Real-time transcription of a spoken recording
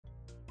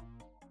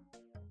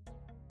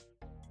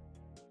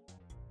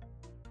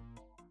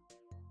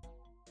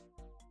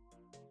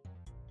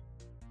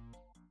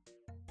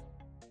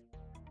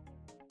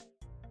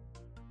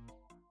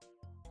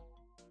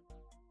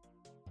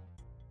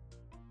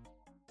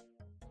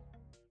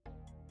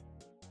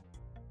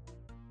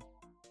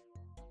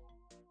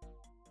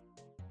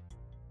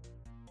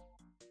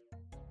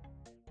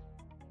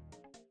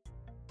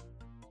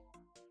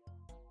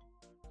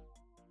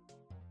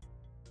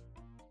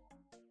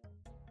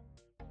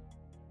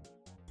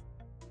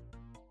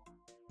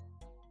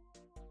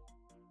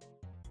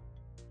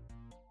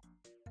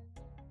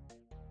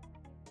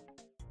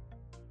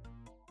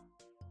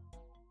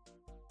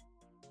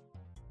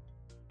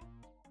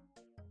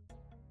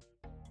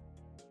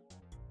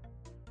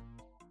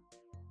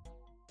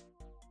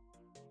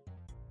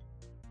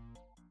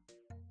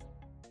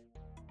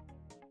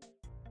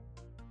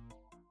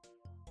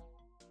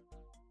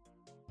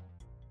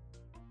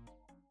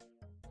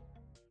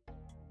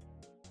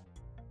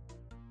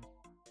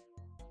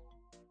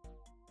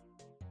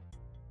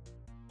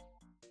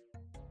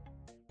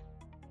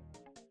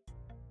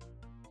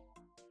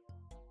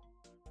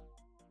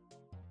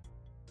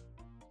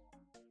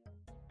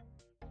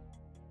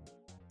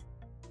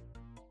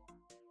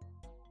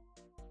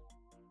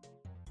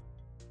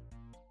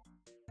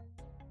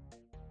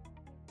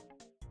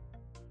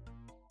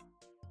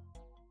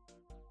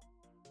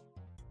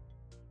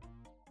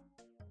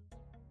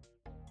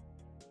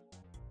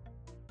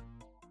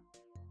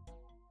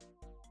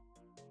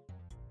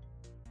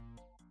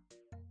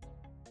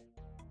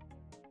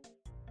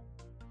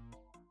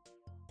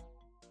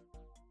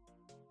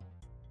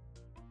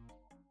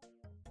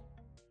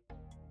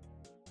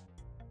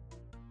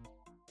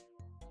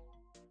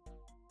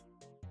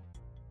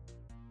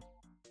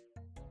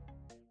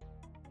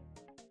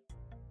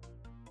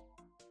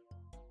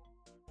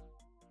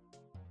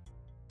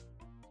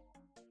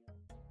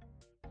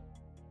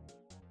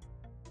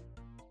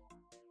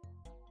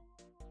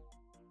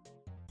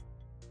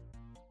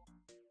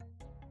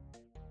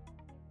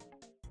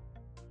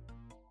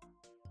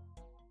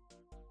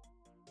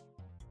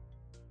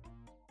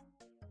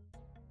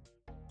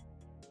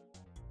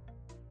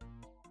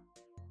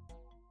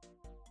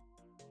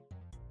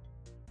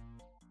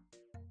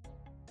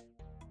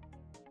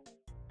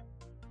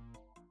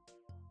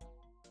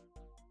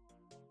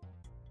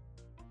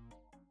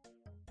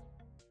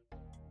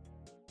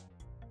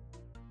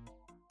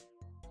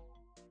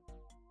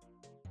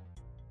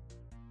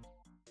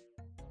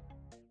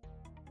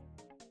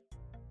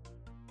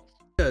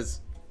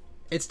Because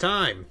it's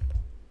time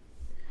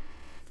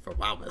for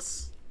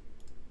Wowmas.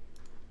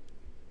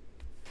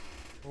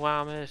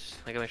 Wowmas.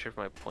 I gotta make sure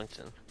for my points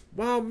in.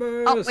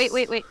 Wowmas! Oh,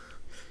 wait.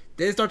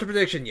 Didn't start the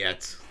prediction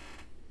yet.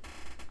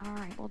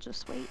 Alright, we'll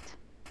just wait.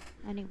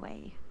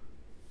 Anyway.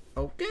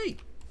 Okay.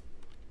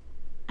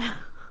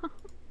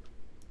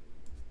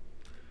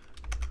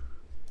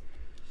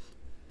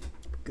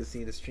 Good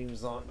seeing the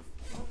stream's on.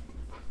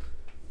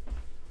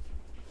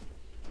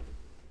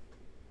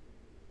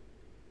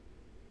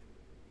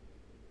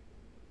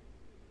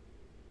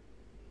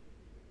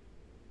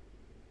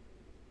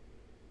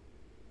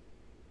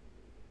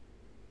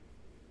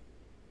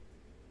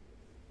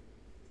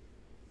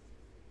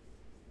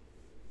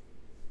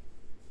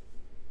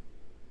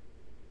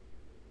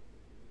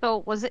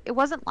 So it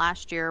wasn't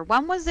last year.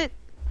 When was it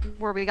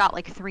where we got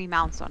like 3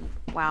 mounts on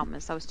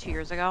Wowmas? That was 2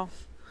 years ago.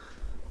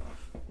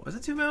 Was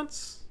it 2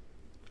 mounts?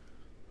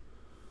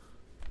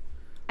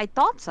 I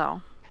thought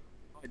so.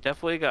 I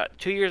definitely got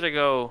 2 years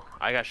ago.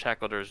 I got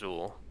Shackled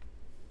Azul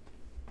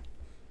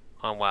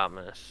on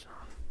Wildness.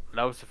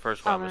 That was the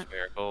first Wildness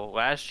miracle.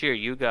 Last year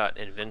you got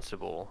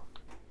Invincible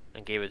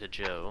and gave it to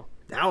Joe.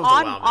 That was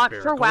the Wildness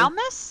miracle. For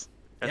Wildness?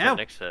 That's what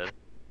Nick said.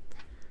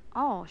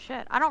 Oh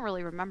shit! I don't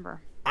really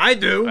remember. I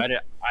do.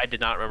 I did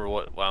not remember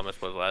what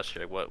Wildness was last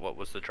year. What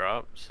was the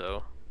drop?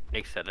 So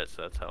Nick said it,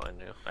 so that's how I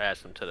knew. I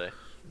asked him today.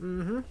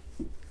 Mm-hmm.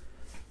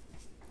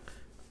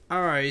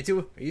 All right,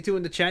 are you two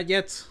in the chat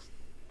yet?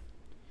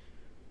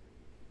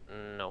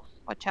 No.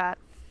 What chat?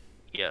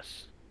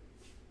 Yes.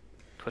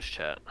 Push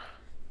chat.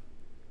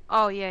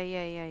 Oh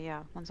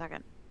yeah. 1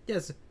 second.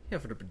 Yes. Yeah,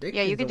 for the prediction.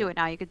 Yeah, you can do it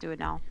now. You can do it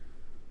now.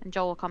 And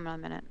Joel will come in a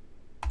minute.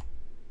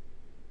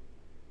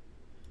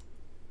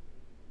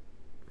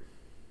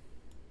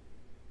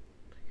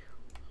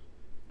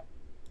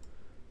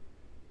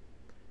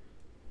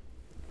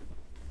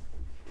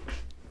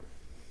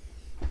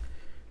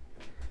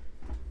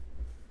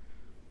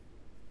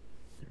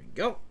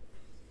 Go.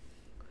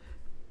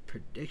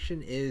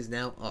 Prediction is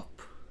now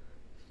up.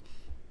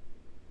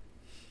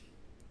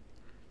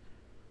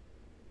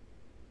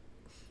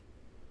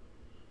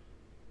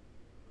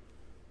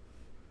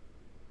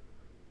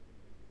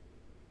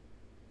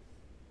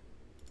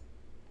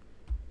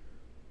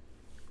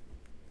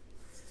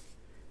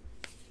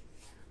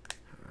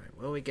 Alright,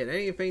 will we get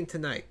anything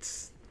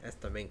tonight? That's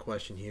the main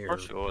question here.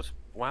 First of all, it's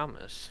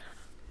Wowmas.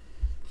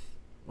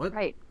 What?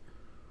 Right.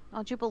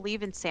 Don't you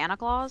believe in Santa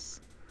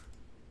Claus?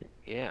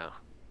 Yeah.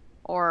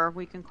 Or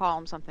we can call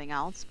him something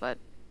else, but...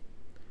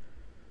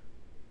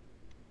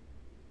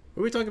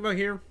 What are we talking about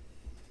here?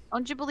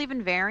 Don't you believe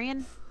in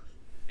Varian?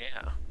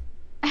 Yeah.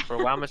 For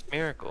Wowmas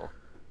Miracle.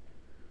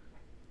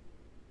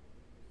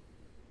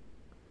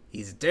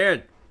 He's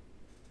dead.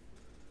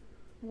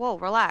 Whoa,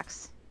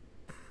 relax.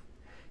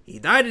 He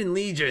died in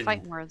Legion.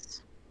 Fighting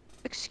words.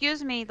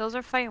 Excuse me, those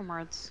are fighting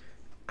words.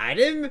 I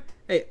didn't...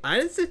 Hey, I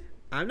didn't say...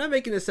 I'm not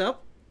making this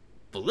up.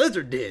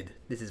 Blizzard did.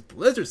 This is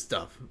Blizzard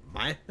stuff.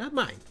 Not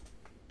mine.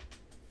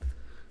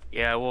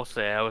 Yeah, I will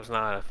say I was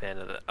not a fan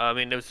of it. I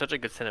mean, it was such a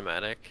good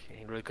cinematic,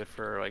 and really good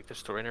for like the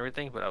story and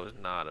everything. But I was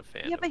not a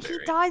fan. Yeah, but he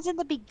dies in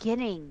the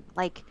beginning.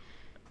 Like,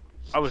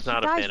 I was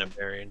not a fan of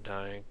Varian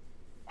dying.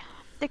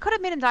 They could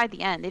have made him die at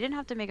the end. They didn't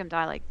have to make him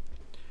die like.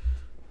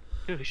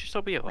 Dude, he should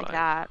still be alive. Like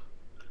that.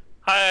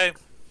 Hi.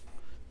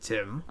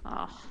 Tim.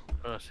 Oh.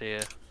 Oh, see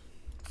ya.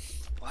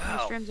 Wow.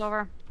 My stream's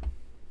over.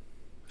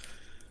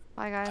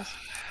 Bye, guys.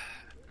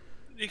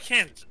 You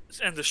can't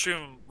end the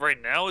stream right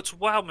now. It's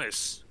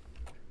Wowmas.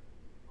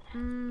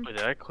 Wait,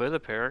 did I clear the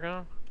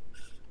Paragon?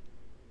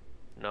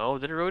 No,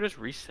 did it really just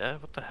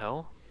reset? What the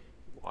hell?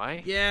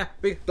 Why? Yeah,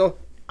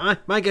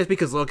 my guess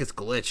because look, it's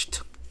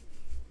glitched.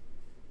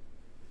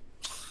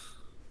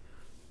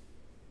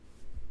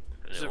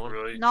 Is it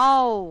really?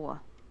 No.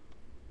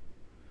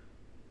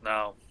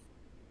 No.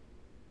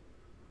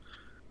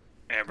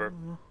 Amber.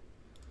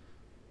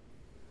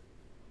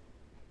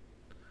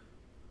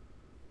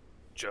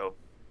 Joe.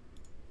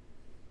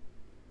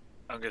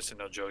 I'm guessing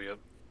no Joe yet.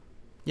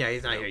 Yeah,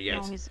 he's not here yet.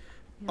 No,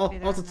 he'll be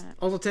there also, in a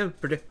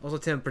minute. also,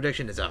 Tim,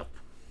 prediction is up.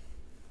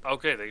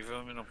 Okay, thank you for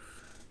letting me know.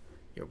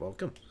 You're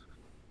welcome.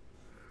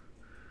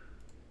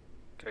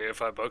 Can I get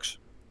 $5?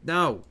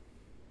 No.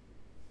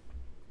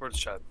 Where's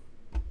Chad?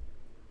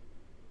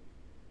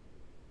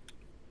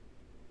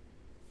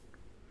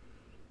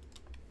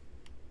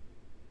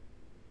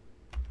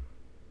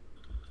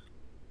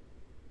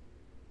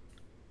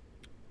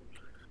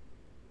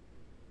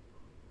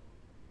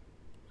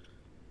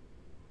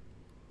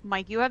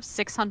 Mike, you have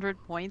 600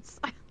 points.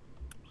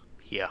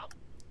 Yeah.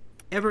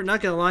 Ever, not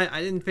gonna lie,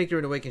 I didn't think you were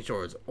in Awakened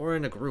Shores or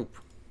in a group.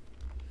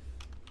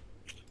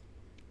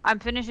 I'm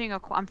finishing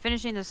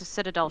this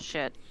Citadel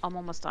shit. I'm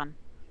almost done.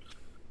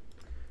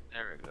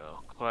 There we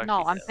go.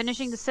 No, I'm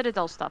finishing the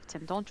Citadel stuff,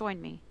 Tim. Don't join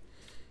me.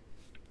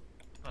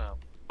 Oh,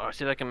 I'll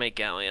see if I can make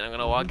Galleon. I'm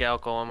gonna log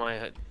Galco on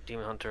my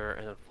Demon Hunter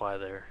and then fly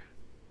there.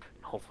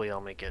 Hopefully I'll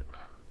make it.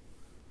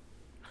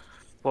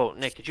 Whoa,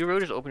 Nick, did you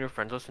really just open your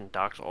friends list and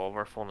dox all of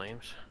our full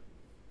names?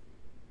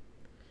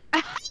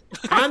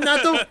 I'm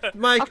not the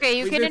Mike. Okay,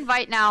 you can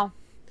invite now.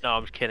 No,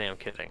 I'm just kidding. I'm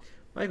kidding.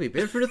 Mike, we've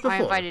been through this I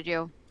before. invited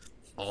you.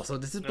 Also,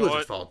 this is You know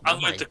Blizzard's what? fault, I'm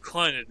not gonna mine.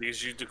 decline it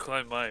because you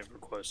declined my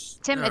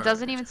request. Tim, it Alright.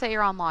 doesn't even say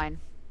you're online.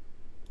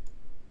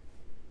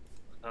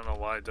 I don't know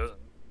why it doesn't.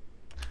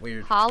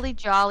 Weird. Holly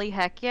jolly,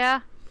 heck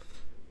yeah.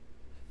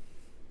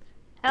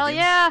 Hell Again?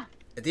 yeah!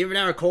 It's even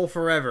our Cole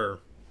forever.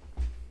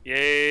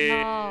 Yay!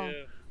 No.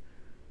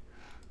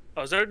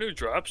 Oh, is there new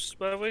drops,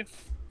 by the way,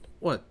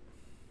 What?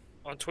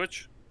 on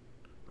Twitch?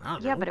 I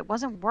don't Yeah, know. but it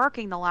wasn't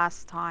working the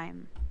last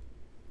time.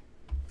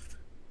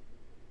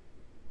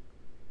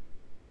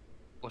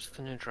 What's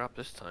the new drop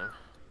this time?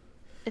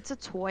 It's a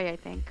toy, I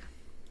think.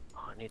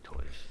 Oh, I need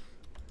toys.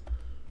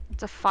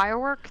 It's a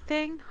firework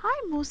thing.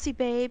 Hi, Moosey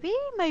baby,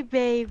 my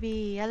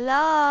baby.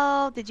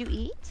 Hello. Did you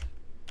eat?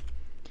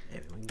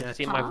 Hey, we got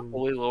See my Huh?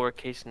 fully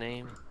lowercase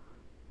name?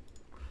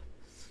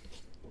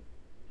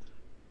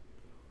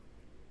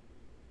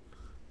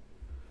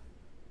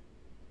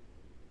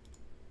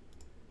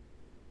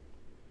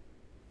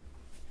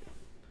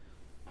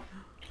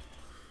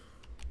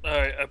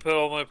 Alright, I put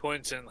all my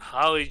points in.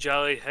 Holly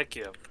jolly, heck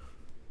yeah.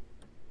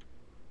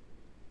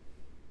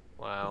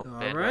 Wow. All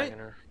Bad right.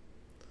 Wagoner.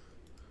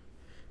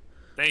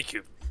 Thank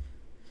you.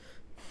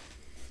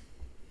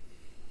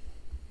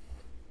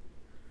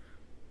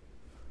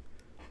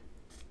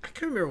 I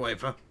couldn't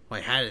remember why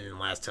I had it in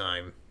last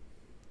time.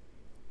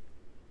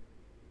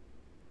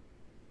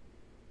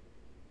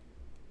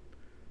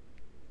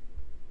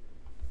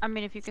 I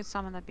mean, if you could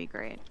summon, that'd be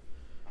great.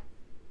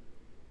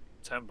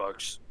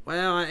 $10.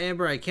 Well,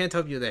 Amber, I can't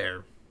help you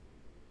there.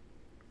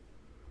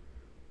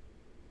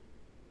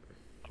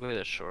 I'll do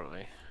this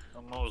shortly.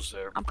 I'm almost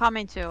there. I'm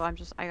coming too.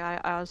 I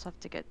also have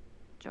to get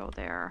Joe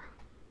there.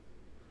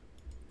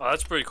 Oh,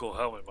 that's pretty cool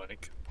helmet,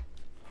 Mike.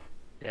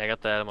 Yeah, I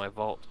got that in my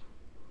vault.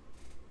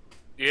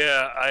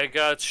 Yeah, I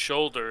got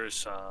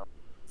shoulders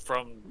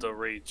from the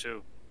raid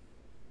too.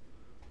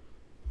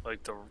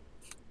 Like the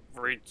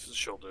raid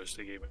shoulders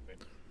they gave me.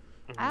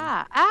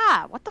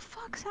 Ah, what the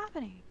fuck's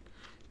happening?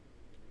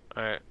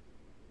 Alright.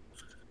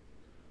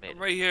 I'm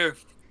right here.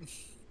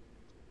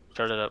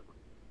 Start it up,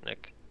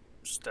 Nick.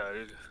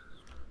 Started.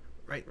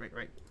 Right.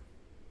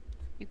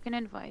 You can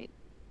invite.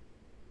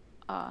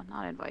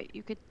 Not invite.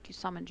 You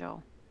summon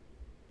Joe.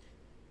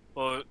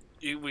 Well,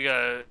 we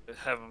gotta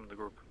have him in the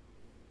group.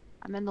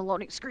 I'm in the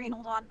loading screen.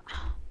 Hold on.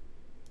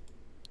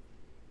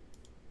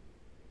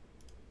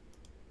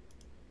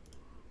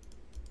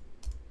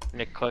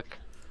 Nick, click.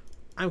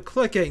 I'm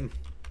clicking.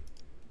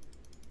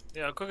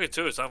 Yeah, I'm cooking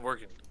too. It's not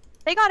working.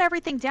 They got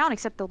everything down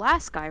except the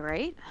last guy,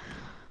 right?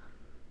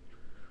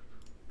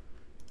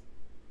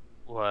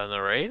 What, in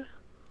the raid?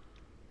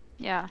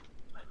 Yeah.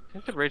 I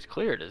think the raid's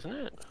cleared, isn't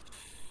it?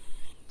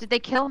 Did they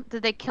kill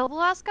the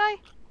last guy?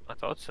 I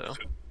thought so.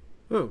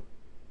 Ooh.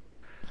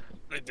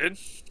 They did. The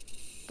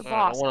I don't know,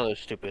 boss. one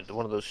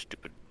of those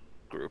stupid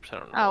groups. I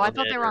don't know. Oh, I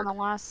thought Undead they were on or the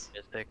last.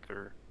 Mythic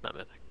or not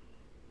Mythic.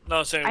 No,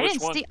 I'm saying I which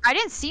didn't one. see. I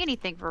didn't see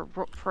anything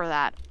for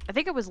that. I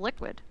think it was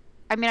Liquid.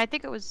 I mean, I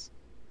think it was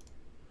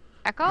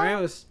Echo. I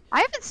was. I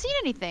haven't seen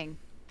anything.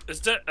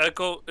 Is that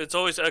Echo? It's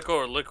always Echo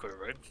or Liquid,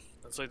 right?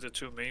 That's like the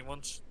two main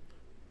ones.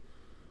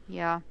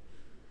 Yeah.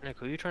 Nick,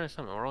 who are you trying to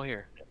summon? We're all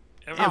here.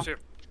 Everyone's Oh. here.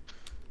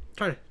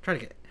 Trying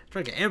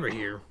to get Amber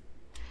here.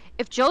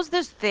 If Joe's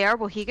just there,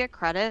 will he get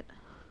credit?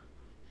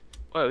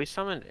 Wait, we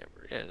summoned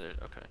Amber.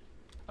 Yeah, okay.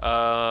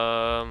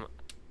 I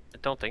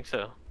don't think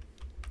so.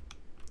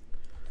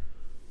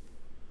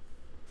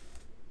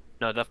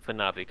 No, definitely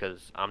not,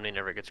 because Omni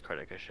never gets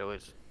credit, because she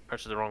always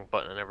presses the wrong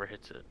button and never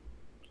hits it.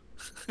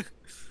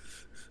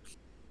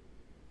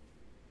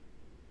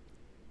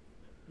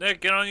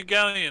 Nick, get on your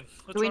galleon.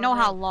 Let's Do we run know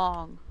how around.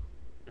 long?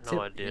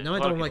 No idea. No, I A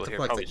lot of don't like people to here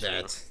flex probably like soon.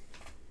 that.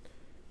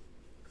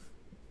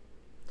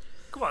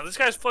 Come on, this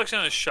guy's flexing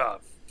on his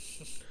shop.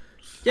 I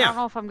Yeah, don't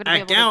know if I'm gonna be at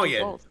able to do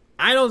Galleon. both.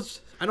 I don't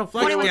flex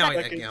 21 Galleon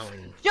at seconds.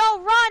 Galleon.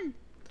 Joe, run!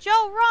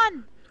 Joe,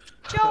 run!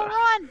 Joe,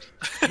 run!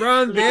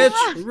 Run, bitch,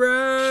 You're not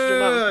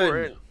run!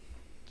 important.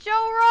 Joe,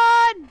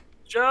 run!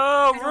 Joe,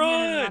 I don't hear him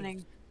run!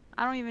 running.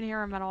 I don't even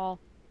hear him at all.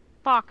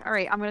 Fuck. All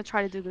right, I'm gonna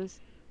try to do this.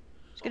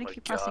 Just Oh gonna my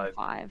keep pressing God.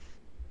 5.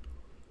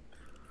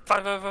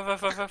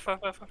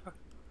 Five.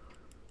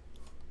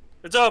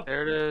 It's up.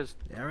 There it is.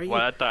 There we Well,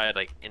 go. that died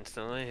like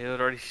instantly. He had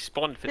already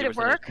spawned 50% Did it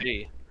work?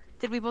 HP.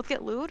 Did we both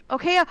get loot?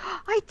 Okay, I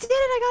did it.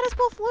 I got us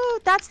both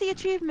loot. That's the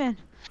achievement.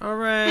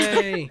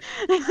 Hooray!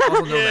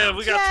 Also no Yeah, mounts.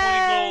 we got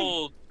Yay! 20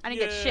 gold. I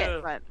didn't get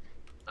shit, but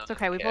it's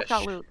okay. We both got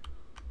Cash. loot.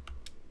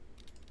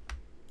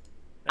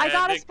 I And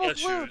got us Nick both got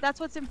loot. shoot. That's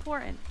what's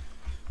important.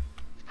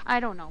 I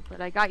don't know,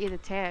 but I got you the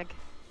tag.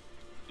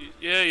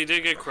 Yeah, you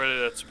did get credit.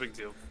 That's a big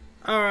deal.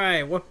 All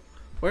right,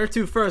 where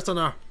to first on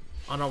our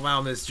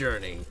wellness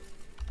journey?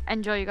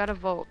 And Joe, you gotta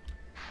vote.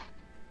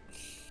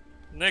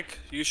 Nick,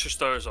 you should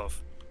start us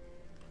off.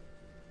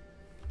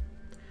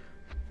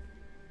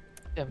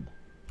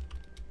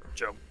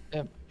 Joe.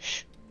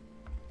 Shh.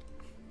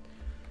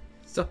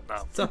 Sup,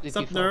 No. sup, Did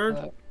sup, you fuck nerd?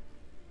 that?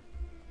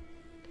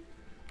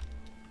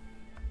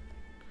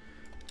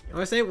 You know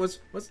what I say? Let's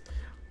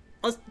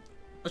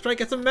try to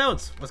get some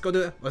mounts. Let's go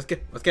do it. Let's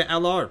get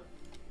LR.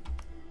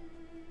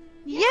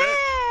 Yeah!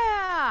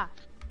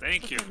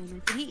 Thank you.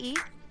 Did he eat?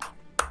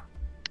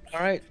 All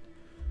right,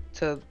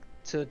 to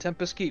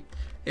Tempest Keep.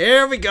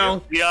 Here we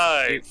go.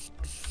 FBI.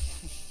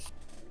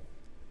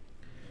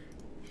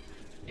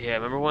 Yeah,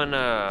 remember when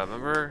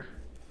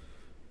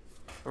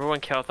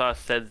Kalthos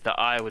said the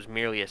eye was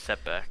merely a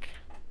setback?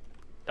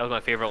 That was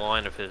my favorite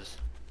line of his.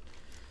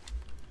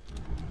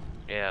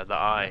 Yeah, the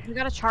eye. You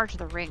gotta charge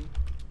the ring.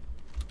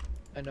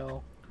 I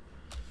know.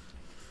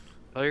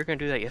 Oh, you were gonna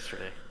do that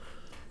yesterday.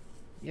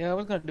 Yeah, I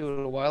was gonna do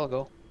it a while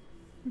ago.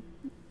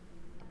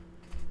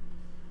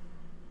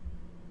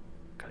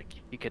 Gotta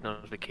keep getting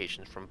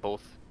notifications from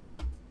both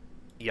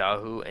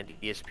Yahoo and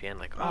ESPN.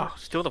 Like, oh,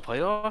 still the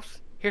playoffs?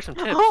 Here's some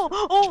tips.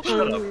 Oh,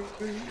 Shut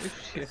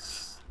up.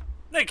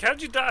 Nick,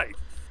 how'd you die?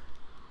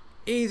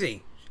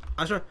 Easy.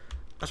 I was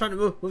trying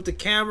to move the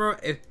camera.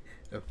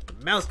 The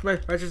mouse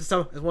registers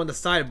itself as one of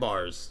the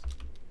sidebars.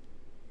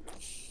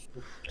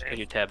 And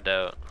you tabbed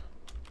out.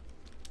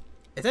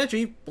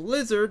 Essentially,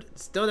 Blizzard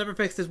still never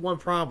fixed this one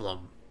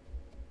problem.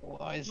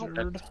 Blizzard.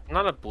 That's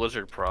not a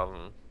Blizzard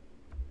problem.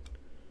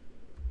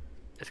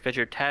 It's because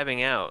you're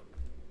tabbing out.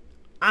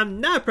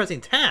 I'm not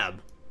pressing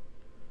tab.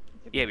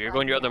 Yeah, but you're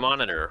going to your other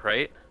monitor,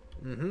 right?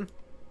 Mm-hmm.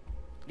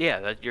 Yeah,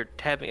 that you're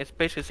tabbing. It's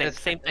basically the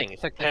same thing.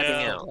 It's like tabbing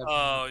Yeah. out.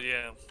 Oh,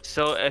 yeah.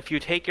 So if you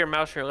take your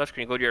mouse from your left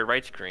screen, go to your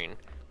right screen,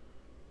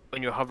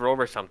 when you hover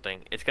over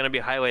something, it's gonna be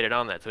highlighted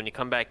on that. So when you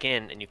come back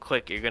in and you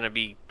click, you're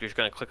just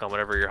gonna click on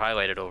whatever you're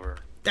highlighted over.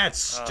 That's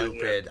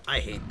stupid. I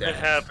hate that. It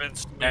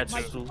happens. Me That's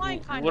too. Mine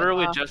kind of,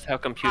 literally just how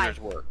computers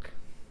work.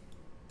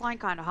 Line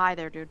kind of high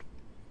there, dude.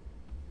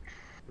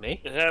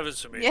 Me? It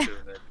happens to me Yeah. too,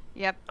 Nick.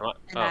 Yep. Oh,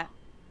 And that.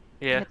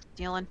 yeah, It's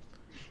dealing.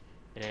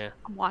 yeah.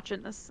 I'm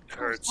watching this. It Oh,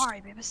 hurts.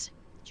 sorry, babies.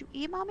 Did you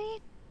eat, mommy?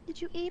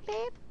 Did you eat,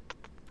 babe?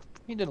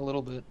 He did a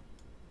little bit.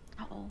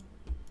 Oh,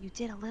 you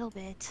did a little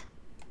bit.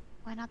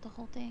 Why not the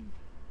whole thing?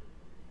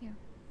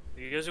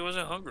 You guys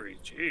wasn't hungry.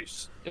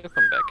 Jeez. You'll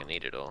come back and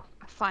eat it all.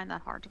 I find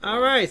that hard to All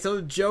believe. right, so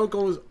Joe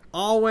goes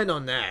all in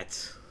on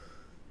that.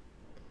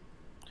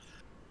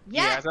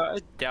 Yes! Yeah, I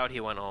doubt he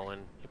went all in.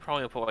 He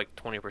probably put like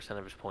 20%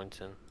 of his points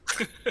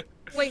in.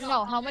 Wait,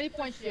 no. How many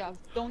points do you have?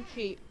 Don't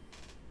cheat.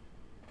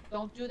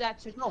 Don't do that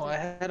to No, I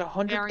had Variant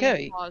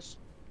 100K. clause.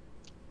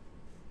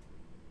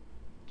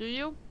 Do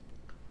you?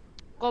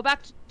 Go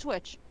back to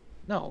Twitch.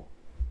 No,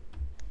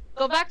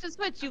 Go back to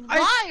Twitch, you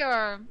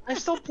liar! I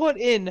still put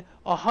in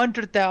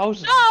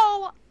 100,000.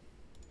 No!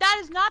 That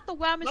is not the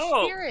Whammy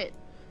No. spirit.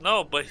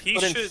 No, but he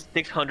Put in should.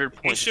 600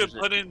 points. should which is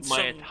put in my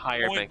some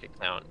entire point- bank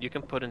account. You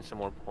can put in some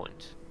more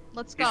points.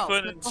 Let's He's go.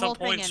 putting Put in the some whole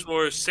thing points in.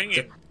 for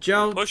singing.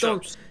 Joe,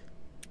 Push-ups.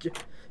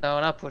 No,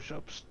 not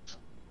push-ups.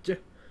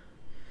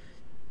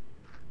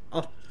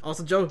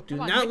 Also, Joe, do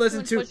Come on, not Nick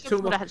listen doing to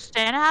push-ups Put a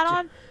Santa hat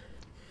on?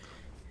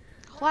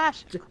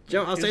 Clash.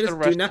 Joe. I'll say Here's this: the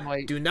rest do of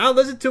my- not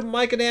listen to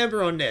Mike and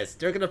Amber on this.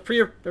 They're gonna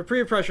peer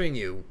pressuring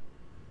you.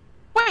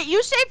 Wait,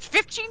 you saved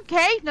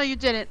 15K? No, you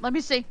didn't. Let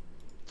me see.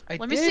 I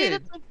Let did. me see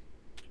the.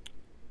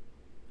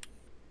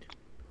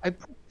 I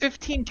put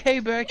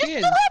 15K back You in.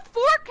 still have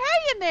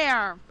 4K in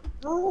there.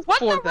 No, What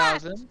the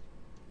 4,000.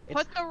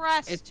 Put the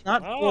rest. It's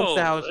not Oh,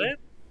 4,000.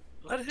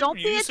 let him Don't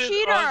be a use it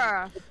cheater.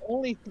 on- It's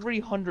only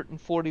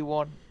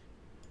 341.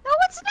 No,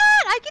 it's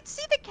not. I can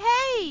see the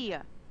K.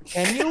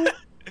 Can you?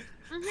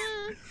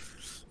 Mhm.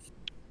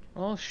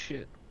 Oh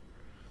shit.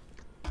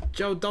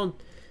 Joe, don't.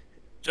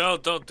 Joe,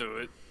 don't do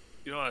it.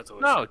 You don't have to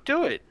listen. No,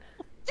 do it.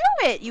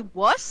 Do it, you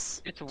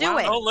wuss. It's Do wild.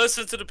 it. Don't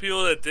listen to the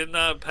people that did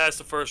not pass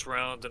the first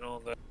round and all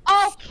that.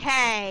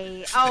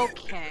 Okay.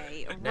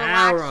 Okay.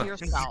 Now Relax we're-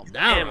 yourself.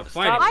 Now Tim, we're stop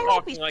fighting. I hope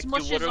talking he like you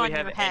smushes literally on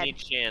have your any head.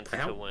 chance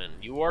to Ow. win.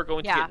 You are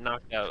going to Yeah. get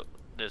knocked out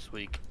this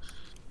week.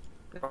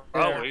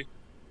 Probably.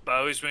 But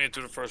at least made it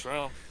through the first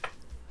round.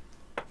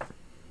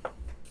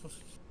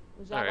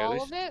 Was that Alright, at all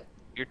least- of it?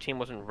 Your team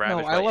wasn't No,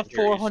 ravaged I by left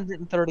injuries.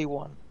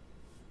 431.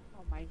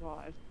 Oh my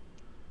god.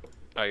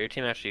 Oh, your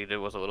team actually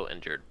was a little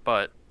injured,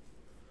 but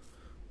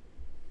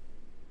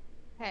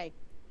Hey,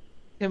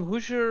 Tim,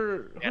 who's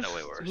Yeah, no,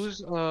 way worse.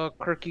 who's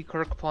Kirky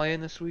Kirk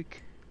playing this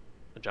week?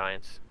 the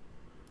Giants.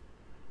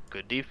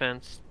 Good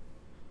defense.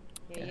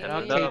 yeah, Yeah,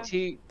 yeah, no.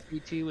 yeah.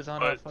 KT was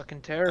on a But-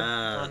 fucking tear.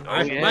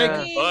 Oh, yeah.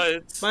 Mike,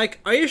 But Mike,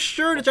 are you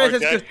sure the Lamar Giants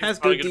Jackson's has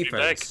probably good gonna be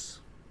back.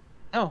 defense?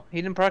 No,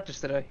 he didn't practice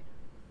today.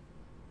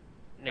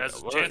 Nick,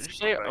 Has a what chance did you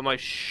to come say? back. Am I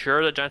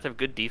sure the Giants have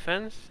good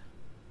defense?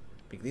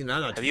 Because I'm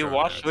not Have too you sure on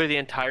watched that. really the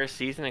entire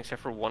season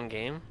except for one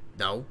game?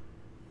 No.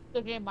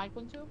 The game Mike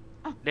went to?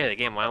 Yeah, the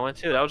game I went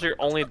to. That was your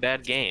only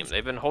bad game.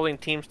 They've been holding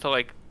teams to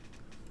like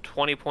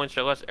 20 points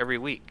or less every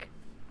week.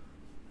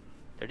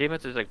 Their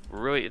defense is like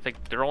really, it's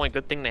like their only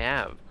good thing they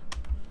have.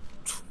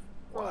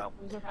 wow.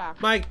 Those are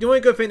facts. Mike, the only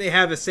good thing they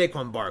have is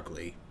Saquon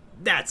Barkley.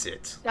 That's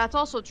it. That's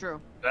also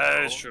true.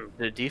 That is true.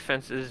 The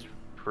defense is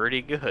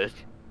pretty good.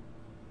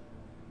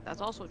 That's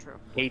also true.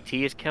 KT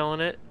is killing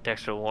it.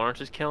 Dexter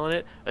Lawrence is killing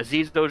it.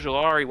 Aziz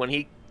Ojolari, when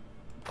he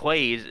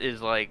plays,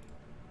 is like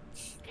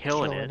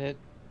killing it.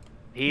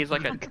 He's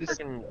like a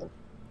freaking.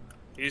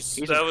 He's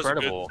That was a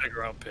incredible. good second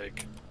round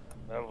pick.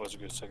 That was a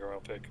good second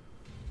round pick.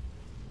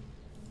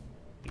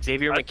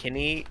 Xavier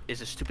McKinney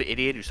is a stupid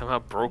idiot who somehow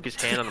broke his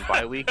hand on the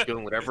bye week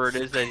doing whatever it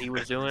is that he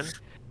was doing.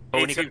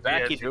 But when he comes ATV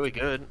back, he's accident. really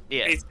good.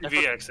 Yeah,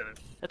 ATV accident.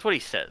 that's what he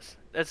says.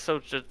 That's so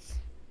just.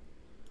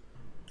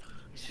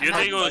 You I'm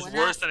think it not was doing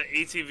worse that. than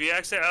an ATV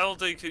accident? I don't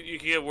think you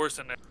can get worse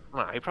than that. Come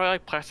on, he probably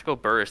like Plaxico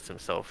Burress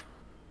himself.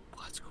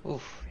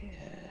 Oof. Yeah.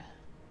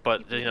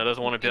 But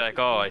doesn't want to be like,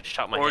 oh, I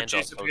shot my Or hand off.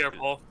 Jason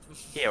Pierre-Paul.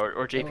 Yeah,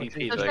 or JPP. I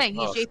He's was like, saying,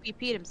 he's oh,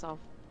 JPP'd himself.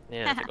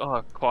 yeah, it's like,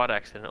 oh, quad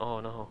accident. Oh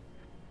no.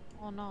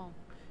 Oh no.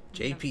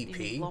 You gonna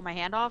JPP? blow my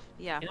hand off?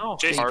 Yeah. You know,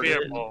 Jason hard it is.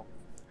 Pierre-Paul.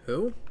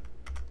 Who?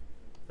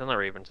 They're not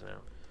Ravens now.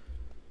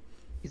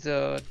 He's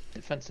a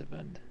defensive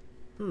end.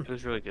 It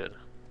was really good.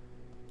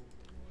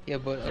 Yeah,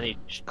 but And a he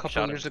couple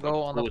shot years him,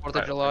 ago on the blew his 4th of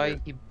back July,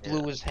 finger. he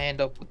blew his hand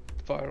up with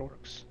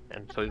fireworks.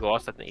 And so he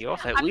lost. He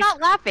lost at I'm least.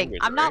 not laughing. fingers,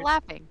 I'm not right?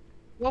 laughing.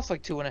 He lost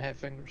like 2.5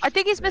 fingers. I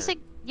think he's Yeah.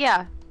 missing.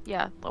 Yeah.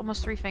 Yeah.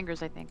 Almost 3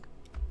 fingers, I think.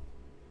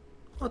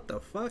 What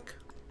the fuck?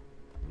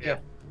 Yeah.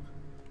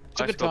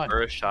 It's a good Plaxico time.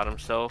 Burress shot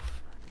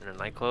himself in a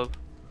nightclub.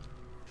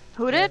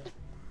 Who did?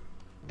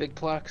 Big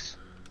plaques.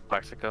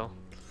 Plaxico.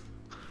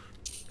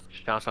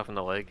 Shot himself in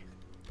the leg.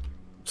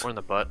 Or in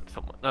the butt.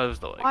 Something. No, it was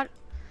the leg. What?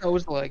 That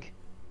was the leg.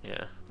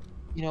 Yeah.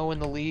 You know, in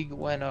the league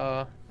when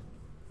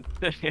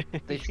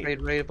they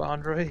trade Ray of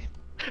Andre.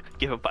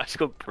 Give him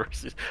Plaxico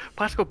Burress.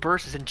 Plaxico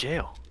Burress is in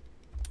jail.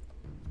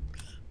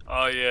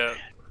 Oh yeah.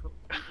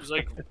 It was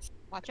like,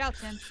 Watch out,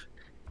 Tim.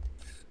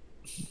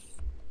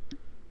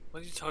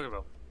 what are you talking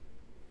about?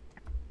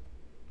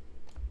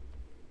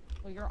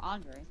 Well, you're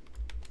Andre.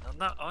 I'm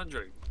not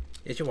Andre.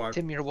 Yes, you are.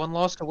 Tim, you're 1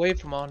 loss away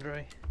from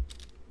Andre.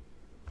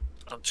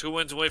 I'm 2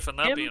 wins away from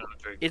not Him? being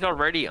Andre. He's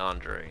already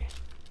Andre.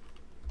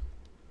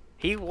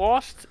 He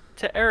lost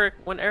to Eric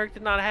when Eric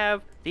did not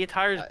have the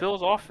entire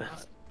Bills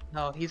offense.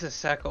 No, he's a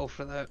sacco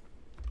for that.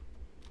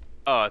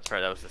 Oh, that's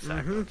right. That was the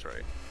sack. Mhm. That's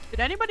right. Did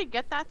anybody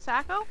get that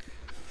Sacco?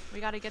 We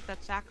gotta get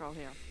that Sacco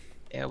here.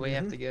 Yeah, we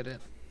have to get it.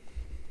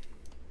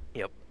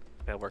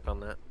 Gotta work on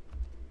that.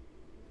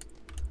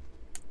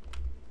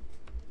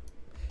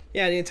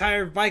 Yeah, the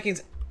entire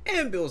Vikings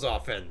and Bills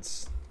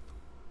offense.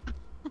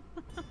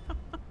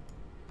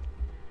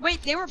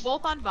 Wait, they were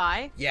both on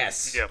bye?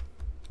 Yes. Yeah.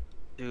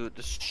 Dude,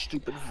 the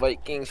stupid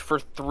Vikings for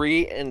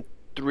 3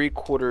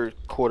 3/4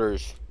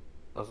 quarters.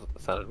 That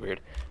sounded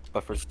weird,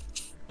 but for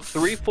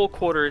 3 full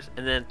quarters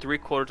and then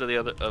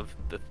 3/4 of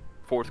the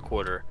 4th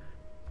quarter,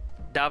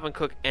 Dalvin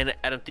Cook and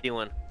Adam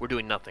Thielen were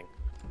doing nothing.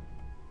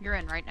 You're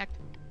in, right, Nick?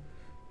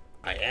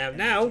 I am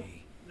now.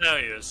 Now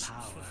he is.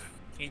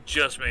 He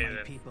just made My it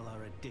in. people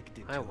are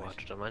addicted I to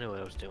watched it. him. I knew what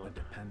I was A doing.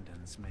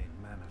 dependence made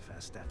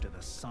manifest after the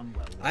Sunwell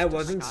was I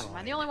wasn't. God, am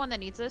I the only one that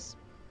needs this?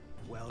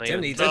 Well, Tim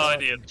Tim needs No it.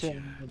 idea.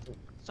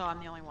 So I'm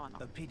the only one.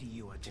 a pity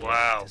you are too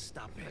Wow. late to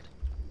stop it.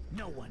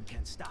 No one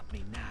can stop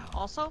me now.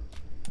 Also,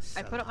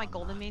 I put up my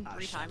golden Salama mean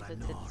 3 times. It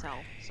didn't sell.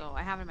 Ashalanore. So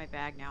I have it in my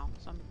bag now.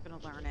 So I'm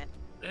gonna learn it.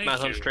 Thank Matt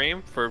on you.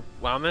 stream for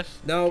Wildness?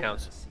 No.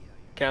 Counts.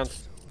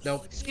 Counts.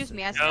 Nope. Excuse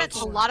me, I Yeah. spent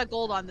a lot of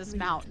gold on this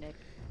mount, Nick.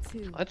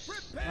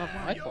 That's not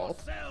my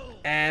fault.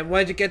 And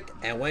when did you get?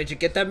 And when did you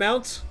get that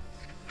mount?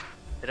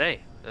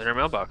 Today, in our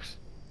mailbox.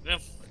 Yeah.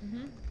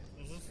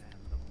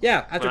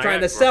 Yeah, after When I trying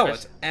got to sell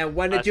breakfast it. And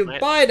when did last you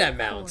night. buy that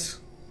mount?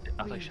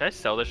 I was like, should I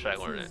sell this? Should I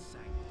learn it?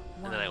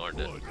 And then I learned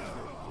it.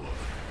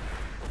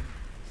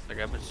 Like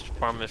I've been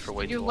farming this for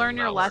way Did you too long. learn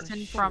your now.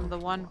 lesson from the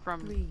one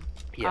from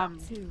Yeah.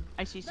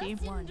 ICC?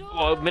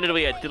 Well,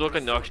 admittedly, I did look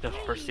at the auction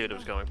house first to see what it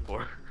was going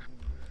for.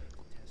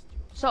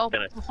 So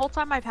Then I- the whole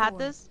time I've had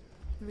this,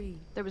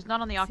 there was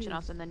none on the auction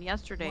house, and then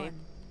yesterday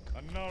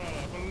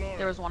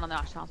there was one on the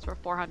auction house for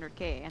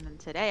 400k, and then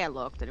today I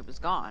looked and it was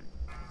gone.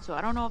 So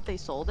I don't know if they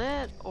sold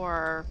it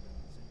or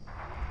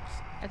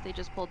if they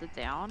just pulled it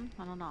down.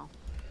 I don't know.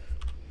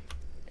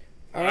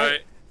 All right.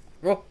 Alright.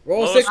 Roll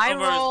Lowest 6. I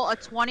Numbers. roll a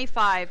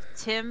 25.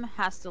 Tim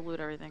has to loot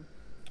everything.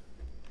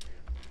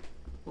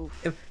 Oof.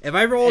 If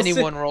I roll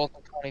Anyone rolls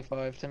a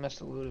 25, Tim has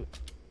to loot it.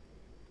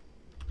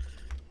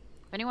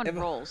 If anyone If-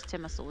 rolls,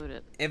 Tim has to loot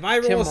it. if I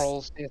Tim roll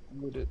rolls, he has to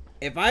loot it.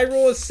 if I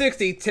roll a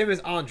 60, Tim is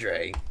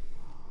Andre.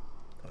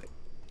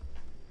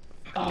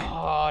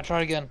 Ah,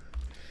 try again.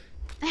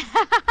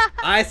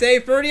 I say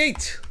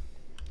 38.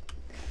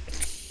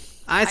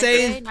 I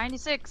say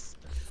 96.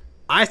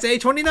 I say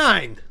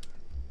 29.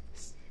 I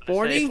say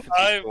 40,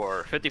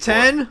 54. 54.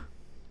 10,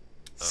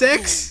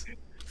 6,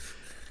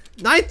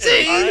 19.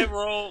 If I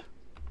roll,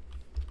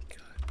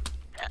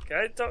 can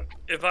I talk?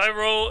 If I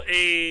roll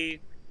a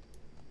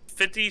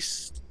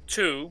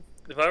 52,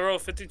 if I roll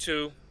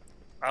 52,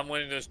 I'm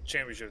winning this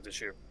championship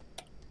this year.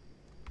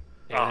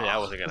 Yeah, that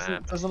wasn't gonna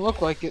happen. Doesn't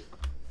look like it.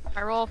 If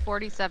I roll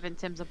 47,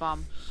 Tim's a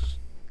bum.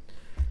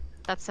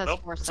 That says Nope,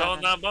 it's all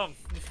 47. not bum.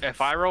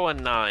 If I roll a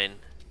 9,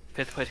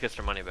 5th place gets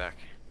their money back.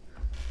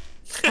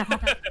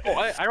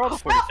 Oh, I rolled a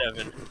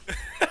 47.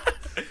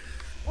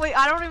 Wait,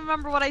 I don't even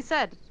remember what I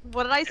said.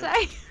 What did I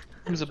say?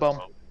 Tim's a bum.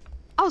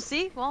 Oh,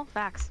 see? Well,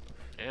 facts.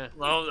 Yeah.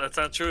 No, that's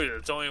not true.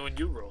 It's only when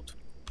you rolled.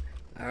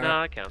 All No,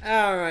 right. that counts.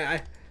 All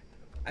right.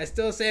 I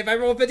still say if I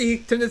roll 50,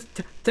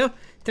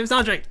 Tim's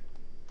Andre.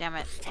 Damn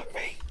it.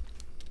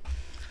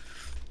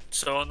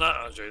 So I'm not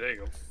Andre. There you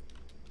go.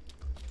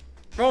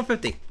 Roll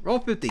 50. Roll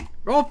 50.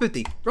 Roll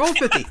 50. Roll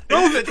 50.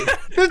 Roll 50.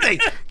 50.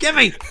 Give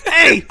me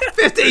a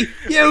 50.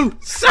 You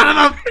son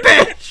of a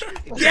bitch.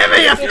 Give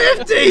me a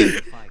 50.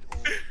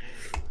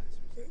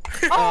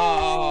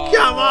 Oh!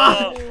 Come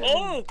on.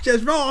 Oh!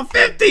 Just roll a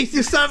 50,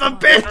 you son of a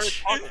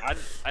bitch.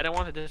 I don't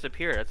want it to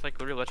disappear. That's like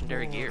literally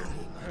legendary gear.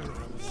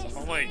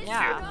 Oh my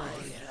Yeah. god.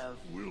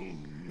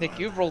 Nick,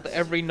 you've rolled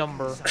every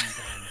number.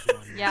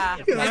 Yeah.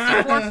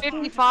 54,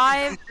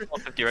 55.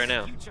 50 right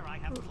now.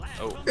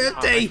 Oh,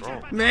 50.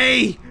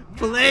 Me.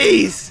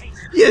 Please.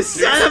 You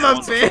son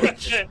of a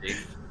bitch.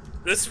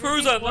 This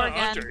proves I'm not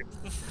Again. under.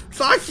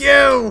 Fuck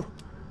you.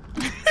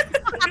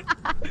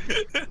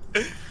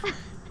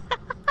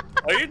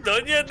 Are you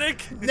done yet,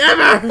 Nick?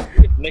 Never.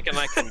 Nick and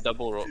I can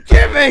double roll.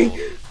 Give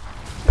me.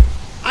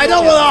 I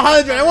don't want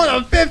 100. I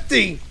want a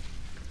 50.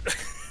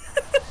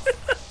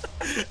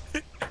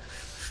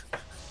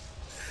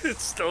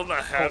 It's still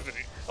not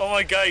happening. Oh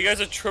my god, you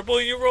guys are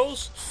tripling your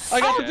rolls? I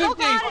got the Bill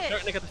 50. got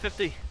it. Nick got the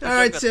 50. All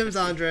right, Sims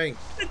Andre.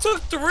 It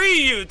took 3 of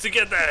you to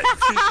get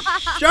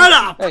that. Shut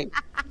up. Hey,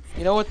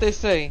 you know what they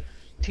say?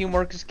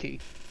 Teamwork is key.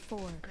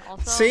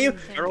 Also, See? same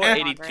I rolled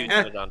thing, 82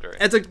 Andre. to Andre.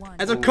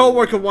 As a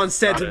coworker once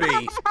said to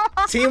me,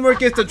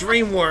 teamwork is the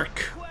dream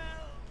work.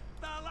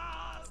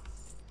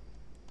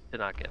 Did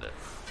not get it.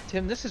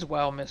 Tim, this is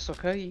WoW Miss,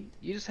 okay?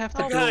 You just have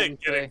to Oh, do I what didn't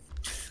we get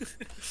say.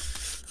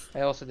 it.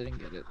 I also didn't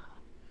get it.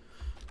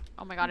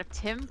 Oh my god, if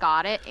Tim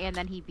got it and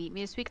then he beat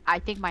me this week, I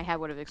think my head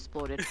would have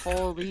exploded.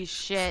 Holy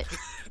shit.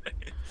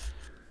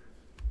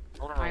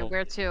 Alright,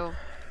 where to?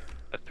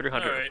 At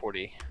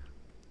 340.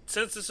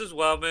 Since this is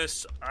WoW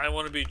Miss, I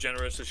want to be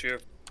generous this year.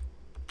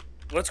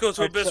 Let's go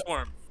to Abyss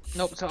Worm.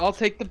 Nope, so I'll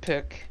take the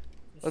pick.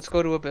 Let's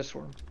go to Abyss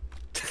Worm.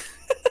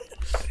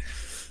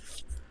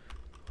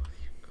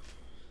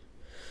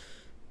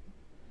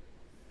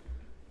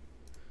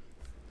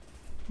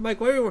 Mike,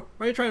 what are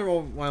you trying to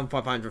roll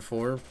 500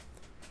 for?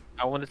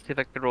 I wanted to see if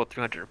I could roll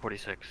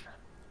 346.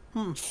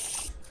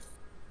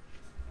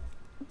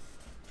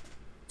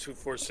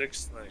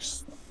 246,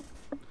 nice.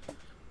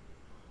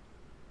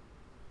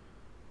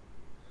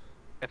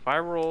 If I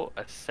roll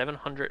a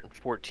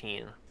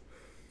 714,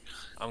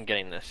 I'm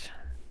getting this.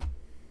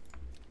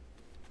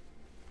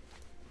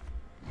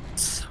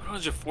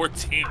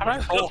 714. How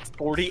did I roll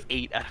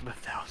 48 out of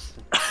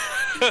 1,000?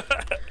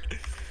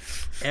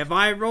 If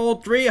I roll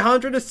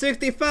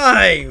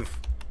 365.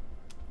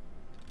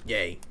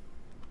 Yay.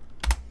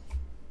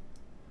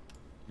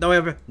 No,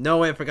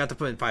 I forgot to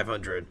put in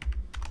 500.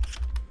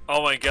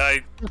 Oh my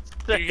god.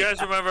 You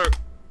guys remember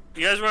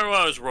when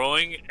I was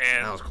rolling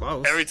and That was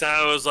close. every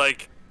time I was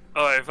like,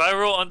 oh, if I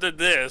roll under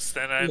this,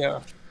 then I...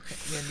 Yeah.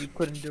 And you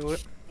couldn't do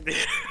it.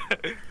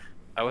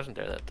 I wasn't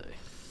there that day.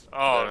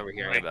 Oh remember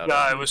hearing my about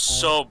god, it. it was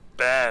so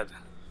bad.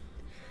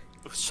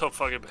 It was so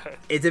fucking bad.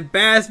 Is it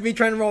bad as me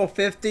trying to roll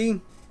 50?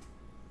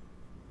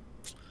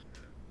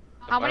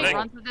 How many think-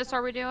 runs of this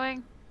are we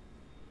doing?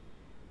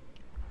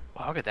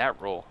 Wow, look at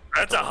that roll.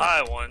 That's a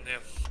high one, yeah.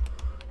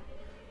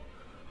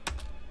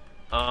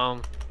 I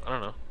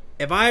don't know.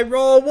 If I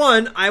roll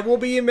 1, I will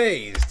be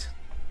amazed.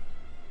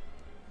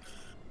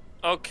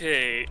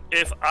 Okay,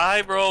 if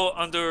I roll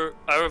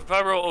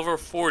over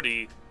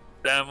 40,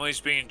 then I'm at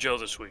least being Joe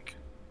this week.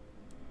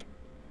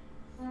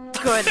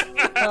 Good.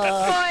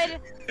 Good.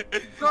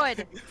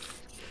 Good.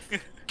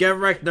 Get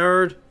wrecked,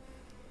 nerd.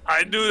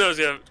 I knew that was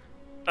gonna...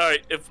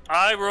 Alright, if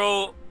I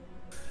roll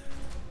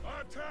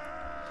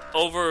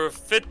over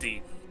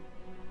 50,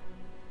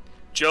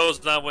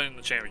 Joe's not winning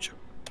the championship.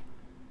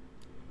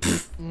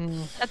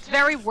 That's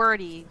very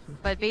wordy,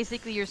 but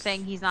basically you're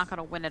saying he's not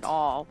gonna win at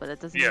all, but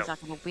that doesn't mean Yeah. he's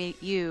not gonna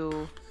beat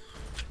you.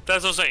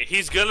 That's what I'm saying.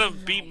 He's gonna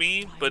beat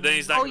me, but then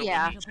he's not Oh, gonna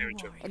yeah. win the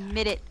championship.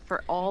 Admit it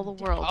for all the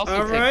world. I'll All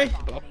still right.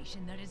 take the buff.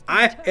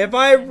 If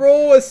I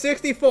roll a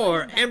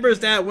 64, Ember's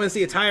dad wins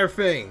the entire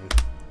thing.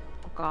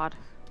 Oh god.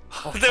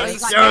 That Oh, was you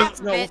got so...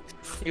 that No, bit.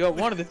 you got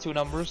one of the two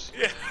numbers.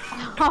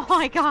 Oh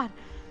my god.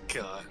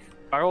 God.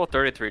 If I roll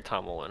 33,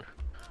 Tom will win.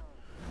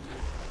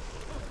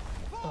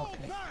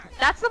 Okay.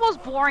 That's the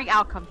most boring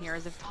outcome here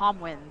is if Tom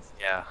wins.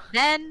 Yeah.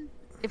 Then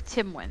if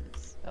Tim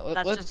wins. Now,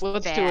 That's just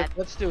let's do it. bad.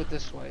 Let's do it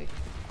this way.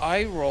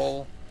 I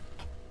roll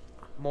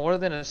more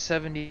than a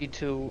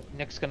 72.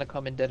 Nick's gonna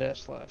come in dead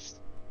ass last.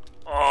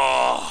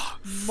 Oh.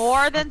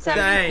 More than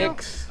 72?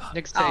 Thanks.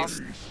 Nick's Oh.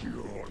 tape.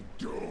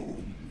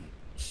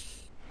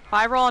 If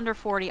I roll under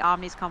 40,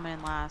 Omni's coming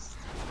in last.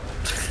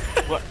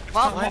 What?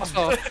 Well,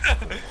 Oh,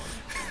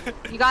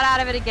 you got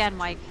out of it again,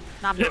 Mike.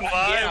 Not me. If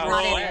I Not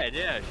roll- in it.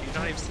 Yeah, she's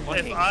not even If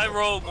winning. I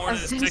roll more I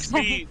than was gonna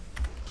 60,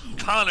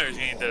 Connor's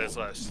getting dead as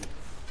last.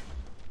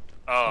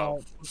 Oh.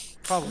 oh,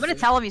 probably. I'm gonna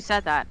tell him you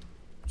said that.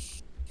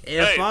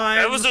 If Hey, I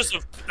that was just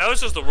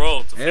a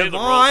roll. To play if the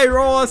I roll.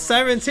 roll a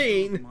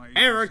 17,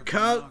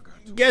 Erica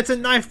gets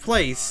in ninth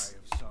place.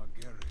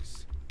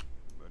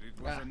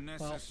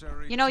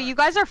 You know, you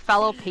guys are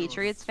fellow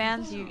Patriots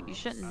fans. You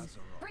shouldn't.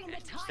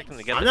 Sticking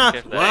together I'm not.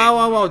 to get that.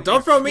 Whoa!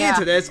 Don't throw me Yeah.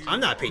 into this. I'm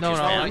not a Patriots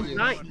No, fan. not you.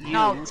 Not you.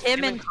 No,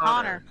 Tim and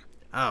Connor.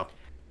 Oh.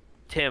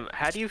 Tim,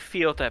 how do you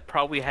feel that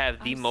probably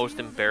have the most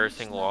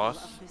embarrassing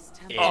loss?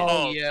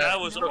 Oh, yeah. that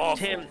was awful.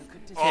 Tim,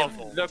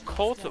 awful. The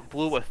Colts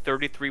blew a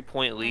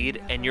 33-point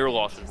lead, and your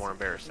loss was more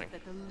embarrassing.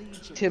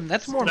 Tim,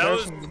 that's more That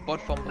was- embarrassing than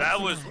butt fumble. That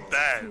was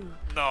bad.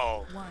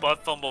 No,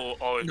 butt fumble will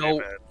always No. be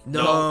bad.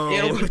 No,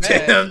 it'll be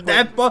Tim,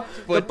 bad, the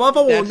but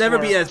Buffalo will that's never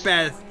more- be as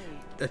bad.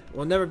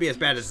 Will never be as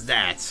bad as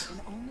that.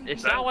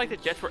 It's not like the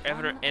Jets were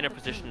ever in a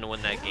position to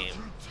win that game.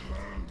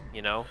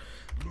 You know?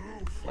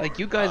 Like,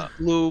 you guys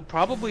blew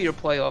probably your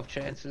playoff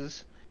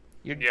chances.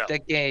 Yeah.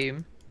 That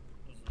game.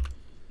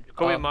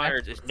 Kobe Mac-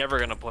 Myers is never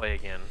gonna play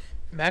again.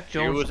 Mac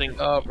You're Jones losing-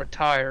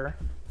 retire.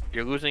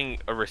 You're losing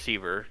a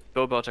receiver.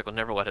 Bill Belichick will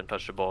never let him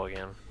touch the ball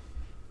again.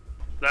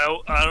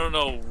 I don't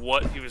know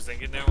what he was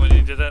thinking there when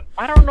he did that.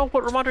 I don't know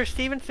what Ramondre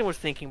Stevenson was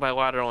thinking by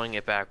lateraling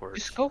it backwards.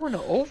 Just go into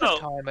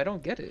overtime. I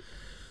don't get it.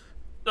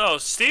 No,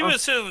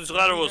 Stevenson's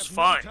lateral was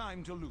fine.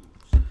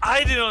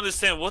 I didn't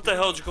understand what the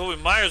hell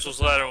Jacoby Myers was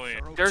lateraling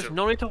it There's to.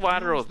 no need to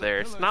lateral there.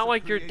 It's not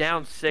like you're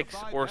down 6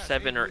 or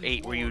 7 or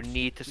 8 where you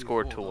need to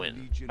score to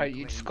win. Alright,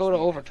 you just go to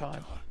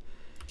overtime.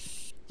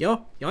 You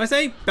know what I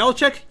say?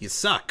 Belichick, you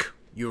suck.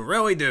 You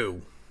really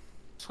do.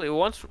 So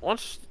once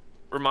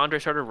Ramondre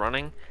started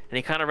running and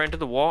he kind of ran to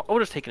the wall, I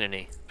would have taken a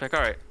knee. It's like, all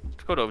right,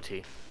 let's go to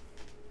OT.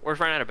 Or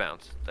ran out of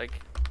bounds. Like,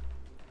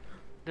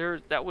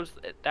 that was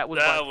by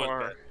far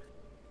bad.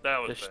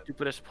 That the was bad.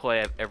 stupidest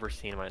play I've ever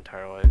seen in my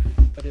entire life.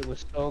 But it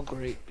was so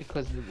great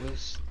because it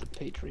was the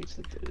Patriots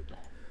that did it.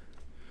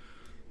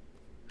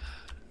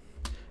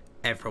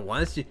 And for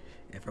once,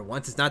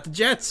 it's not the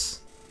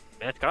Jets.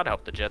 That's gotta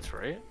help the Jets,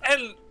 right?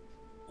 And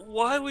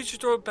why would you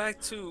throw it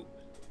back to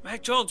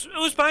Mac Jones? It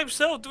was by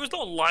himself. There was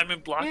no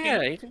lineman blocking.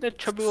 Yeah, you think that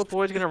chubby little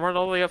boy's gonna run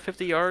all the way up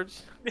 50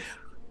 yards? He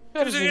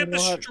That was doesn't gonna even get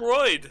know how,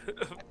 destroyed.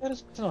 that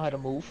doesn't know how to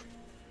move.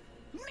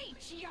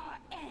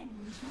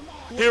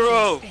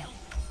 Hero.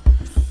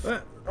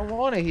 What? I don't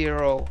want a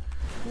hero.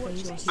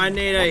 I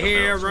need a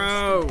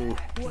hero.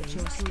 Watch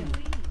your step.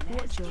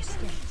 Watch your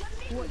step.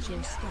 Watch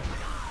your step.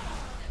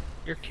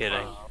 You're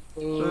kidding.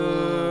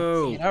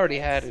 Boo. I already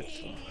had it.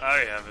 So, I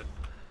have it.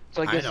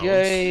 so I I guess don't.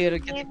 yay, I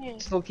get to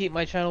still keep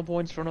my channel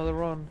points for another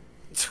run.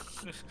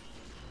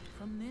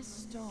 From this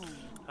stone.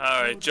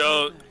 Alright,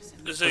 Joe.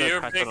 Is it Put a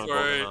your pack pick on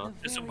or Golden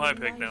is it my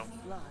pick now?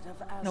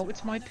 No,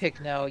 it's my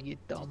pick now, you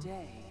dumb.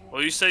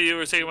 Well, you said you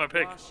were taking my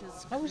pick.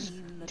 I was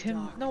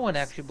Tim. No one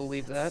actually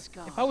believed that.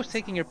 If I was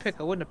taking your pick,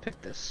 I wouldn't have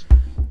picked this.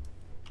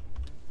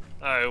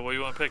 Alright, what do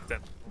you want to pick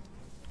then?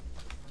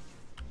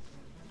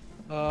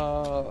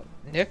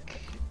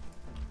 Nick,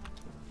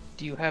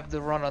 do you have the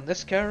run on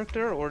this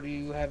character, or do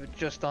you have it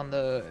just on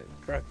the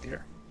direct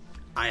deer?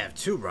 I have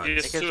 2 runs.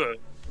 Yes, guess- do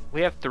it.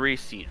 We have 3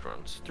 siege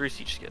runs, 3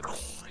 siege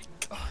skips.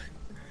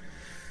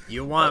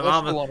 You want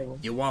Let's do Wildmas? one of them.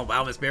 You want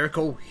Wildmas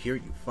Miracle? Here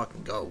you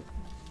fucking go.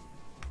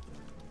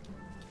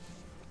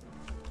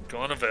 Go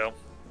on a veil.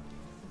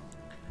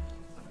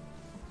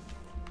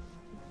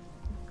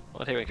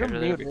 I'll take my You're character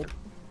there. muted.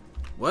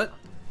 What?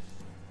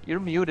 You're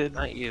muted.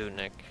 Not you,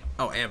 Nick.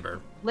 Oh, Amber.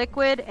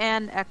 Liquid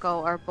and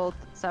Echo are both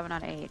 7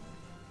 on 8.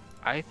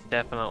 I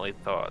definitely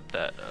thought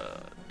that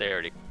they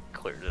already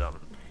cleared it on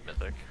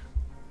Mythic.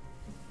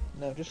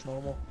 No, just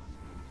normal.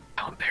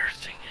 How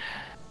embarrassing.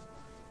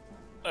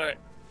 Alright.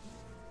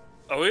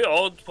 Are we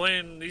all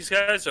playing these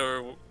guys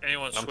or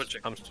anyone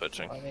switching? I'm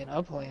switching. I mean,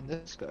 I'm playing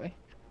this guy.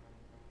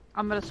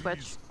 I'm gonna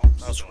switch.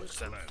 I'll switch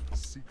then.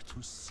 Seek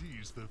to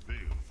seize the veil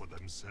for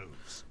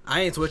themselves.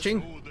 I ain't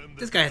switching. Show them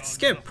This that guy they has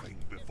to are skip. nothing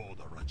before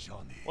the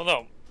Rajani. Well,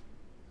 no.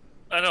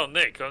 I know,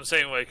 Nick. I'm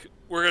saying, like,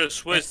 we're going to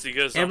switch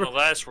because Amber- on the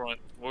last run,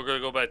 we're going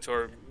to go back to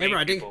our main Amber,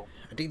 I think people.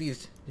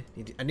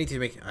 I need to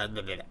make.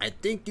 I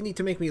think you need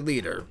to make me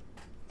leader.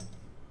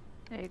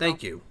 There you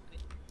Thank go. you.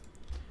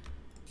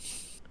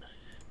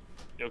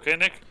 You okay,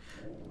 Nick?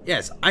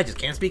 Yes, I just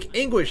can't speak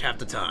English half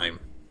the time.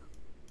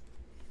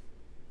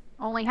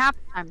 Only half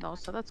the time though,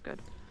 so that's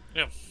good.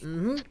 Yeah.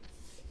 Mm-hmm.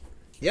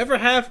 The other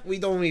half, we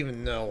don't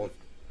even know what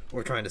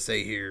we're trying to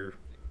say here.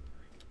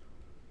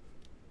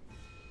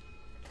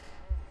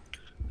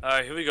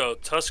 Alright, here we go.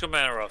 Tusk of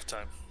Manaroth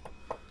time.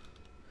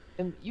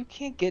 And you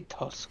can't get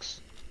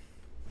tusks.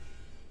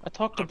 I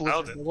talked to I'm Blizzard.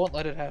 Paladin. They won't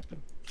let it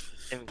happen.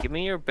 And give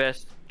me your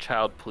best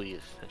child,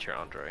 please. That's your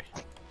Andre.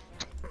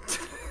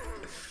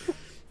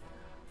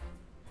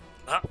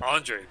 Not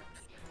Andre.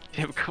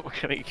 Tim,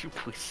 can you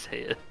please say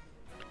it?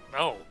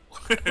 No.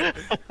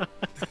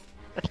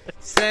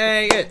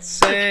 Say it,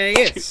 say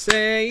it,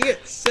 say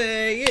it,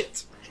 say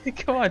it.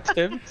 Come on,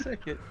 Tim. Say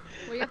it.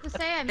 What do you have to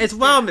say? I It's missed it.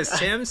 Wellness,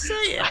 Tim.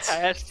 Say I it.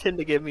 asked him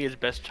to give me his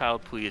best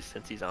child, please,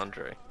 since he's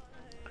Andre.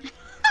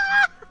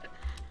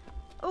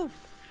 Oof.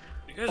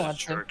 You guys Come are on,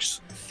 Tim.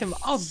 jerks. Tim,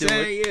 I'll do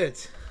Say it.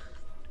 it.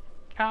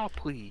 Child,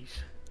 please.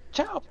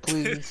 Ciao,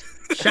 please.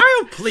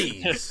 Child,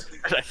 please.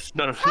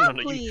 No, Oh,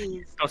 you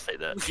please. don't say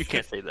that. You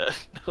can't say that.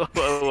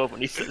 I love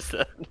when he says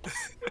that.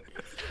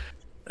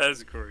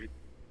 That's great.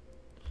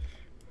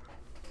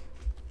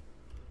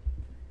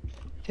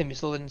 Tim, you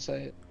still didn't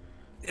say it.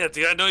 Yeah,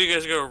 dude, I know you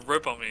guys are going to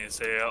rip on me and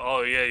say,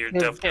 oh, yeah, you're Yeah,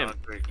 definitely Tim,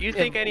 Andre. you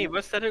think any of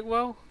us said it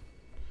well?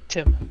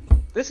 Tim,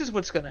 this is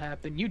what's gonna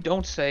happen. You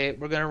don't say it,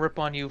 we're gonna rip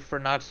on you for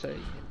not saying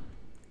it.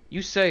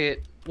 You say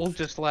it, we'll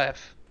just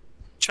laugh.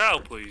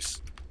 Child,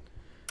 please.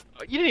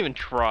 You didn't even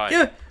try.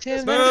 Yeah.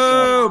 Tim,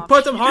 Boo!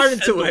 Put some heart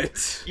just into said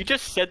it. You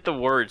just said the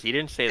words. You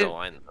didn't say the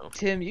line though.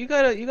 Tim, you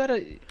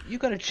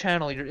gotta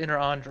channel your inner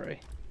Andre.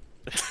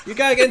 You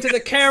gotta get into the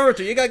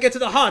character. You gotta get to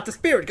the heart, the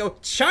spirit. Go,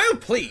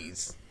 child,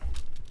 please.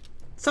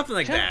 Something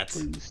like that.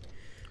 Please.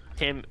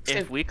 Tim, Tim,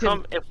 if we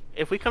Tim,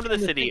 come to the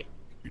city,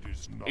 It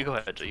is not you go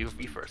ahead. Joe. You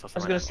first. I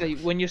was gonna say,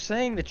 when you're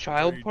saying the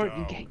child part,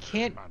 you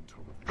can't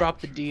drop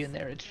the D in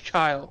there. It's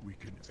child. We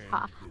can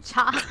end this.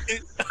 Child.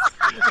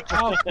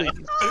 Child,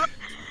 please.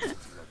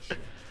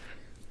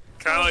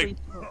 Kind of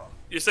like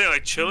you say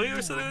like chili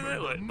or something like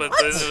that. Like, but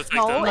then it was like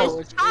No, the,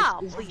 it's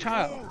child, It's please.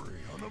 child.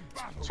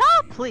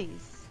 Child,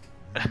 please.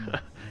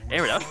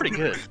 Aaron, that was pretty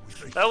good.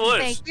 that was.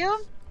 Thank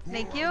you.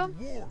 Thank you.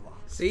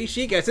 See,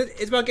 she gets it.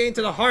 It's about getting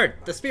to the heart,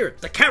 the spirit,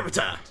 the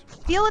character.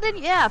 Feel it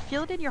in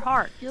feel it in your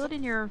heart. Feel it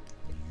in your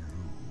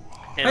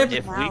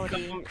And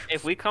Morality.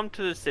 if we come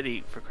to the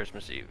city for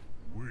Christmas Eve,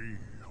 We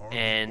are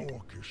and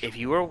orcish. if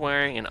you are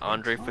wearing an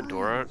Andre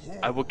fedora,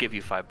 I will give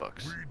you $5,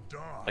 We die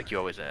like you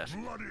always ask.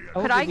 bloody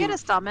Could I get a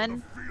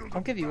summon?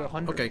 I'll give you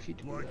 100 Okay. if you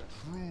do like that.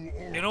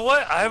 true You know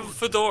what? I have a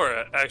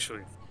fedora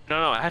actually.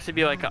 No, it has to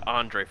be like an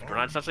Andre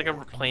fedora. It's not like a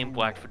plain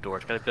black fedora.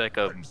 It's gotta be like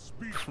a and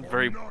speak for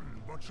very none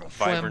but yourself.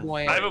 vibrant.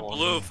 Flamboyant. I have a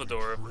blue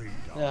fedora.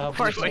 Of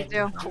course you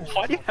do.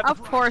 Why do you have?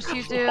 Of course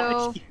you do.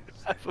 Why do you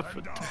have a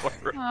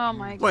fedora? Oh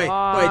my Wait,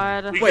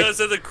 god. Because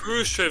of the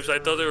cruise trips, I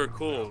thought they were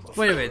cool.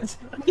 Wait a minute.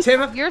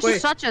 Tim, You're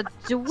wait. such a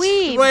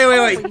dweeb.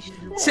 Wait. Holy shit.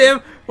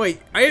 Tim, wait.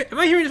 Am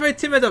I hearing this right?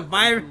 Tim has a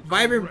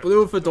vibrant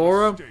blue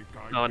fedora.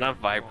 No, not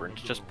vibrant.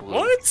 It's just blue.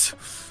 What?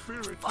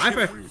 I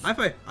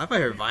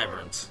heard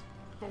vibrant.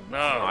 No,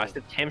 No. I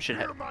said Tim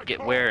should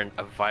get wearing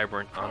a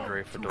vibrant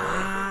Andre fedora.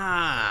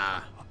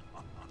 Ah.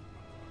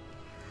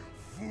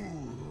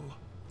 Fool,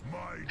 my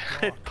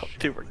I dark thought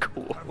they were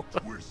cool.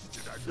 have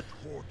twisted and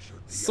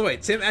tortured the So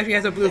wait, Tim actually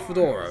has a blue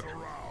fedora. earth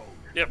around.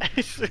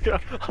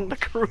 Yep. On the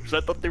cruise,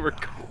 I thought they were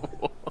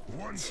cool.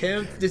 Once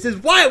Tim, this is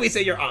why we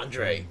say you're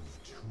Andre.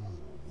 too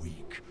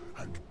weak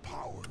and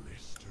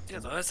powerless to Yeah,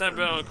 the last time I've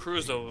been on a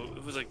cruise though,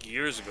 it was like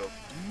years ago.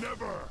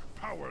 never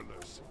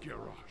powerless,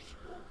 Garrosh,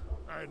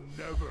 and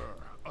never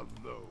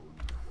alone.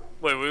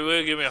 Wait, will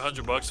you give me $100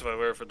 if I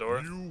wear a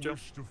fedora? You Joe?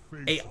 wish to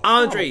face A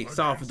Andre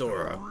saw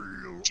fedora.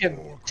 real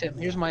Tim,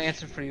 here's my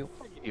answer for you.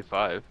 You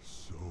 5.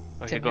 so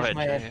Okay, Tim, go here's ahead.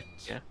 my Joe.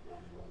 answer. Yeah.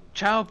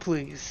 Child,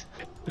 please.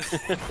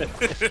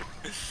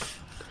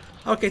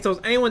 Okay, so is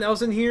anyone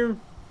else in here?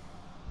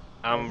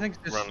 I'm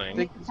think this- running.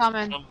 they-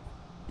 Summon.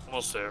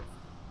 Almost there.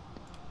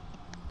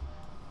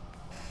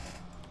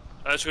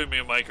 Actually, me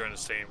and Mike are in the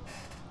same.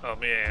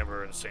 Me and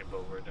Amber are in the same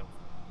boat right now.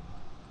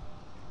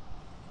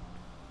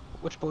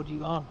 Which boat are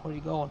you on? Where are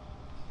you going?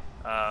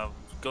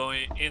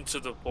 Going into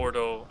the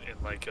portal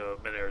in like a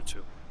minute or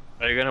two.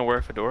 Are you gonna wear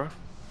a fedora?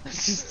 I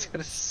was just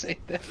gonna say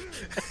that.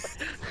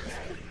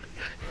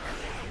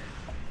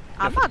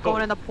 I'm not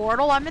going in the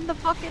portal. I'm in the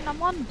fucking.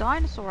 I'm on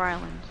Dinosaur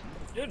Island.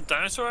 You're in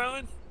Dinosaur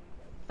Island?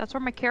 That's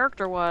where my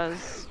character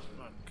was.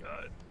 Oh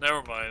god.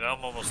 Never mind,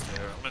 I'm almost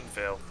there. I'm in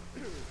Vale.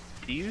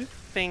 Do you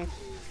think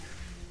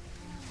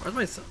Where's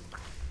my son?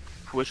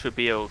 Twitch would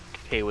be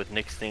okay with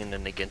Nick singing the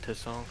Naginta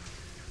song?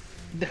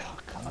 No,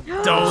 God.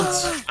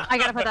 Don't. I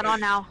gotta put that on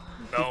now.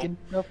 No.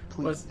 No,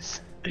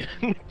 please.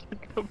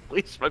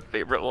 Please, my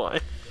favorite line.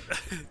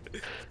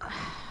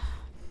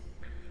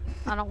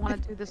 I don't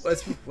want to do this.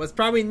 Let's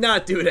probably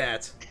not do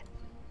that.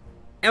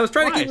 And I was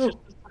trying Why? to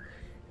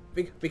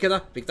keep because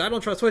I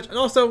don't trust Twitch, and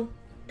also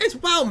it's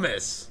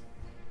Wellmas.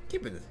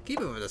 Keep it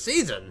for the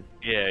season.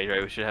 Yeah, you're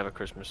right. We should have a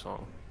Christmas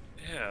song.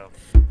 Yeah.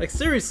 Like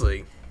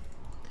seriously.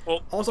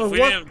 Well, Also, if we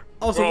what? didn't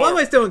Also, roll what am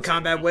our- I still in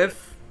combat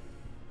with?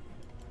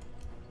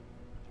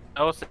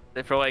 I was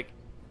for like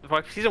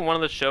season 1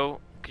 of the show,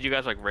 cause you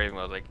guys like raving.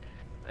 I was like,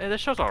 hey, this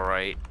show's all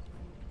right.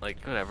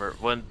 Like whatever.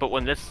 When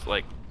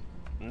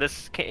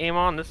this came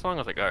on, this song, I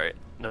was like, all right.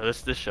 No,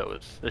 this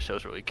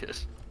show's really good.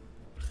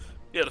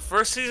 Yeah, the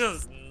first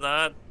season's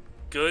not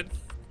good.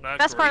 Not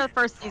Best great. part of the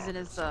first season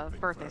is the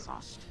birthday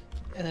song.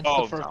 And then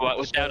Oh, the first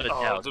without a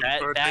Oh, doubt. the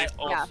That birthday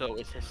song. also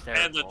is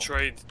hysterical. And the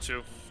trade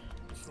too.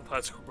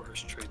 That's the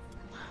worst trade.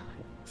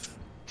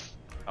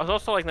 I was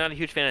also like not a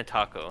huge fan of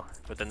Taco,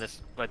 but then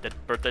this like the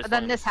birthday. But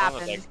then song, this I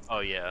was like, happened. oh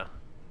yeah.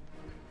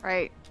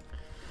 Right.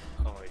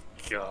 Oh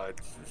my god.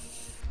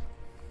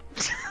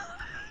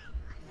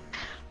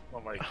 Oh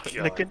my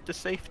Look god. at the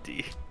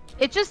safety.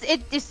 It just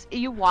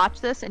you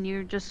watch this and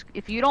you just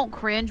if you don't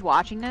cringe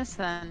watching this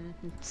then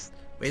it's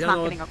We not don't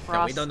know. getting No,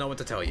 across. we don't know what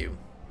to tell you.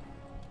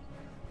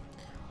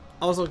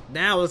 Also,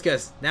 now let's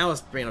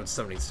bring up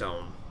Summoning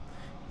Stone.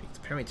 Because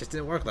apparently it just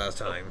didn't work last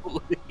time.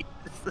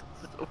 This is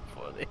so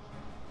funny.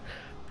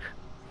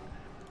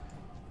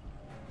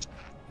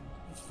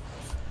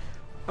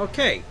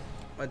 Okay,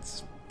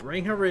 let's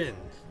bring her in.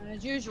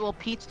 As usual,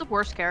 Pete's the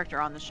worst character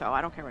on the show.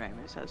 I don't care what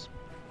anybody says.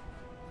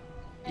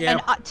 Yeah,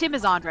 And Tim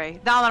is Andre.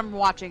 Now that I'm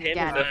watching Tim is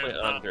again. definitely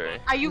Andre.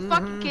 Are you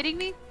fucking kidding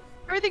me?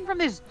 Everything from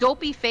his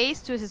dopey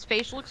face to his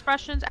facial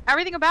expressions,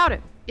 everything about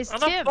it is I'm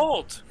not Tim.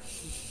 bold.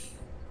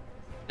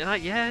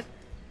 Not yet.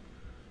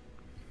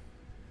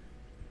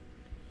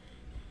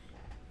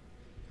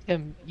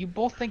 You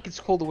both think it's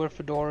cool to wear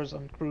fedoras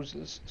on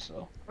cruises, so.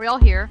 Are we all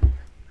here?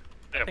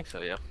 I think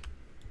so, yeah.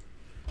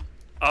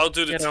 I'll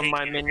do the Get on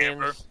my tanky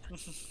hammer.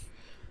 minions.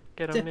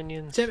 Get on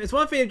minions. Tim, it's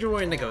one thing if you're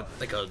wearing like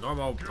a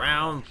normal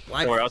brown,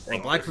 black, Or or else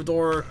thank black you.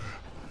 fedora.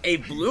 A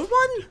blue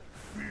one?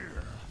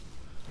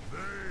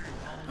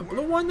 A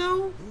blue one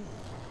though?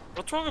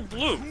 What's wrong with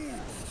blue?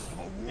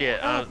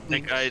 Yeah,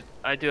 Nick,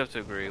 I do have to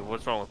agree.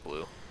 What's wrong with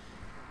blue?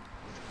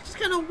 It's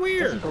kind of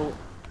weird.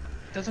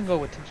 Doesn't go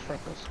with Tim's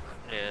freckles.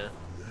 Yeah.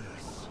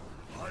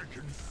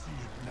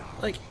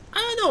 Like,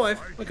 I don't know, when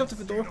it comes to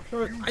fedora,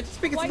 I just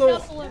think it's a White little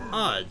knuckle him.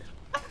 odd.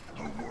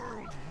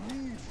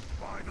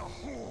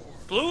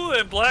 Blue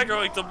and black are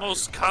like the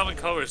most common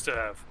colors to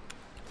have.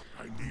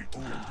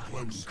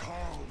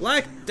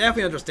 Black,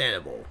 definitely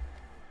understandable.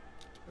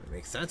 It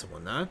makes sense and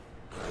whatnot.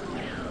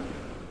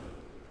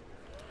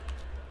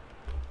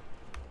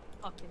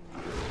 Fucking.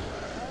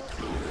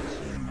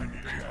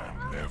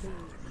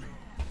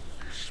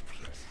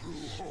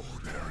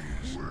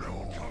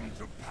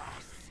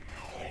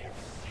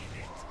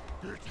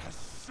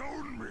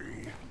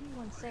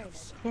 Anyone say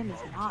that Tim is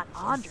not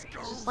Andre? It's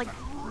just like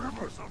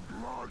nothing.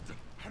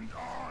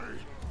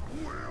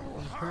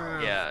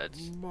 Yeah,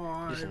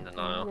 he's in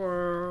denial.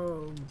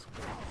 World.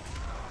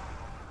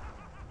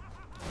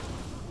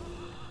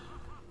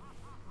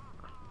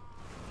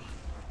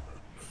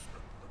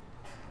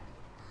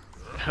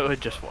 I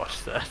would just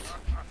watch that.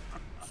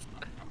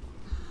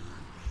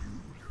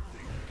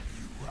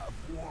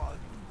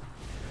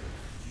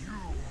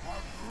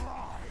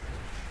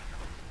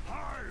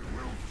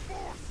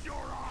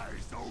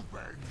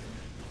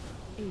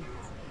 Eight,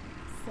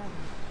 7,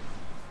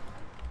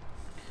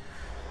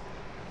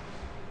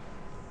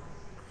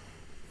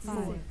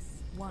 5,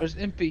 1. There's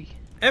Impy.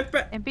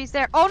 Impy's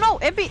there. Oh no,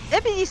 Impy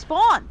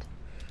despawned.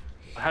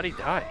 How'd he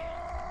die?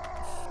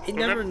 You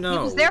never know. He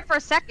was there for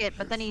a second,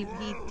 but then he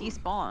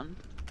despawned.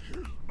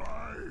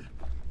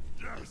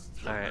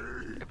 Alright,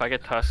 if I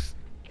get Tusk,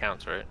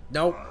 counts, right?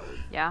 Nope.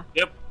 Yeah.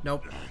 Yep.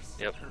 Nope.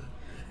 Yep.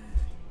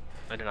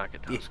 I did not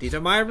get Tusk. These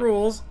are my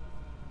rules.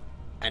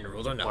 And the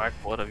rules are no. Black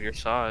blood of your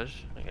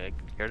Saj. I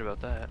cared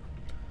about that.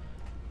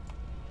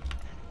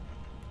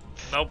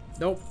 Nope.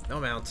 Nope.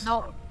 No mounts.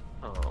 No.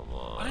 Oh,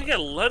 Why did I get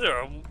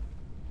leather?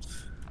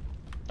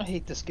 I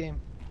hate this game.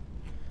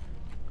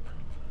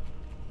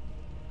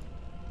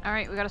 All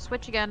right, we gotta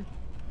switch again.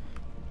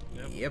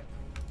 Yep.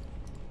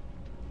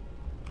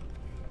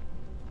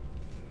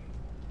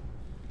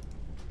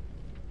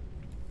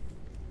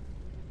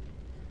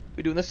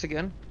 We doing this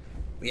again?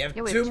 We have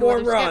Yeah, we have two two more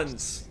other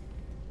runs.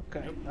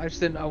 Okay. I just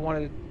didn't. I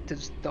wanted to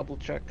just double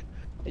check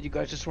that you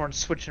guys just weren't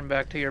switching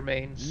back to your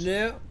mains.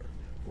 No.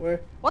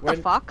 What we're,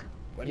 the fuck?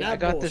 We're Yeah, not I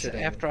got this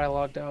bullshitting. after I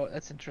logged out.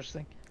 That's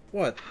interesting.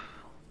 What?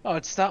 Oh,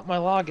 it stopped my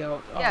log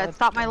out. Oh, Yeah, it that's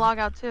stopped my dumb. log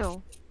out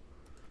too.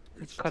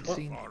 It's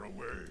cutscene.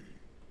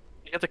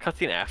 You got the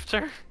cutscene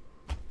after?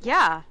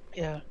 Yeah.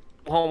 Yeah.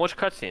 Well, which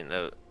cutscene?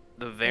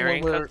 The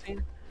variant where-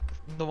 cutscene?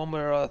 The one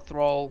where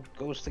Thrall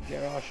goes to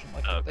Garrosh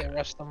and like they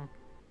arrest him.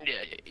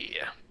 Yeah.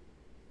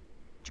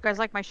 Did you guys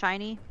like my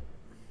shiny?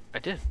 I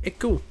did. It's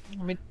cool.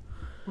 Let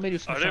me do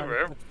some. Are they shiny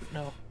rare? quick,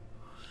 No.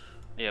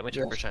 Yeah, my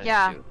Trooper shiny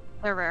Yeah, too.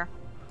 they're rare.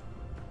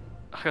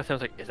 I was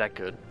like, is that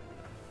good?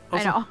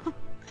 I know.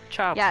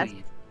 Child, Yes.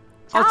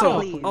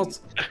 please.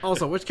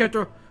 Also, which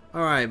character?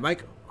 All right,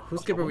 Mike.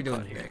 Whose character are we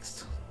doing here.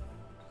 next?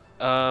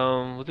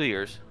 We'll do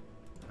yours,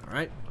 All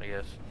right. I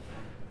guess.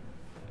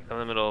 I'm in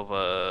the middle of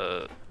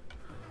a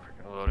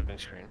freaking loading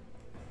screen.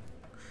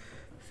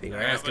 Finger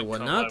Yeah, ask I'm and gonna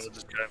come whatnot. live with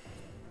this guy.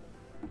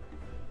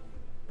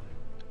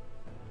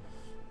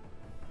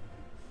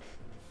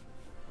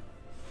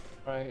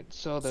 Right.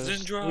 So there's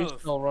Zindrov. 3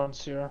 snow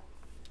runs here.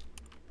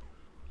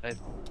 I have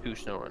 2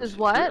 snow runs. Is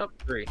what? Oh,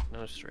 3.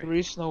 No, it's 3.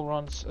 3 snow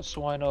runs, a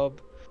Swinub,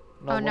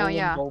 Oh, no,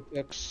 yeah.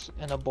 Vulpix,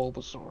 and a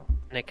Bulbasaur.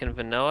 Nick, can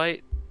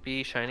Vanillite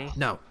be shiny?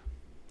 No.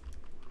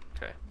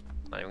 Okay.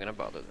 Not even gonna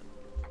bother then.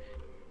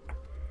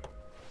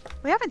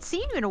 We haven't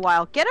seen you in a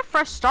while. Get a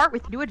fresh start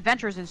with new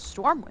adventures in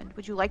Stormwind.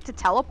 Would you like to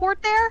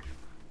teleport there?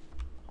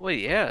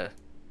 Wait, yeah.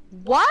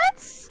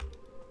 What?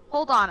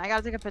 Hold on, I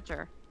gotta take a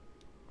picture.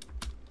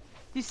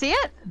 You see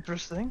it?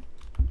 Interesting.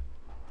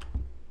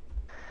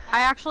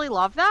 I actually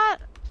love that.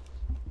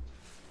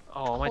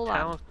 Oh, my Hold on.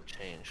 talents have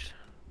changed.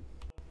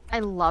 I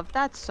love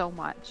that so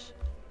much.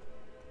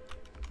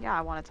 Yeah,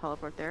 I want to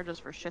teleport there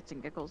just for shits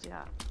and giggles,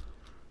 yeah.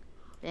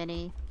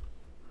 Benny.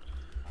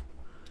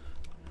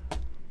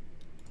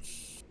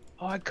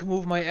 Oh, I can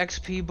move my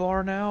XP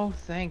bar now.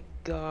 Thank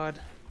God.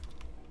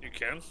 You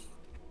can?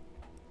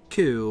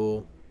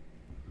 Cool.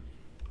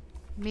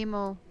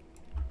 Mimo.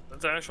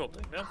 That's an actual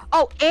thing now.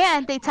 Oh,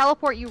 and they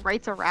teleport you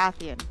right to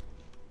Rathian.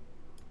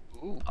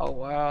 Ooh, Oh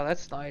wow,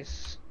 that's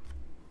nice.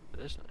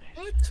 that is nice.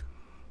 What?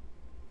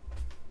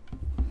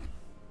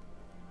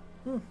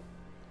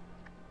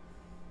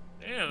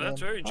 Yeah, that's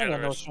very I got no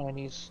generous.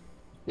 shinies.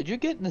 Did you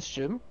get in this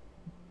gym?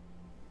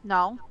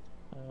 No,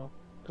 No.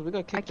 Cause we got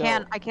I kicked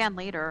can. out. I can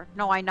later.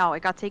 No, I know.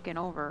 It got taken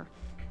over.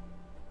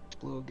 It's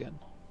blue again.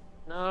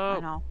 No. I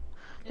know.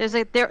 There's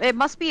a there. It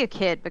must be a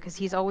kid because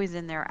he's always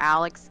in there.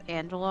 Alex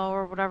Angelo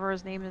or whatever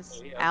his name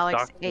is. Yeah,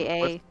 Alex Doc-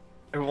 AA.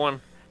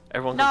 Everyone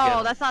go get No,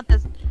 him. that's not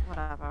this.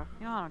 Whatever.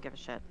 You know, I don't give a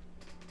shit.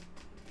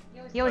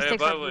 He always Hey,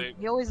 takes by our the blue, way-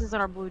 he always is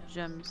in our blue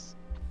gyms.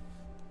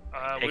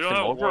 We Takes don't him have a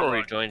over or he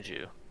warlock. joins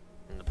you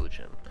in the blue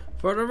gym.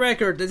 For the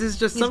record, this is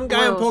just He's some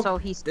guy on blue, Poke. so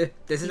he's This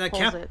is he an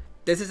pulls account. it.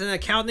 This is an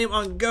account name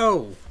on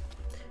Go.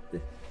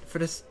 For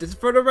this is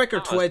for the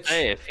record, Twitch.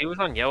 Hey, if he was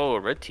on yellow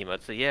or red team,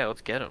 I'd say yeah,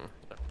 let's get him.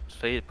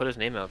 So he put his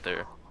name out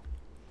there.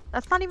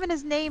 That's not even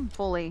his name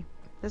fully.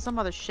 There's some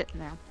other shit in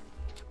there.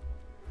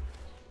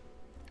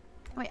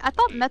 Wait, I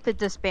thought Method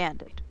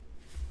disbanded.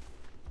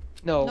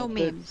 No, No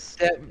memes.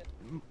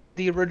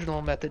 The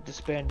original Method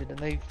disbanded and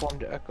they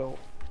formed Echo.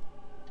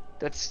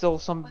 That's still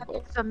some.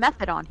 There's a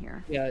Method on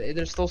here. Yeah,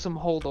 there's still some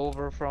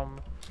holdover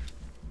from.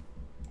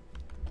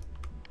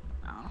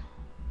 Oh.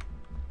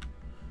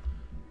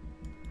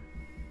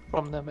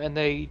 From them, and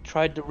they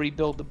tried to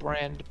rebuild the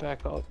brand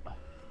back up.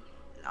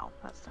 No,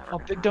 that's never Oh,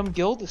 gonna Big happen. Dumb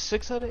Guild is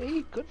 6 out of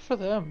 8. Good for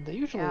them. They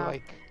usually Yeah.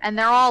 like. And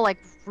they're all like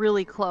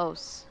really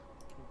close.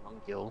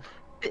 Guild.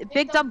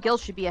 Big Dumb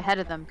Guild should be ahead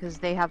of them because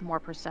they have more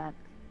percent.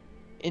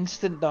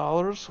 Instant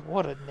dollars?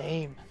 What a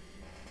name.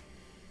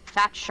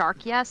 Fat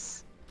Shark,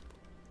 yes.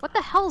 What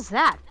the hell's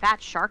that?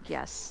 Fat Shark,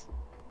 yes.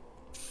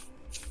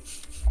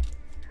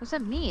 What does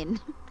that mean?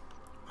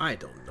 I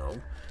don't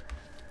know.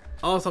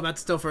 Also, that's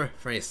still for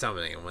any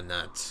summoning and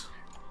whatnot.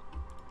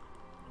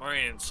 We're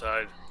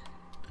inside.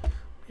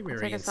 Maybe I'll we're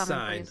take a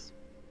summon, inside. please.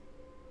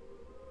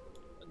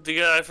 The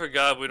guy, I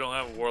forgot we don't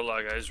have a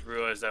warlock. I just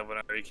realized that when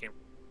I already came.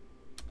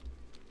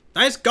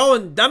 Nice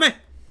going, dummy.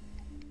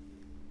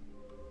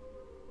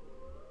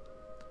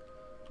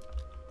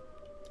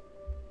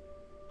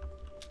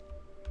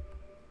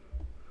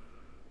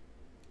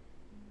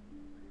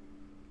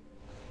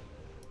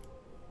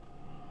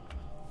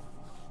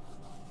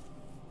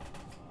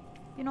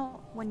 You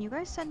know, when you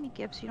guys send me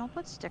gifts, you don't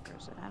put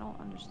stickers in. I don't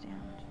understand.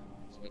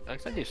 I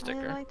sent you a I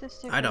sticker. like the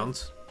stickers. I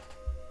don't.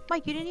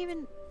 Mike, you didn't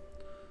even.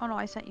 Oh no,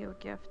 I sent you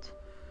a gift.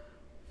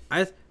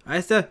 I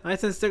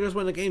send stickers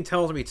when the game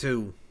tells me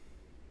to.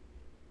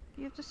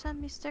 You have to send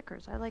me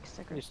stickers. I like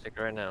Send you a stickers.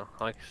 sticker right now.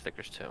 I like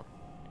stickers too.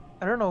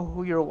 I don't know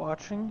who you're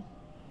watching.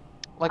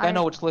 Like, I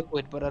know it's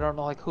Liquid, but I don't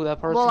know like who that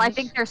person Well, I is.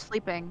 think they're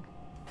sleeping.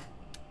 I'm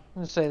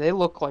gonna say they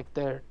look like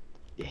they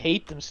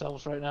hate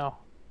themselves right now.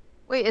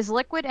 Wait, is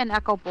Liquid and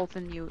Echo both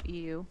in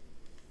EU?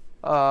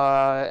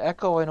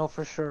 Echo I know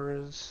for sure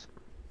is.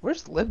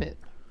 Where's Limit?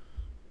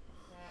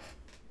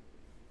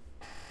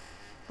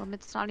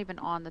 Limit's not even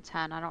on the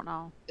 10. I don't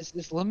know.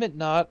 Is Limit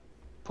not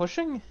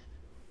pushing?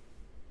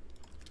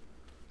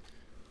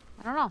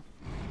 I don't know.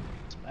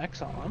 Is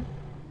Max on?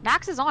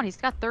 Max is on. He's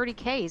got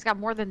 30k. He's got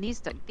more than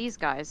these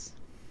guys.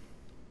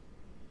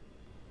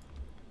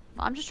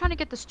 I'm just trying to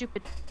get the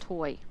stupid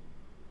toy.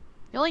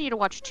 You only need to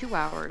watch 2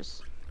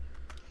 hours.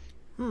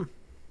 When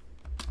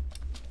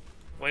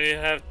you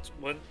have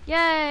when?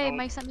 Yay! How-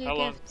 Mike sent me a how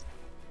long- gift.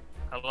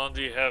 How long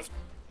do you have?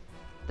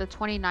 The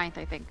 29th,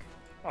 I think.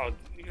 Oh,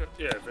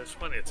 yeah, there's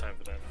plenty of time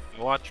for that.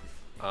 Watch.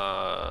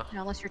 Now,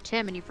 unless you're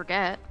Tim and you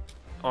forget.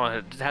 Oh,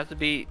 it has to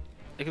be.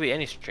 It could be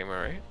any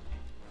streamer, right?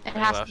 It Any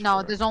has live no.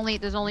 streamer.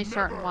 There's only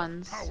certain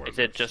ones. Is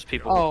it just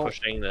people who Oh. are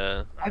pushing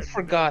the? I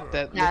forgot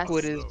that Yes.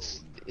 Liquid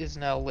is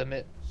now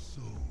Limit.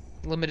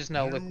 Limit is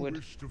now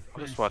Liquid.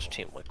 I'll just watch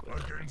Team Liquid.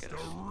 I guess.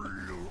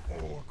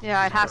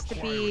 Yeah, it has to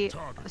be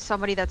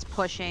somebody that's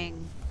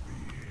pushing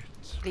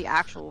the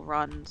actual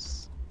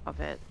runs of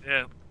it.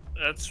 Yeah,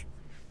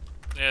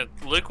 yeah.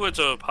 Liquid's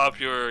a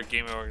popular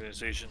gaming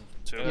organization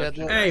too. Yeah,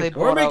 Hey, they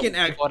we're bought out- making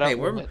they bought out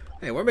Limit.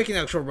 we're making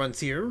actual runs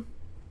here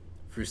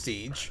through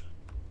Siege.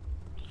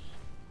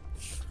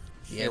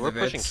 Yeah, we're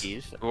pushing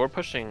keys. We're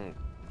pushing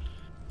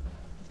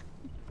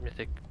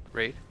Mythic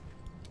Raid.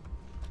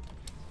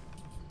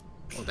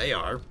 Well, they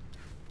are.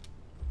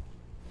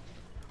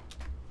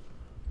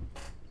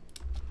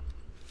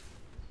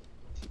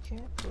 You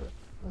can't put-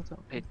 that's not-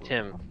 Hey,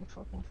 Tim.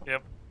 Fucking-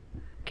 Yep.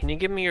 Can you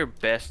give me your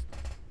best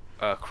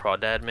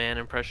Crawdad Man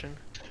impression?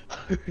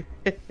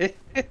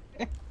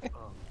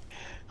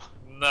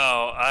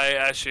 No, I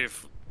actually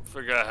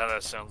forgot how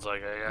that sounds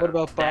like. What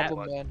about that Problem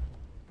one. Man?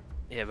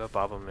 Yeah, about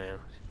Baba Man.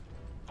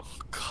 Oh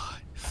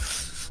God.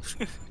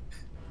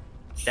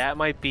 That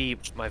might be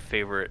my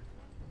favorite.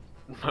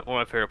 One of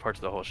my favorite parts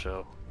of the whole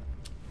show.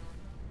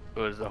 It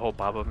was the whole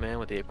Baba Man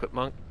with the Equip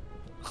Monk,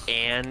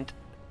 and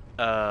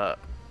the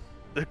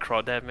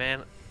Crawdad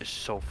Man is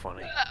so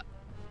funny.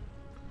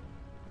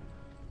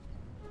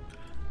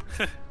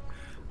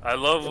 I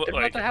love They're about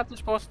like to have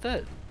this boss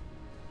dead.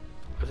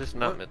 Is this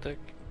not What? mythic?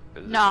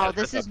 No,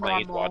 this is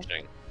playing, normal.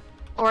 Watching.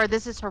 Or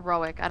this is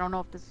heroic. I don't know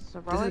if this is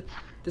heroic.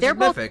 This they're is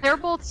both mythic. they're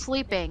both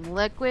sleeping.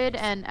 Liquid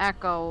and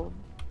Echo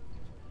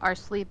are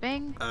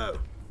sleeping, Oh.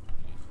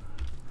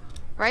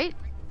 right?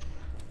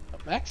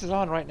 Max is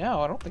on right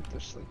now. I don't think they're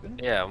sleeping.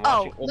 Yeah, I'm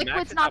Oh, watching. Well, Liquid's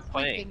Max is not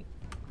playing. sleeping.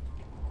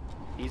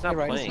 He's not You're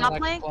right. playing. Not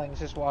Max playing? He's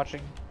just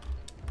watching.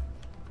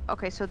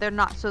 Okay, so they're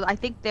not. So I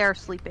think they're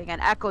sleeping,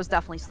 and Echo's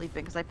definitely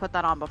sleeping because I put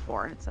that on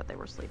before and it said they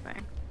were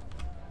sleeping.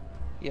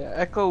 Yeah,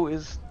 Echo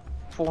is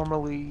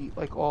formerly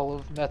like all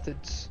of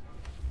Method's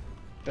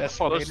best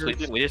Oh, those raiders.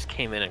 sleeping. We just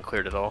came in and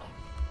cleared it all.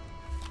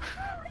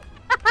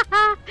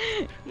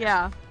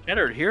 Yeah.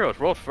 Scattered Heroes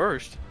rolled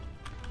first.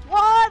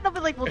 What? They'll be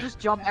like, we'll just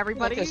jump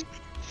everybody.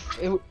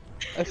 We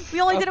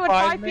only did it with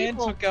 5 5-man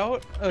people. took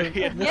out.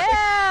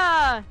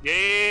 Yeah.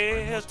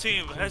 Yeah,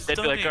 team has They'd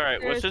be done like, it. all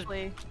right,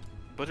 Seriously.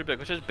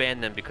 let's just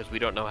ban them because we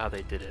don't know how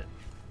they did it.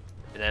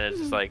 And then it's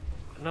just like,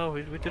 no,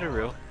 we did it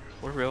real.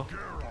 We're real.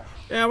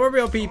 Yeah, we're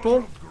real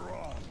people.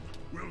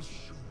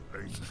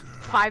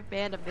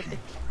 5-man of mythic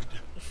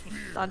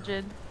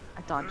dungeon.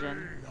 A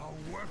dungeon.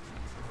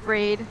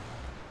 Raid.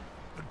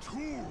 The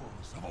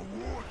tools of a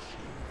war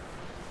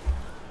chief.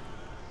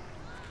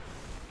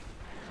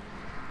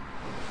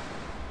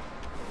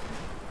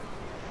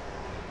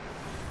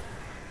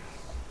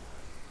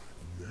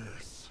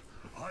 Yes,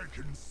 I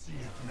can see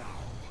it now.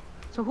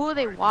 So who are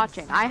they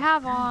watching? I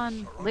have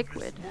on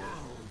Liquid.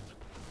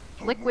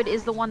 Liquid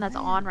is the one that's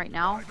on right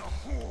now.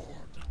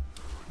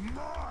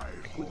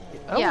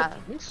 I Yeah.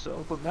 don't think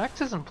so, but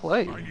Max isn't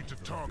playing.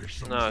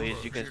 No,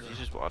 he's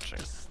just watching.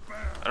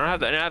 I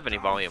don't have any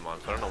volume on,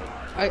 so I don't know.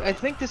 I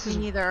think this is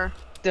neither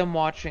them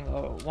watching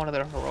one of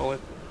their heroic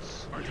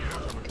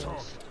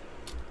ones.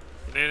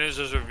 Nana's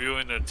is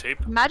reviewing the tape.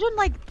 Imagine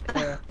like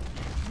Yeah.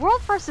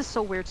 World First is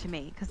so weird to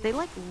me because they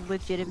like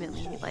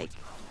legitimately like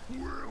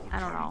I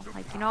don't know,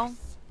 like, you know,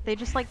 they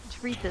just like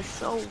treat this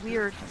so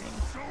weird to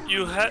me.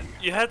 You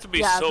had to be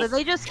Yeah, so. so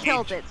they just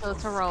killed it, so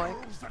it's heroic.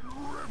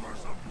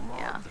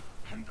 Yeah.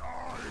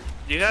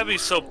 You gotta be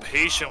so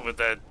patient with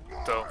that,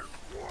 though.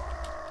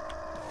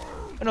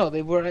 No,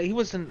 they were. He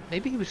wasn't.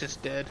 Maybe he was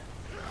just dead.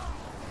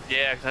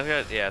 Yeah,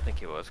 I think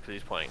he was because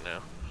he's playing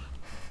now.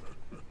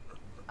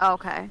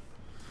 Okay.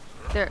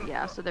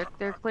 So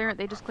they're clear.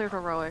 They just cleared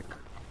heroic.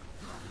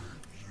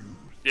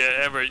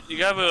 Yeah, Amber, you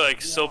gotta be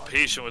like so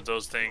patient with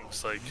those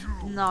things. Like,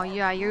 No,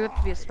 yeah, you have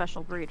to be a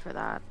special breed for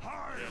that.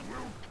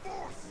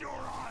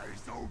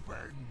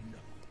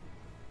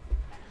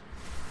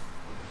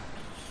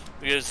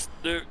 because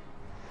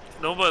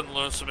no one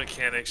learns the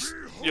mechanics.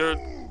 You're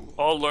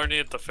all learning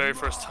it the very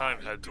first time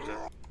how to do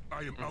that.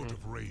 I am out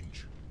of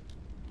range.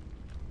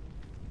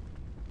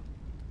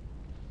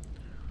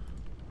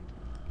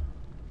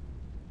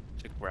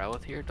 Is it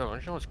Growlithe here? Don't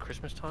you know it's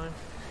Christmas time?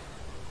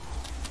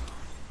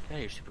 Yeah,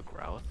 you're super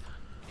Growlithe.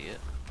 Yeah.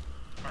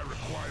 I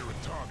require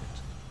a target.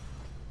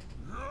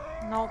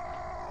 Nope.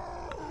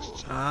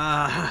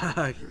 Ah.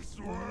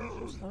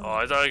 Oh,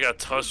 I thought I got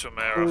Tusk from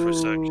Arrow for a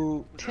second.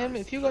 Ooh, Tim,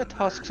 if you got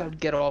tusks, I'd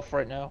get off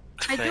right now.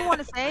 I do want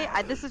to say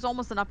this is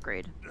almost an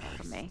upgrade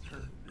for me.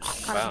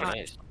 Wow,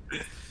 nice.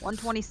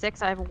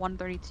 126. I have a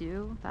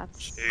 132.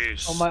 That's.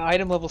 Jeez. Oh, my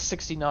item level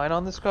 69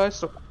 on this guy,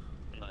 so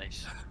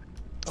Nice.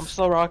 I'm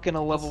still rocking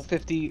a level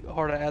 50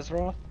 Heart of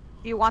Azeroth.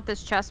 Do you want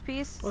this chest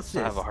piece? What's I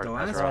this? have a hard No,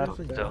 time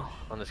that's still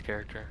on this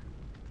character.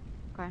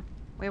 Okay.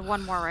 We have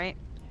one more, right?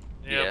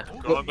 Yeah,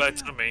 Yeah. going back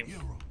to the main.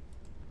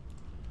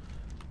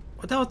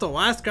 What the hell was the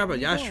last guy but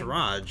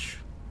Yasharaj?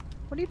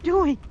 What are you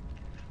doing?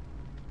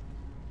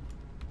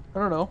 I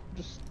don't know,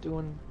 just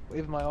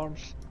waving my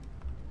arms.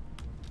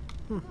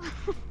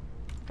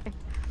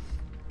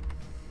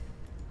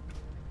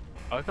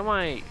 How come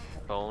my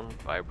phone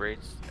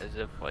vibrates as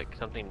if like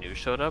something new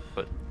showed up,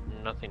 but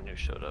nothing new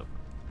showed up?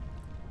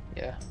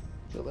 Yeah,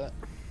 feel that.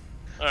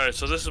 Alright,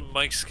 so this is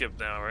Mike Skip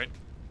now, right?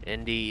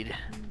 Indeed.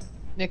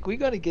 Nick, we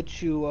gotta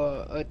get you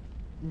a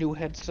new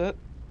headset.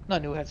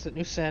 Not new headset,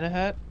 new Santa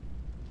hat.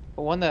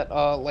 But one that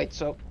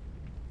lights up.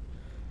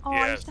 Oh,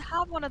 I used to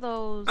have one of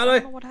those. I I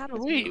like- don't know what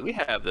happened. We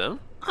have them.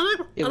 I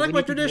like, Yeah, I we like my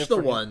need to do traditional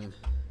different. one.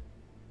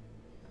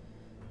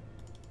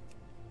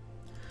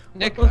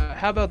 Nick,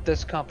 how about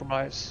this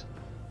compromise?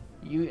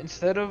 You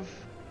instead of,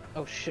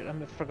 oh shit, I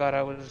forgot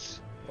I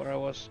was where I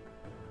was.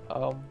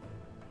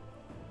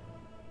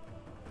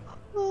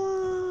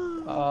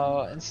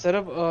 Instead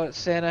of a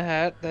Santa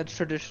hat that's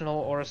traditional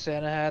or a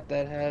Santa hat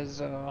that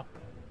has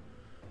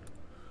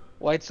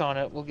lights on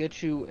it, we'll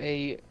get you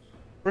a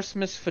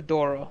Christmas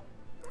fedora.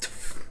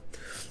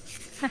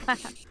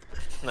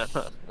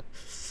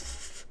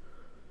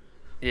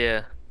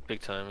 Yeah,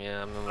 big time.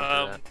 Yeah, I'm gonna look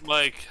at that.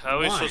 Mike, how are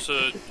we Why?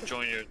 supposed to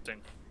join your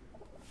thing?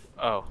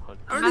 Oh, I'm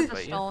Already- at the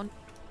stone.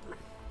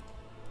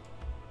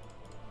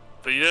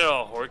 But you did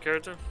a horror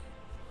character?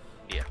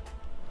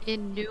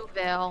 In New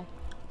Vale.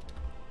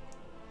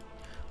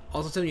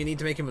 Also, Tim, you need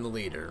to make him the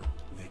leader.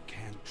 They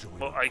can't join.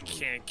 Well, I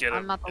can't get him.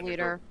 I'm not the in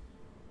leader.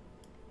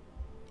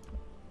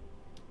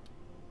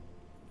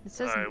 It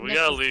says Alright, we Nick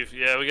gotta is leave.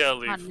 Yeah, we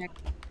gotta not leave. Nick.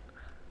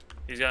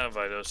 He's gotta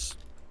invite us.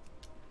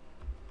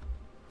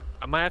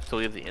 I might have to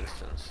leave the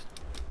instance.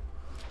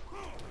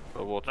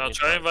 But we'll No, change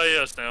try that. and invite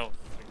us now.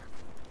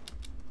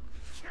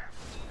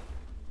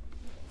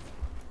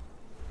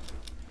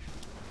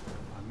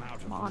 I'm out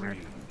I'm of honored.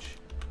 range.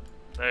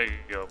 There you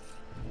go.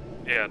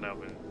 Yeah, no,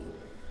 man.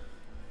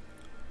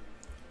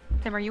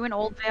 Tim, are you in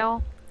Old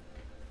Vale?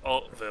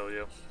 Oh,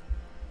 Value.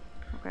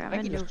 Okay, I'm I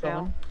in can New just Vale.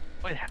 summon.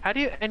 Wait, how do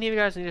you any of you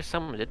guys need to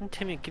summon? Didn't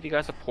Timmy give you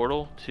guys a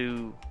portal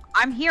to?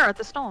 I'm here at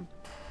the stone.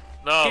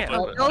 No, Yeah,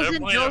 but but- Joe's in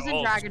they're playing at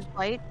home.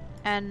 Dragonflight.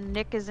 And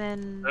Nick is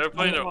in. They're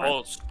playing their North.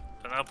 ults.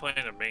 They're not playing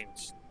their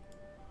mains.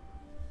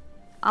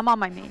 I'm on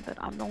my main, but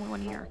I'm the only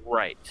one here.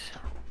 Right.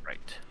 Right.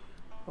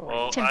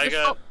 Well, Tim, I just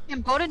got.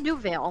 Tim, go to New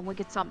Vale and we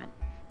get summoned.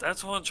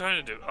 That's what I'm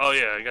trying to do. Oh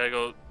yeah, I gotta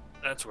go.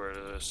 That's where it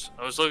is.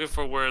 I was looking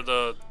for where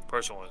the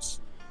person was.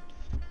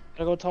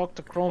 Gotta go talk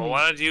to Chromie. Well,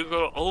 why don't you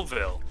go to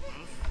Oldville?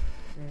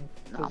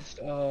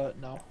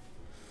 No.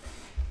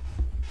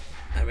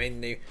 I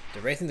mean, they're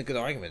raising a good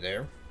argument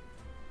there.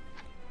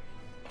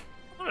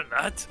 No, they're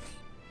not.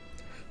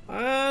 I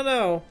don't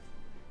know.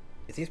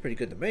 It seems pretty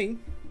good to me.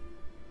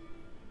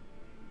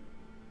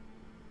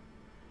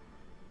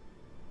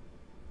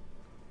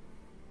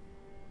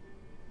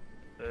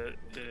 It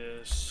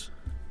is.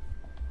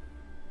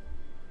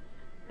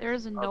 There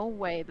is no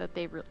way that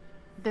they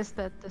this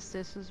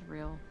is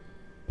real.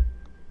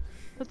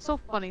 That's so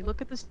funny.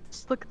 Look at this.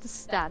 Look at the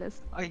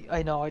status.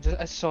 I know. I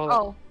saw that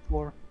Oh.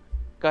 before.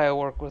 Guy I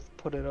work with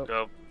put it up.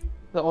 Go.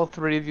 All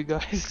three of you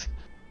guys.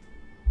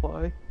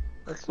 Why?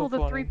 That's so Well, the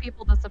funny. 3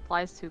 people this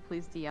applies to,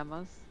 please DM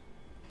us.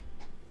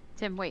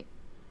 Tim, wait.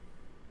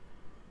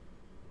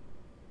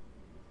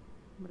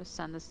 I'm gonna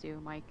send this to you,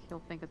 Mike. He'll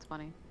think it's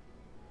funny.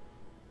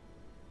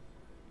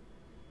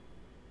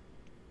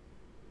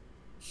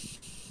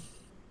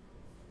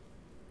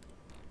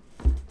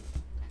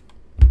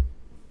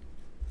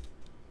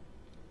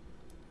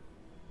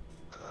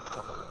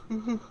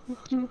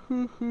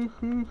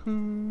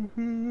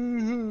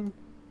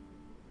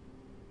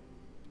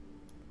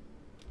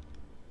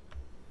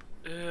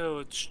 Ew,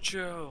 it's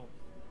Joe.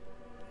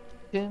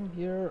 Tim,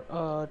 you're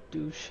a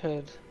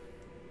douchehead.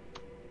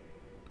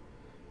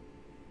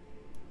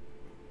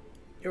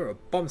 You're a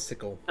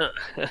bumsicle.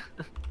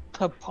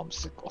 A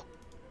popsicle.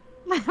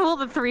 Well,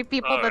 the 3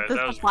 people that Alright, this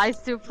that was-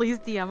 applies to, please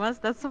DM us.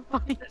 That's so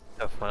funny.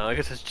 So fun. I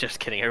guess it's just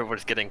kidding.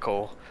 Everybody's getting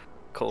coal.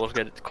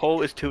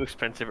 Coal is too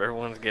expensive.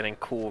 Everyone's getting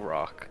cool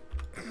rock.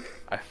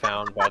 I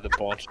found by the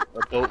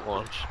boat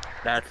launch.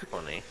 That's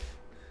funny.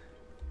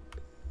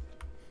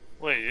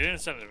 Wait, you didn't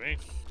send it to me.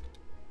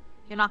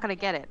 You're not gonna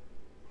get it.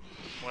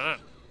 Why not?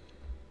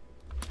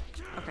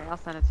 Okay, I'll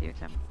send it to you,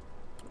 Tim.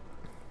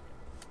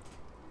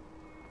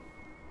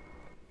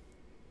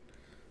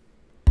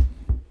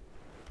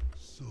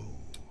 So,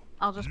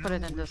 I'll just put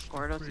it in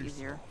Discord. It's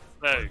easier.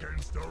 There you go.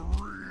 against a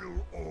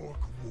real orc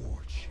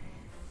war chief.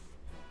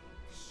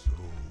 So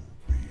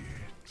be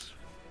it.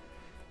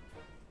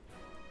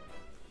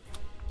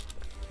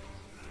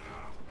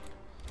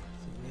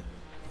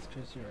 It's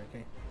just here,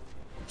 okay.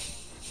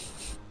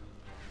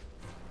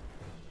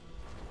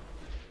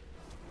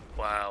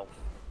 Wow.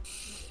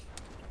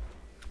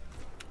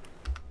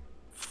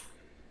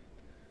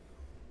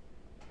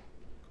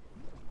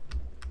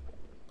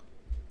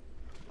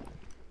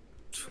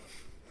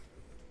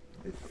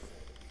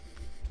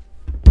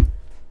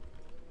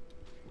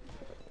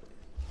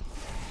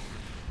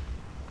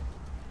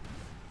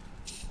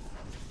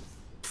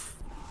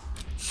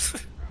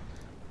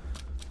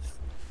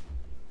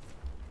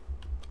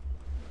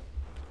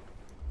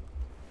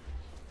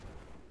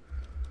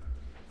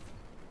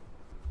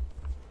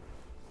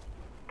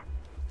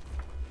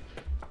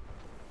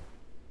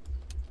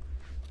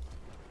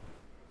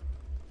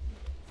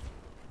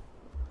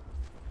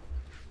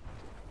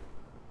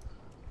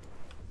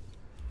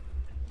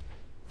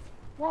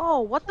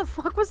 Whoa, what the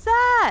fuck was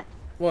that?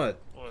 What?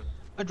 What?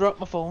 I dropped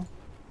my phone.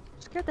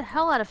 Scared the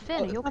hell out of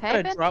Finn. Are you It's not okay, that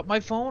I Finn? dropped my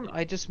phone.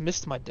 I just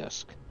missed my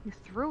desk. You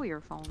threw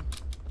your phone.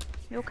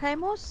 You okay,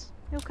 Moose?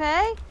 You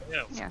okay?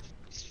 Yeah. Yeah.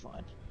 It's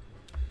fine.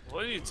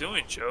 What are you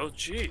doing, Joe?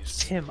 Jeez.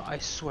 Tim, I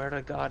swear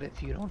to God,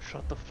 if you don't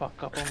shut the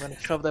fuck up, I'm gonna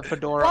shove that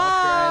fedora up your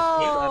ass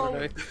on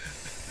Saturday.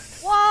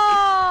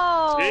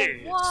 Whoa!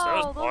 Jeez, that was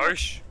Whoa, those are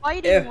harsh.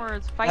 Fighting If-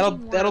 words.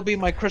 Fighting That'll words. be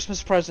my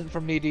Christmas present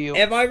from me to you.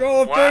 If I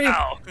roll a 30,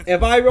 Wow.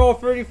 if I roll a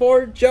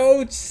 34,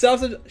 Joe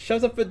shoves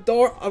a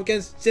fedora up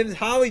against Jim's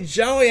Holly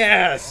Joey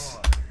ass.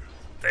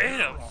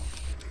 Damn.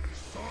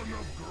 Son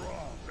of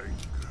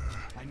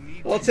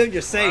Gravenger. Well, Tim,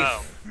 you're safe.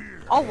 Wow.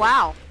 Oh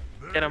wow.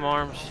 Get him,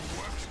 Arms.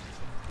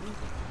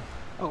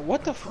 Oh,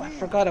 what the I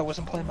forgot I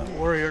wasn't playing my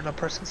warrior and I'm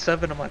pressing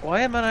 7. I'm like, why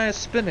am I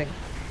spinning?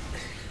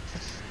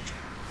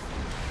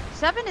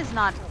 7 is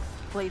not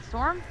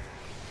Bladestorm.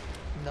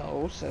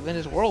 No, 7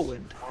 is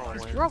whirlwind.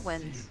 It's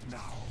Whirlwinds.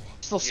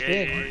 Still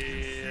spin.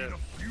 Yeah.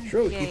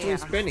 True, Yeah, keep yeah.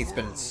 doing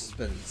spins.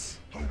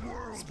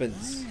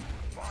 Spins.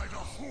 By the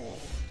horde.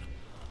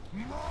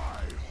 My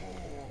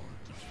horde.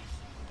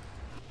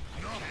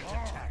 Not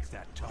attack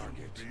that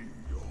target. Be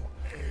your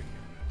end.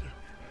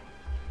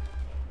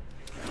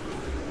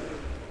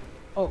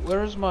 Oh,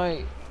 where's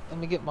my... Let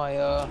me get my,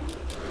 I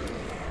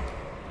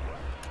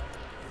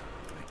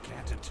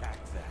can't attack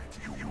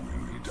that. You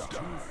will die. Too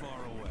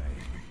far away.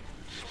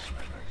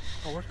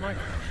 Oh, where's my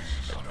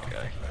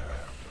guy?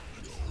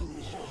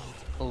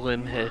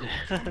 Limhead.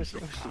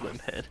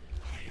 Limhead.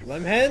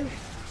 Lemhead?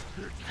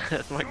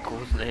 That's my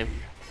ghoul's name.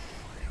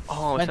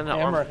 Oh, it's in the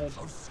hammerhead.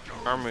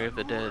 Armory of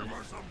the Dead.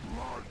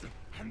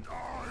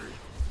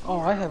 Oh,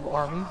 I have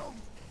army.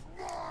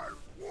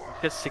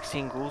 There's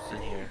 16 ghouls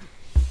in here.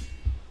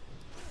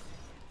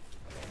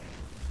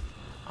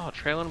 Oh,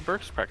 Traylon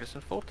Burke's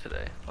practicing full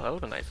today. Oh, that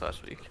would've been nice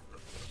last week.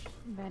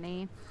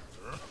 Benny.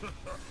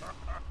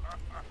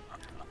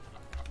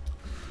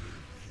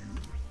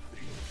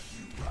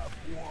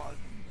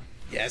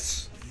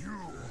 Yes.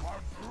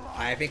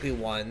 I think we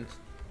won.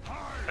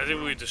 I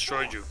think we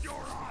destroyed you.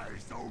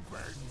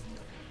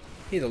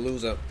 He's a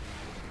loser.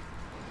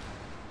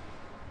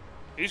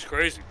 He's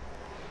crazy.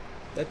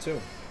 That too.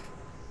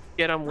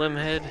 Get him,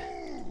 Limhead.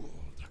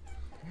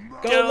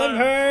 Go, Oh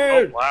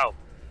Limhead! wow,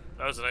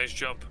 that was a nice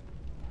jump.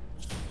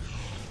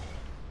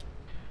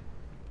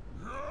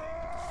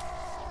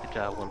 Good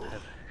job, Limhead.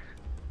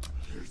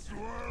 This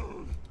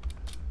world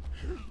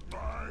is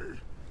my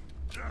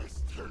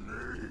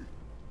destiny.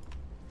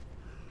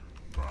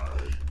 My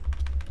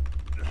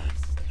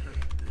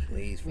destiny.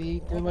 Please,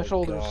 Me, oh do my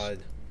shoulders. God.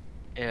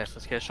 Yes,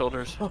 let's get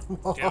shoulders. Give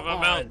him a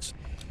mount.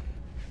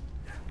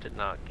 Did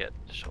not get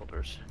the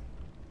shoulders.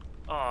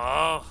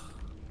 Aww.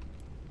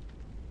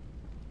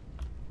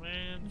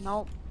 Man.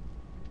 Nope.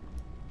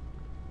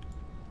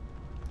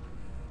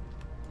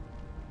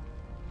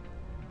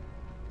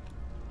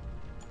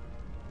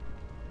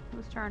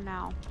 Whose turn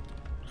now?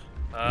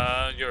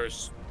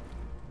 Yours.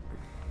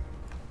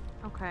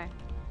 Okay.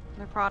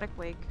 Necrotic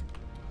Wake.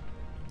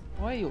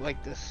 Why are you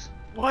like this?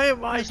 Why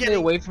am I Stay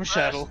away from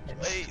Shadow.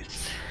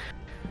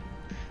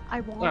 I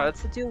want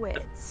that's- to do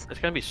it. It's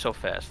gonna be so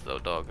fast though,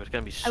 dog. It's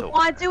gonna be I so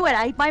want to do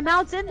it. My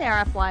mount's in there,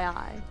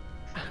 FYI.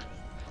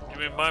 You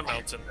mean my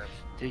mount's in there?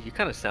 Dude, you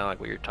kind of sound like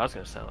what your talk's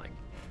gonna sound like.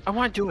 I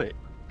want to do it.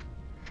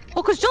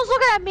 Well, cause Joe's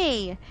looking at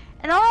me,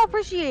 and I don't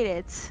appreciate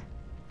it.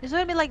 He's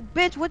looking at me like,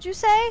 "Bitch, what'd you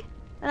say?"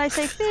 And I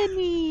say,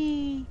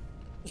 "Finny."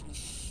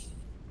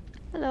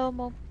 Hello,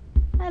 Mo.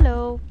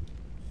 Hello.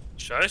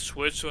 Should I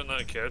switch to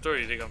another character, or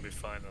you think I'll be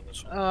fine on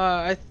this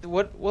one?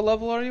 What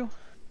level are you?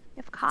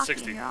 You have coffee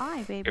 60. in your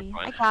eye, baby.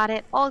 fine. I got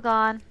it. All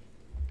gone.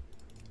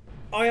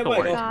 Oh yeah, Don't Mike.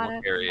 worry, Got Also,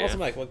 it. area. also,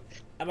 Mike. Look,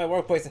 at my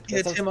workplace.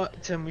 Yeah, that's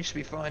Tim, we should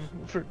be fine.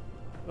 For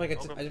Mike,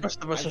 Okay. the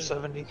rest of us are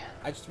 70.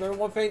 I just remember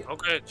one thing.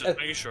 Okay, just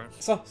making sure.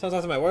 So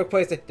sometimes at my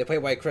workplace they play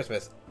White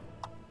Christmas.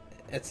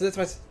 And so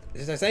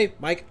this I say,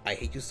 Mike, I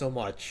hate you so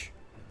much.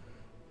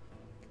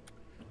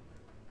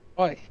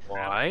 Why?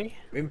 Why?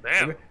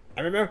 Damn.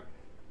 I remember.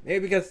 Maybe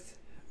because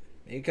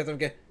I'm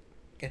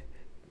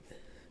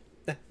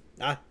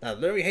I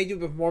literally hate you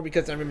more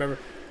because I remember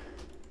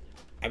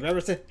having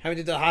to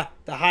do the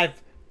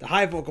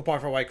high vocal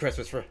part for White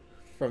Christmas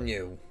from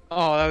you.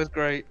 Oh, that was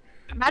great.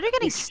 Imagine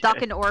getting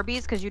stuck in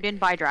Orbeez because you didn't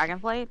buy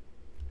Dragonflight.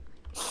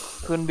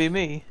 Couldn't be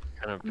me.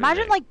 Kind of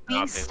Imagine like not being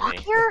being stuck me.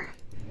 here.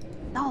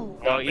 No.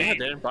 Oh yeah, they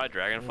didn't buy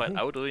Dragonflight.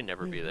 I would really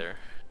never be there.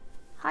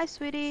 Hi,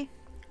 sweetie.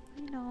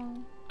 You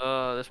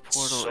know. This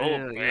portal. So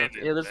abandoned,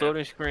 yeah, this man.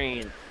 loading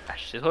screen.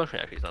 Actually, this loading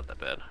screen actually is not that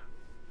bad.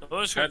 The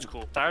loading screen's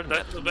cool. Tired of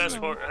That's that. the best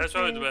part. That's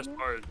probably the best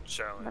part of the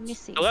Let me challenge.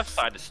 see. The left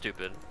side is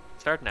stupid.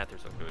 Starting at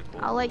there's really cool.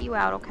 I'll let you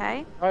out,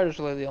 okay? Rider's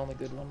really the only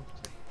good one.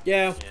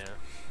 Yeah. Yeah.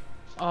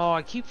 Oh,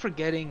 I keep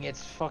forgetting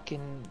it's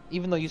fucking.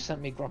 Even though you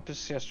sent me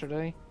Grumpus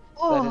yesterday,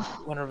 that Oh. is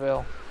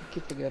Wintervale. I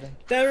keep forgetting.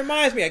 That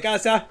reminds me, I gotta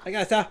stop.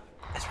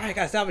 That's right, I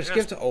gotta establish Yes.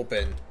 gift to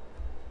open.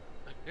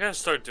 You gotta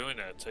start doing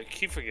that. I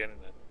keep forgetting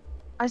that.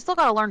 I still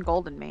gotta learn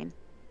Golden Mane.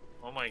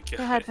 Oh my god.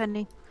 Go ahead,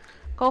 Finny.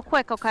 Go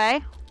quick,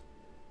 okay?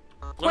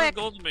 Learn Quick.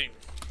 Golden Mane.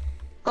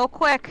 Go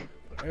quick.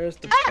 Where's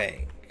the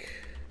bank?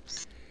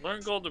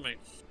 Learn Golden Mane.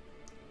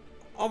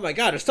 Oh my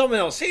god, there's someone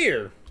else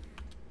here.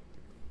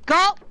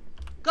 Go!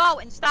 Go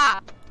and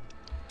stop!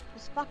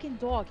 This fucking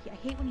dog. I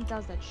hate when he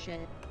does that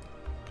shit.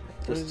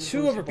 There's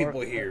two other people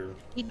here.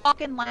 He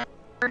fucking like,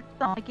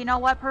 you know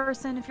what,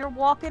 person? If you're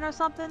walking or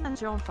something,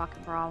 that's your own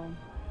fucking problem.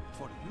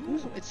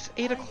 It's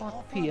 8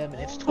 o'clock p.m.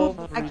 and it's 12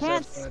 degrees I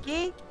can't outside.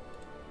 ski.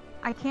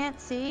 I can't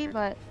see,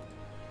 but.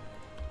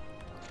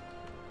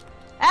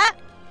 Ah!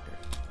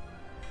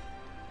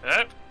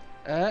 Eh?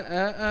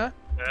 Not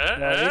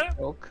Eh? a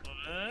joke.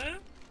 Eh?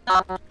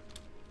 Stop,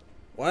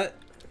 What?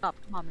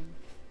 mommy.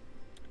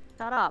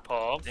 Shut up.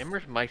 Paul.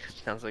 Amber's mic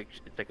sounds like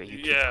it's like a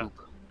YouTube Yeah.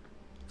 poop.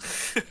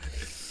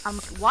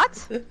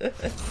 What?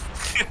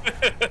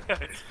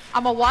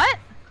 I'm a what?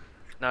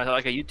 No, it's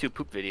like a YouTube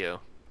poop video.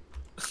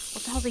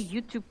 What the hell's a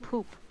YouTube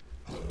poop?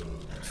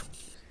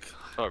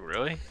 Oh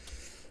really?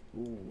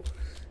 Ooh.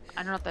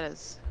 I don't know what that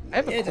is. I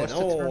have a It's an quest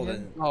to turn old in.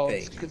 and Oh,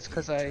 thing. it's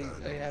because I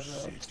have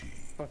a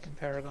fucking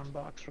Paragon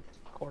box for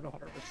Quarter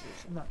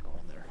Harvesters. I'm not going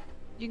there.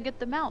 You can get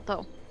the mount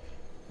though.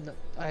 No,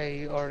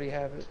 I already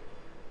have it.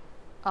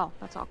 Oh,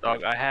 that's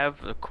awkward. Dog, I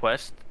have a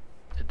quest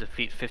to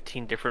defeat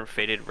 15 different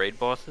faded raid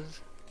bosses.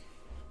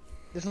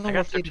 There's no I more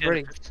got faded 13 out of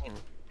raids. 15.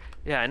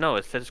 Yeah, I know.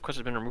 It says this quest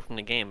has been removed from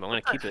the game. But I'm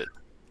gonna keep it.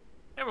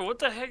 Amber, what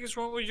the heck is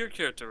wrong with your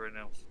character right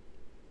now?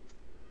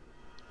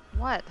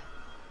 What?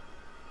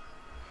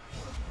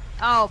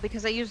 Oh,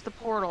 because I used the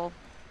portal.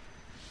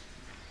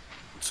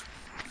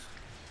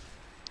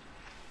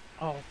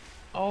 Oh,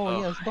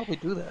 Oh. yeah, I should probably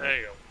do that. There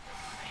you go.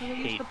 I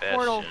used hate the that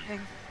portal shit.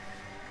 thing.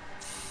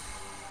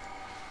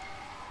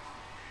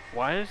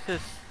 Why is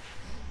this?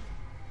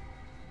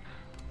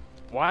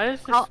 Why is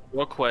this I'll-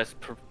 world quest?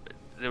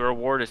 The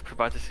reward is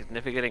provides a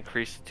significant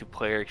increase to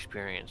player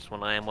experience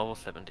when I am level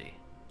 70.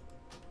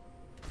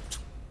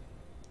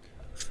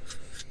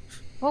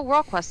 What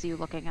world quest are you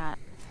looking at?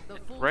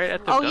 Right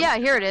at the Oh dump. yeah,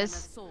 here it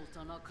is.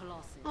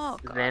 Oh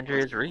god.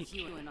 Xandria's Reach.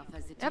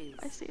 Yep,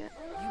 I see it.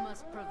 You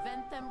must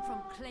prevent them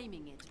from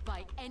claiming it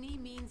by any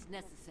means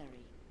necessary.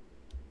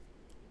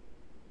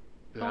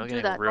 Dude, Don't I'm do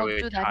getting that.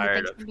 really Don't do that.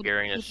 tired He of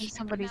hearing thinks this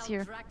somebody's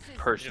here.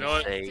 person You know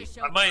what? say.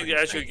 I might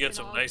actually get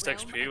some nice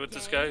XP with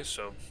this guy,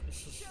 so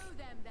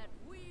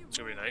it's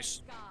gonna be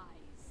nice.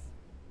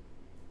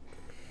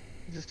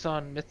 Is this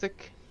on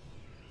Mythic?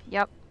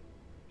 Yep.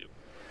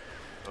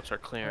 I'll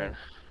start clearing.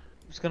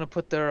 Who's gonna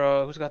put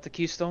their who's got the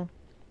keystone?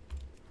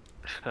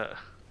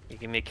 You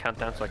give me a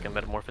countdown so I can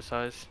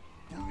metamorphosize.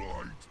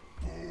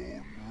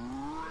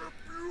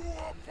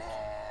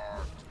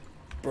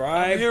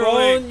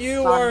 Brightbone,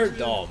 you are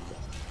dumb.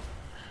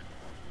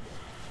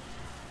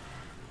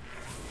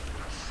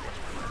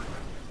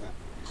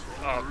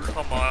 Oh,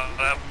 come on,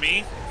 that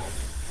me?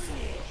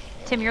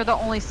 Tim, you're the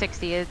only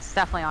 60. It's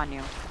definitely on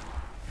you.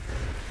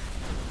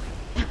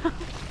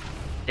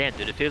 Damn,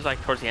 dude, it feels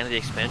like towards the end of the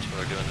expansion we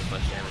were doing this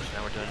much damage.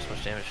 Now we're doing this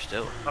much damage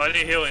still. Oh, I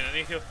need healing, I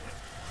need healing.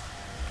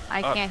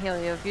 I can't heal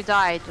you. If you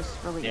die,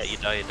 just release. Yeah, you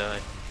die, you die.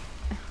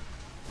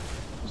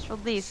 Just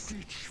release.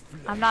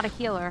 I'm not a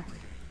healer.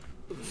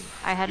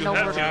 I had You no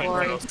have word to of be,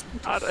 glory. bro.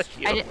 Not a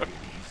healer.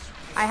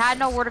 I had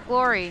no word of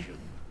glory.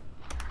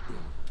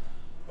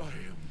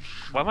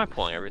 Why am I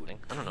pulling everything?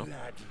 I don't know.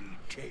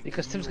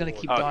 Because Tim's gonna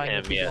keep Oh, dying. Tim,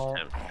 if we yeah, don't.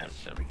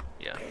 Tim.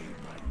 Yeah,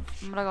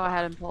 I'm gonna go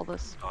ahead and pull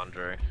this.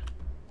 Andre.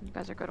 You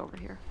guys are good over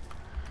here.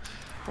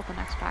 Pull the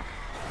next pack.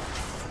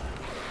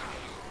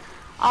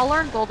 I'll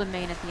learn Golden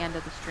Mane at the end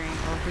of the stream,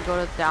 or if we go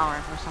to Dalaran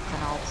or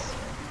something else.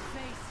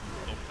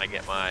 I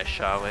get my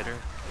shot later.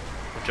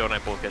 Joe and I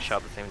both get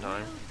shot at the same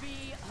time.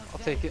 I'll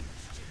take it.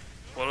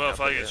 What about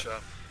if I get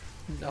shot?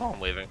 No.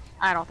 I'm leaving.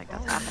 I don't think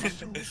that's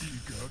happening.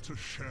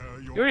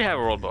 You already have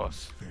a world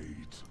boss.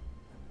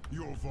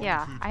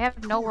 Yeah, I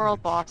have no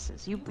world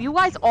bosses. You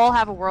guys all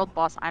have a world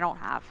boss. I don't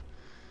have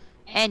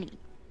any.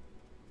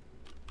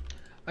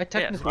 I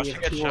technically Yeah,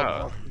 have so I two should get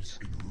shot. ones.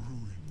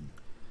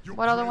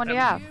 What other one do you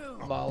have?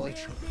 Molly.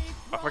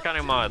 Oh, we're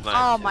counting mod. Nice.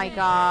 Oh my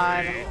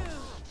god.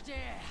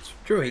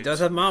 True, he does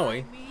have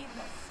Maui.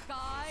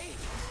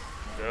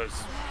 Does.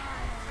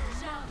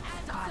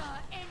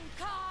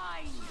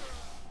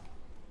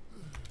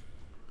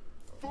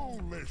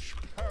 Foolish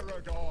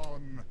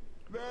Paragon!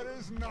 There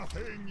is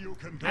nothing you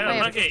can do. I Yeah, may I'm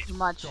have not getting too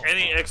much.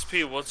 any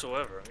XP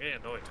whatsoever. I'm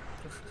getting annoyed.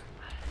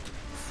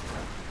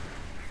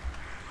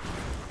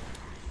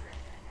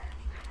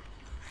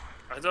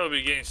 I thought we'd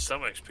be getting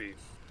some XP.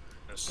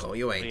 Yes. Oh,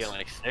 you You ain't. get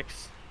like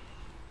 6?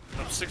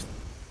 I'm 16.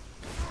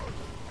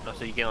 No,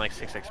 so you get like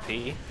 6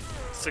 XP?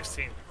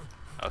 16.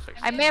 Oh, 6.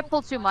 I may have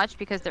pulled too much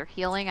because they're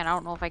healing, and I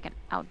don't know if I can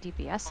out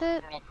DPS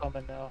it. They're not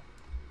coming now.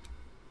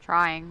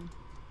 Trying.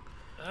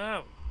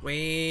 Oh,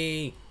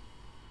 We.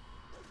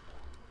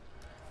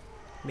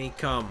 Me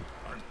come.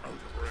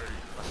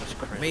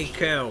 Me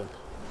kill.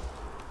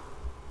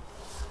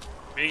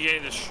 me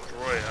getting destroyed.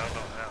 I don't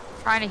know how.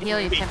 Trying to heal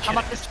you, Tim. Come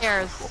up the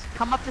stairs.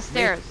 Come up the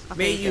stairs.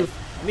 Me Okay, use.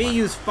 Me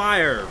use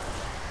fire.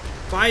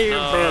 Fire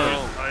No.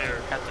 burn.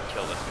 Fire. Have to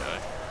kill this guy.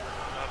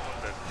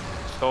 I'm dead.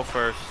 Go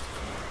first.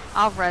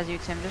 I'll res you,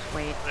 Tim. Just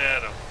wait. Yeah,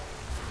 no.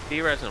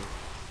 B-res him.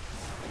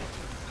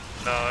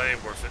 No, it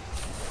ain't worth it.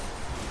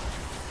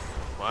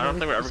 Well, I don't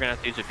think we're ever gonna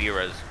have to use a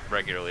B-res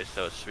regularly,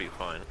 so it should be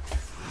fine.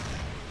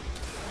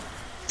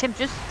 Tim,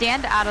 just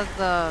stand out of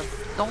the.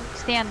 Don't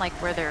stand like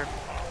where they're,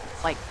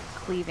 like,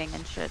 cleaving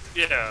and shit.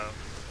 Yeah,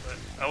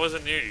 I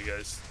wasn't near you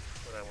guys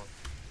for that one.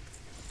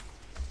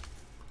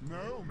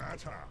 No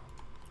matter.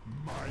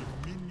 My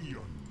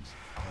minions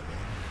are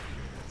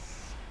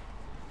endless.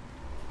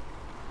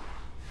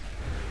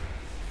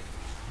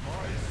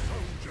 My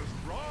soldiers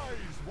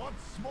rise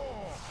once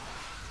more.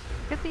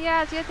 Get the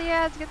ads. Get the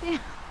ads. Get the.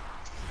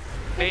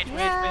 Mage,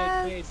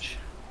 Yes. mage.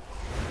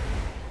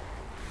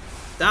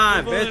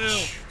 Die,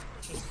 bitch.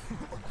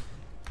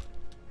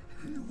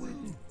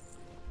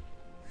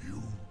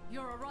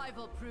 Your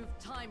arrival proved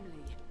timely,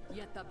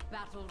 yet the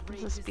battle It's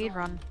rages a speed on.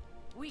 run.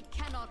 We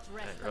cannot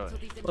rest Right, until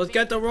these Let's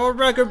get the invaders world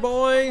record, rise from our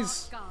boys.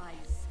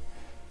 skies.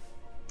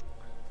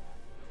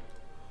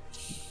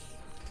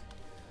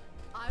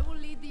 I will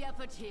lead the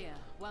effort here,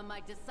 while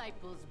my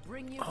disciples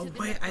bring you Oh, to the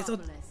wait, I thought-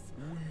 metropolis.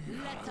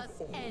 Let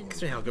us end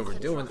Considering how good we're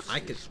this doing, I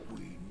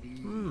atrocity.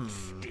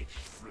 could.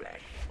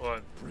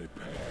 What?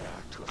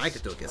 I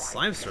could do a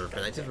slime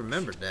serpent. I just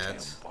remembered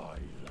that.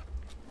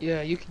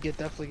 Yeah, you can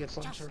definitely get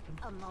Slime Serpent.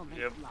 A moment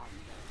Yep. longer.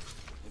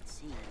 It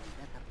seems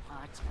that the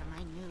parts for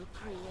my new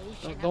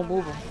creation Don't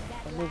move him. arrived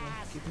at Don't move him.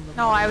 last. Keep him.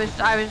 No, I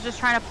was just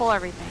trying to pull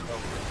everything.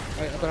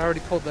 But I already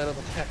pulled that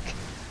other pack.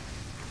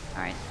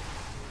 All right.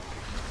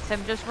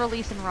 Tim, just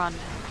release and run.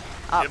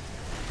 Up. Yep.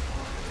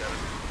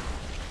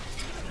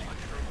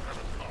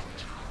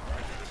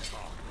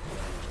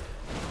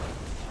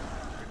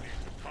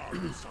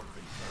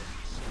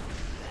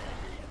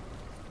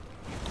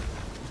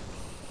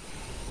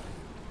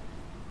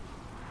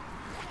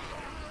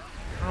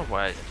 I don't know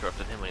why I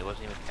interrupted him when he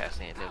wasn't even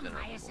casting it. It was Come,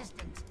 my interruptible.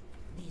 assistant.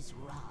 These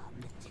raw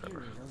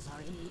materials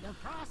are in need of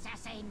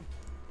processing.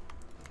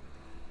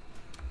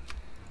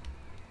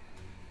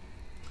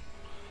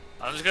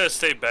 I'm just gonna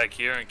stay back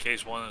here in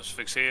case one is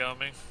fixated on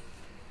me.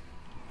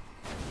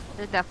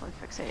 They're definitely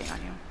fixating on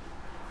you.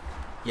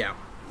 Yeah.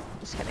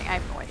 Just kidding. I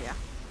have no idea.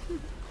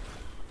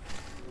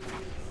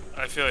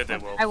 I feel like they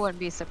will. I wouldn't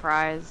be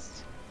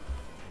surprised.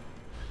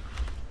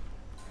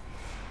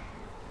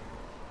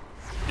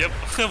 Yep,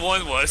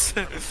 one was.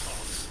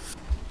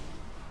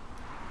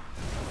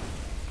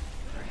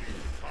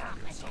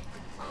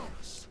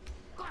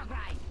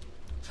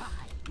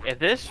 If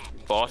this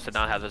boss did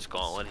not have this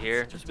gauntlet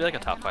here, this would be like a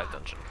top 5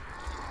 dungeon.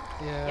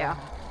 Yeah.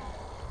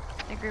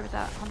 I agree with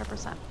that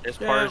 100%. This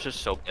part is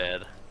just so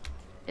bad.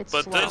 It's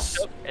But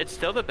slow. It's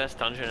still the best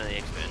dungeon in the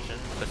expansion,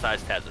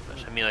 besides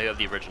Tazzafish. I mean, like of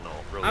the original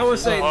release. I would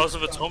say. Halls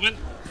of Atonement?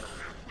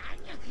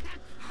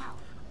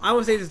 I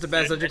would say this is the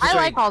best dungeon. I like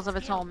considering- Halls of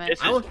Atonement.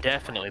 This is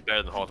definitely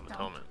better than Halls of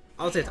Atonement.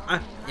 I would say,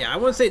 yeah, I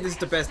wouldn't say this is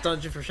the best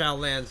dungeon for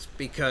Shadowlands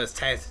because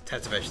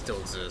Tazzafish still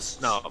exists.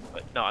 No,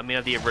 I mean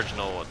of the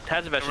original.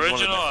 Tazzafish is one of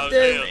Original?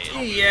 the best.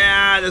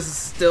 Yeah, this is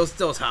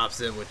still tops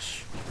it,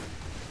 which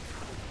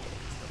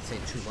say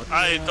too much.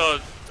 I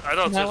thought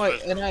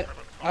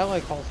I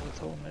like Halls of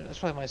Atonement. That's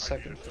probably my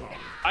second favorite.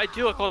 I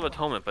do like Halls of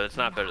Atonement, but it's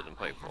not better than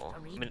Playful. I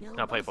mean,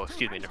 not Playful,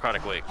 excuse me,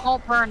 Necrotic Wake.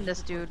 Don't burn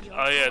this dude.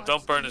 Oh yeah,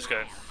 don't burn this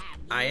guy.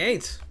 I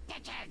ain't.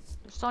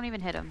 Just don't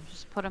even hit him.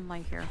 Just put him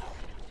like here.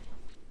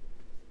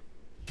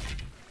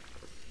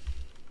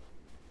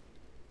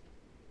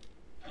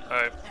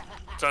 Alright,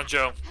 it's on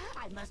Joe.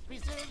 I must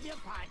reserve your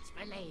parts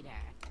for later.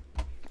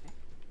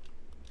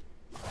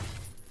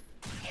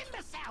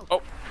 Imbecile!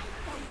 Oh,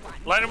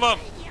 line him up.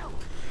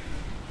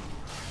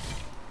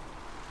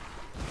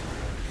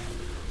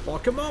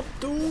 Fuck him up,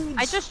 dudes.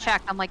 I just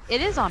checked. I'm like,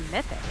 it is on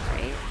Mythic,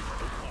 right?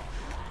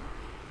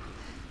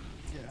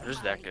 it is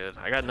that good.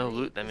 I got no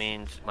loot, that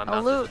means my No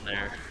mouse loot. isn't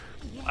there.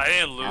 I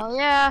didn't loot. Hell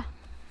yeah.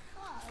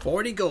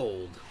 40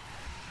 gold.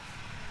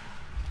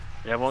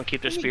 Yeah, I won't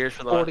keep their spears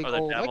for the 40 or the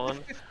gold. javelin.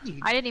 Like 50.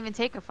 I didn't even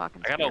take a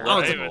fucking I got a spear. lot.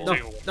 Oh, I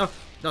gold. didn't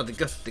no,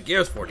 the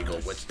gear's 40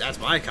 gold, which that's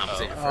my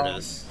compensation for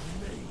this.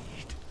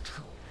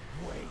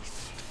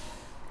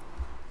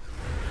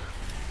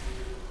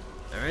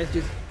 Alright,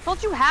 dude.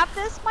 Don't you have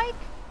this, Mike?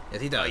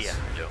 Yes, he Oh does. yeah,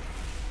 I do.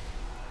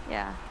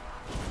 Yeah.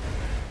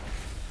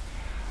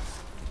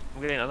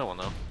 I'm getting another one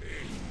though.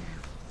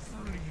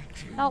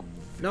 Nope.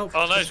 Nope.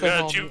 Oh nice, we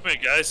got an Just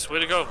achievement, guys. Way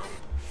to go.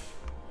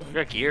 We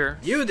got gear.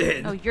 You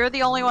did. No, you're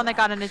the only one that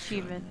got an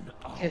achievement.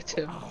 Yeah,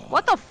 Tim.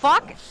 What the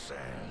fuck?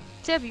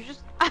 Tim, you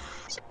just...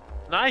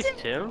 Nice,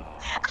 Tim.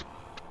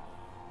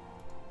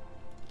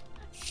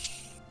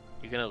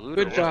 You gonna loot?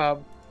 or Good what?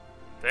 job.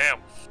 Damn,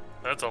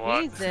 that's a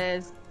lot.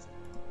 Jesus.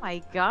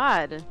 My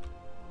god.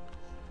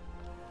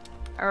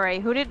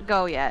 Alright, who didn't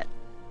go yet?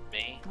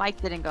 Me.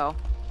 Mike didn't go.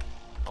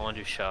 I want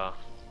to do Shaw.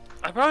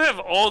 I probably have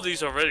all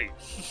these already.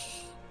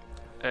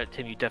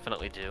 Tim, you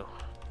definitely do.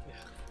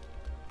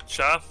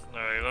 Shaw?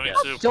 Alright, let me Yeah.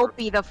 see. Don't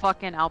be the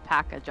fucking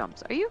alpaca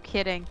jumps. Are you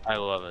kidding? I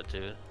love it,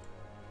 dude.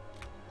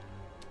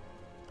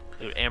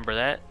 Dude, Amber,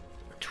 that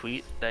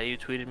tweet that you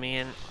tweeted me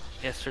in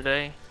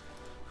yesterday.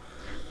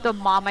 The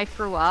mom I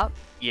threw up.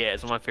 Yeah,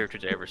 it's one of my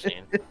favorite tweets I've ever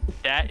seen.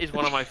 That is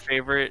one of my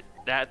favorite.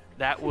 That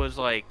was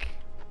like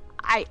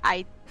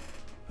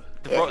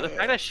the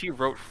fact that she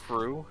wrote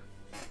through.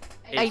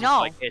 Is I just, know.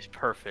 Like, it's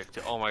perfect.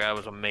 Oh my god, it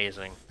was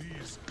amazing.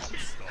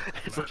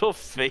 His little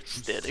face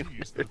standing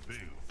there.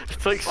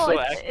 It's like Well, so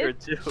it's- accurate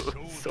too.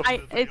 So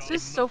It's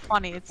just so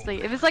funny. It's like,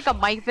 it was like a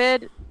Mike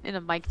vid in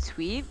a Mike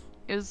tweet.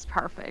 It was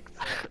perfect.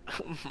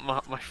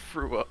 my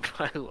threw up.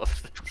 I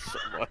love that so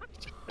much.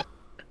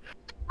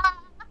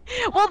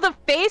 Well, the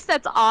face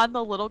that's on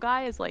the little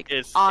guy is like,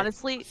 It's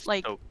honestly, it's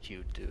like, so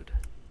cute, dude.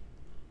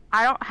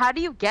 how do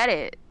you get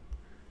it?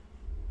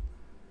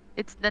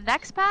 It's the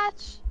next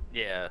patch?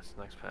 Yeah, it's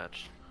the next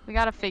patch. We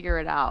gotta figure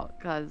it out,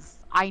 because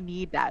I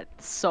need that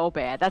so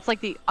bad. That's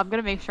like I'm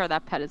gonna make sure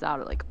that pet is out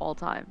at like all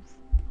times.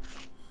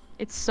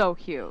 It's so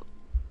cute.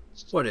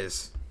 What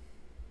is?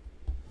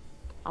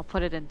 I'll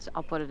put it in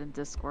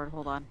Discord,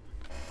 hold on.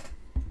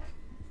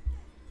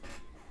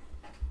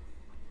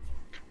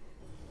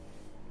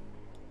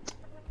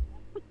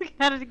 Look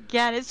at it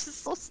again, it's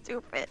just so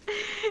stupid.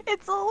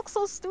 It looks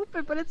so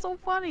stupid, but it's so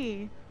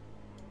funny.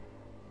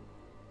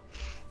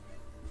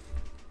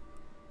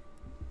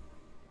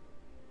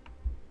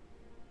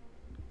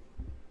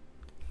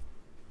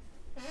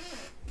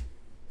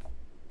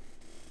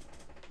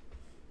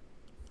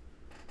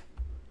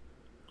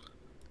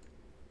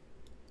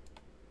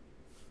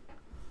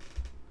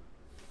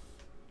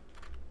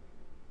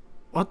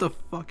 What the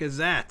fuck is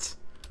that?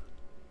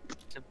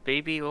 It's a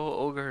baby little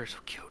ogre, so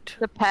cute.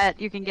 The pet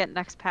you can get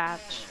next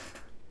patch.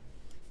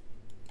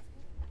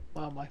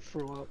 Mom, I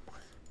threw up.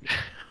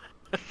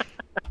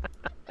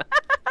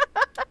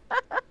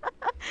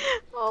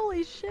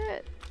 Holy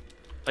shit.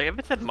 Like if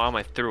it said "Mom,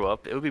 I threw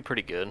up," it would be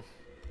pretty good.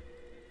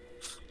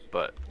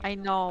 But I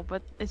know,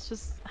 but it's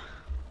just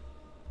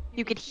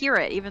you could hear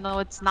it even though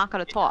it's not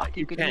gonna talk.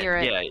 You could can, hear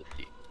it.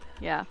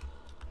 Yeah.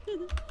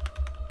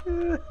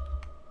 Yeah.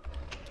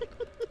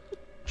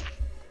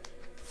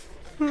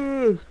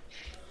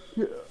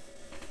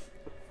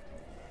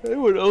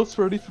 Anyone else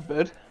ready for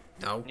bed?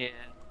 No. Yeah.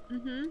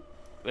 Mm-hmm.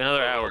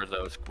 Another hour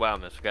though. It's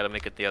wildness. We gotta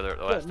make it the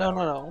last No,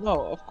 hour.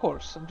 no. Of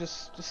course. I'm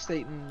just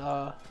stating.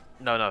 No,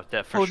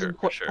 that for Posing, sure.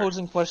 For sure.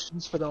 posing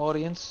questions for the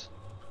audience.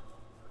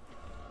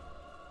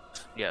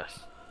 Yes.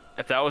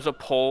 If that was a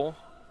poll,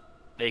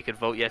 they could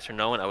vote yes or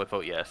no, and I would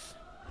vote yes.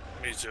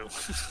 Me too.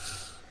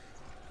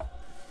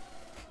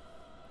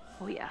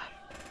 Oh yeah.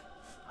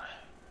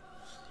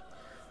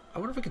 I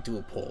wonder if we could do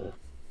a poll.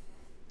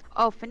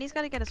 Oh, Finney's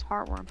got to get his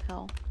heartworm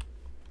pill.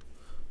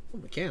 Oh,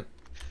 we can.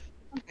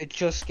 I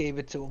just gave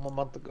it to him a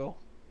month ago.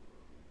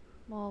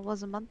 Well, it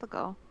was a month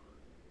ago.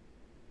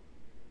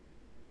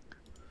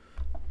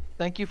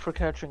 Thank you for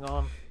catching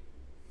on.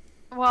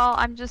 Well,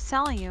 I'm just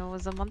telling you, it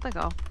was a month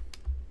ago.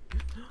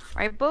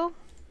 Right, Boo?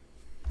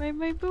 Right,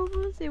 my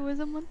boo-boos? It was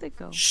a month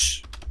ago.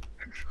 Shh.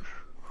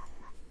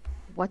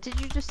 What did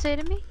you just say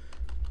to me?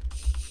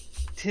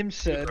 Tim You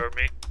said, heard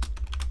me.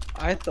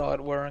 I thought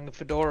wearing a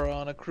fedora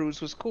on a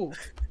cruise was cool.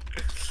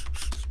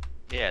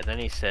 Yeah. Then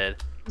he said.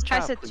 This guy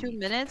 "Chop, said please." 2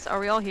 minutes. Are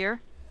we all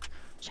here?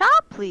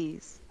 Chop,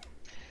 please.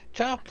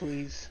 Chop,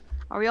 please.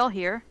 Are we all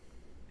here?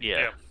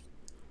 Yeah.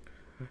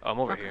 Yeah. I'm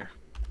over Okay. here.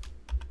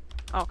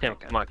 Okay, Tim,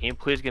 good. come on. Can you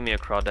please give me a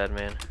crawdad,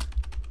 man?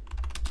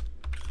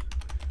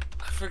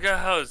 I forgot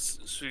how it's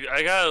sweet.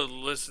 I gotta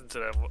listen to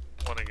that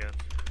one again.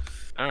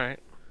 All right.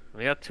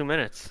 We got 2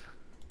 minutes.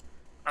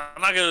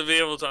 I'm not gonna be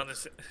able to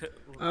understand.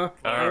 Oh,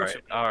 All right.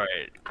 All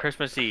right.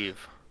 Christmas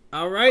Eve.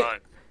 all right. Fine.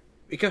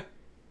 Because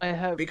I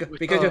have because a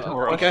because question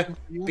for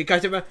you. you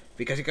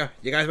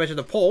guys mentioned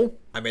the poll,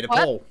 I made a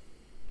What? poll.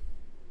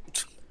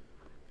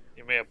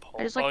 You made a poll.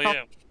 I just like Oh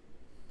pop-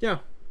 yeah. Yeah.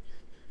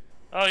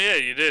 Oh yeah,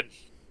 you did.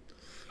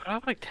 I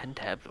have like 10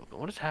 tabs open.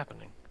 What is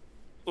happening?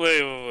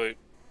 Wait.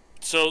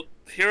 So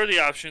here are the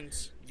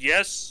options: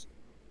 yes,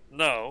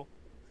 no,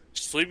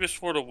 sleep is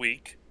for the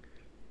weak.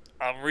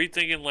 I'm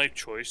rethinking life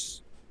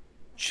choice.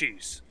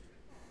 Cheese.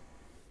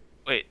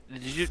 Wait,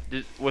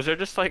 was there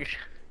just like,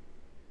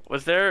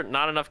 was there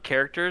not enough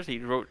characters? He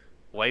wrote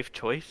wife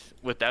choice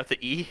without the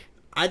E?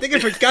 I think I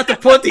forgot to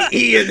put the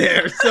E in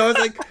there, so it's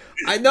like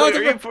I know Wait, the.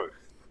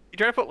 you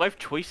trying to put life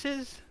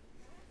choices?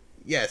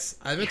 Yes,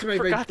 I meant to You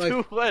make forgot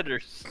like. 2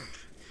 letters.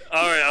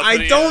 All right. I'll I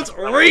put it don't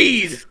in.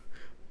 read.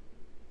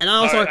 And I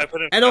also, Alright, I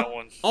put in and that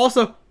one.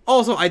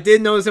 also, I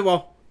did notice it.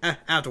 Well,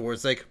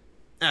 afterwards, like,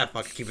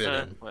 fuck it, keep it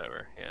in.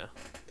 Whatever, yeah.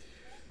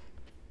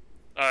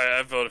 All right,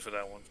 I voted for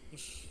that one.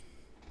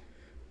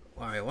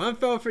 All right, one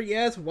vote for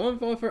yes, one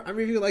vote for I'm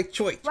reviewing like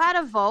choice. You had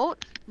a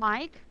vote,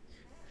 Mike.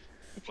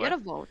 If you What? had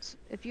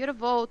a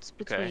vote,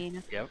 between.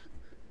 Okay. Yep.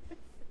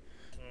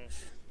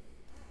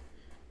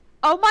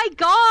 Oh my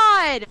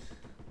God!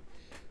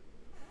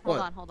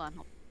 What? Hold on.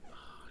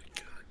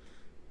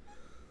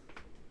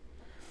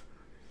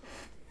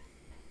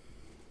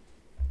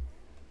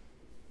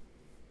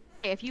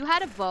 Okay, if you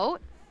had a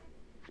vote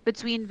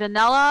between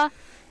vanilla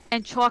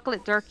and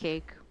chocolate dirt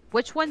cake,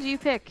 which one do you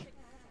pick?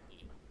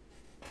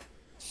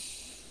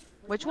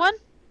 Which one?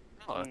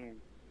 Oh,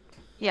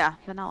 Yeah,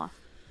 vanilla.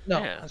 No,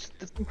 Yeah. that's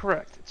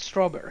incorrect. It's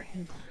strawberry.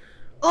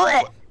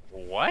 Ugh.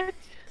 what?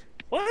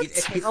 What?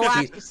 Go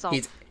ask yourself.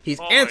 He's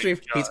Oh my answering.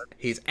 God.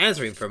 He's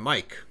answering for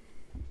Mike.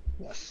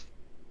 Yes.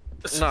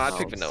 No, I Oh.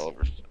 picked vanilla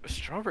over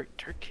strawberry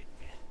turkey.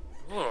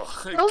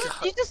 Oh, my Those-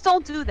 God. you just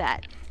don't do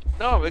that.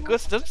 No, it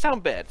doesn't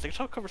sound bad. It's like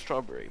chocolate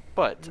strawberry,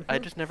 but I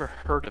just never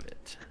heard of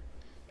it.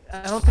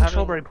 I don't think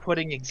strawberry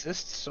pudding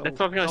exists, so That's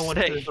what I'm no gonna one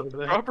say. cares over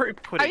that. Strawberry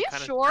pudding you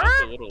kind of sure?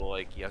 sounds a little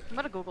like yucky. I'm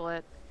gonna Google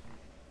it.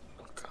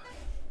 Oh, God.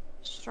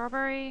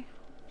 Strawberry.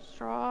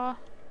 Strawberry.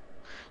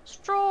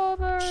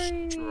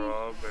 Strawberry.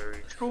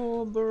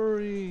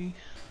 Strawberry.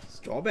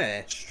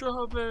 Strawberry.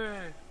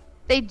 Strawberry.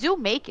 They do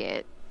make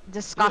it,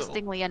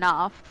 disgustingly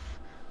enough.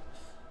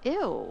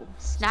 Ew.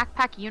 Snack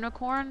pack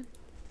unicorn.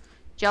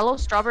 Jello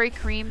strawberry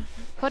cream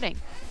pudding.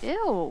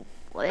 Ew.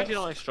 I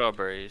don't like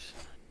strawberries.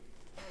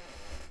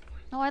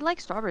 No, I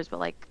like strawberries, but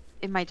like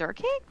in my dirt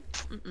cake?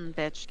 Mm-mm,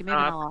 bitch. Give me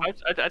vanilla.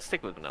 I'd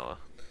stick with vanilla.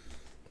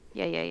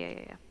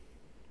 Yeah.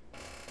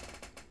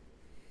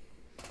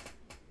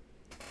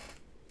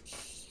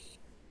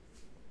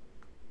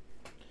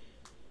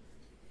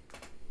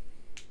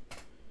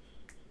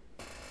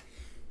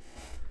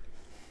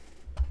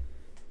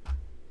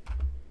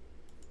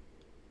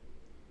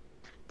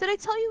 Did I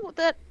tell you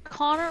that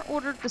Connor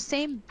ordered the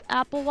same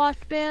Apple Watch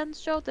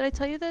bands, Joe? Did I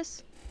tell you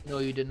this? No,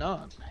 you did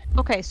not.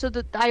 Okay, so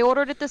I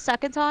ordered it the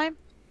second time.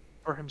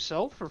 For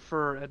himself or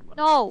for Edwin?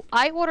 No,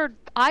 I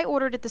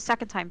ordered it the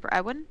second time for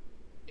Edwin.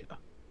 Yeah.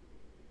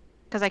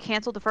 Because I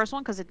canceled the first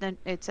one because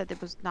it said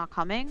it was not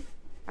coming,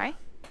 right?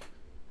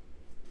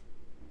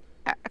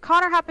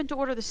 Connor happened to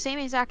order the same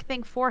exact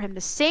thing for him,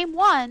 the same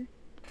one,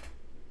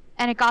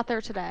 and it got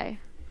there today.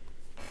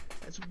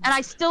 And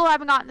I still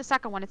haven't gotten the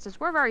second one. It says,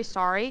 "We're very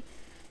sorry.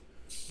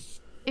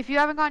 If you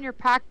haven't gotten your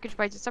package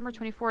by December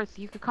 24th,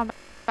 you could come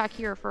back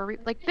here for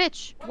like,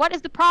 bitch, what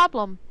is the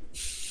problem?"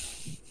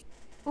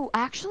 Oh,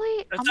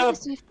 actually, I'm gonna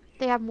see if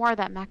they have more of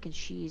that mac and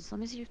cheese. Let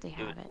me see if they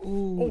have it.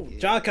 Ooh, Oh,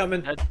 John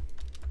coming.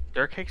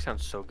 Dirt cake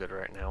sounds so good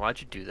right now.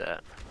 Why'd you do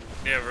that?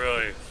 Yeah,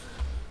 really.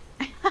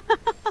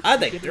 I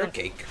like dirt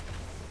cake.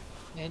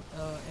 And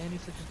Annie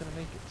said she's gonna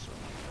make it. So.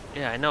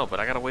 Yeah, I know, but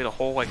I gotta wait a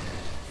whole like.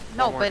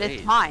 No, 4 more but days.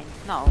 it's mine.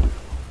 No.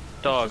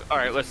 Dog. All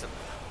right, listen.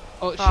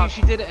 Oh, Dog.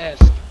 she did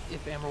ask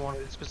if Amber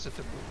wanted it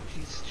specifically.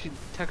 She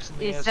texted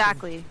me.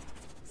 Exactly.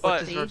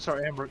 But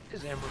Sorry, Amber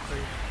is Amber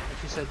crazy? And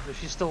she said that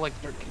she's still like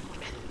dirt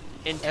cake.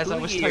 in 2 As I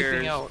was years,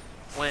 typing out.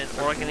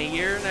 or like in a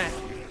year and a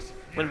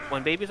half,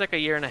 when baby's like a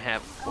year and a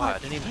half. Wow,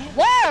 didn't even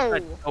Whoa!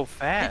 so Did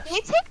fast. they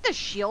take the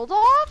shield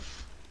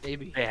off?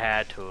 Maybe. They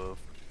had to have.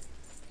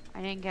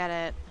 I didn't get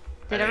it.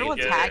 Did didn't everyone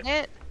get tag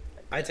it?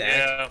 I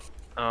tagged.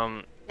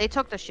 Yeah. They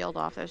took the shield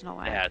off. There's no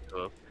way. They had to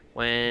have.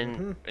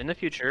 When in the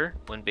future,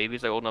 when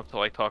baby's like old enough to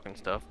like talk and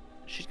stuff,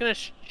 she's gonna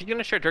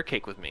share dirt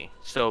cake with me.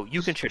 So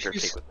you can share dirt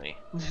cake with me.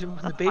 When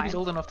the That's baby's fine.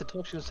 old enough to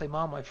talk, she'll say,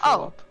 "Mom, I threw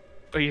Oh. up."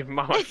 Oh, your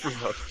mama threw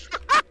up.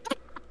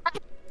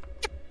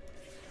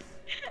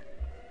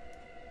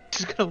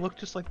 She's gonna look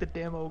just like the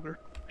damn ogre.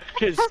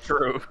 It's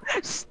true.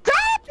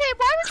 Stop it!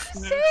 Why would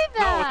you say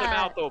No, that? with the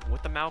mouth open.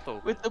 With the mouth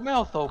open. With the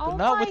mouth open, Oh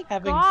not my with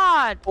having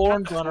god!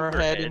 horns on her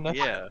head and the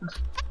Yeah.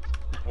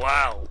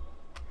 Wow.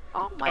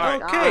 Oh my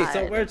god. Okay,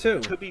 so where to?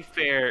 To be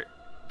fair,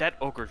 that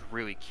ogre's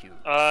really cute.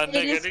 Nick, I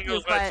is think it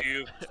goes cute, back but- to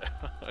you.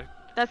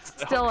 That's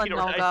still a You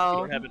don't- You no-go.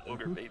 don't have an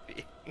ogre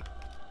baby.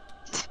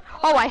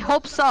 Oh, I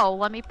hope so.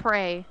 Let me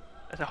pray.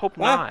 I hope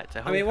What? not. I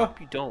hope, mean, hope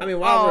you don't. I mean,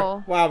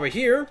 while Oh. we're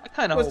here, I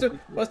kind of hope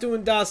what's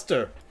doing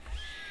Duster?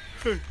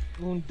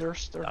 Moon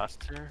Durster.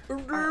 Duster.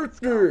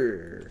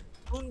 Duster.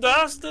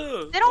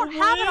 Undasta. They don't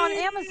have it on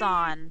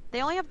Amazon.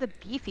 They only have the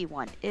beefy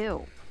one. Ew.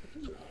 What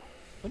do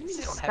you mean It's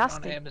they don't have it on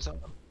disgusting. Amazon?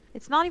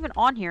 It's not even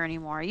on here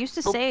anymore. I used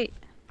to Oh. say,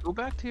 Go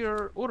back to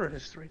your order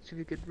history, see if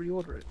you could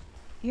reorder it.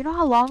 you know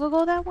how long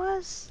ago that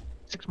was?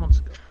 6 months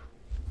ago.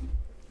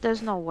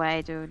 There's no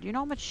way, dude. You know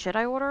how much shit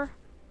I order?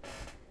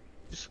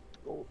 Just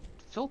go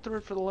filter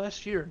it for the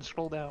last year and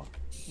scroll down.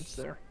 It's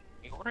there.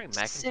 You ordering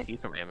mac and Sick. cheese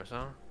from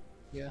Amazon?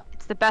 Yeah.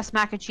 It's the best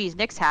mac and cheese.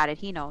 Nick's had it.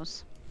 He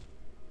knows.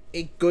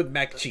 A good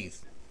mac and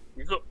cheese.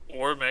 You go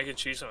order mac and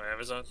cheese on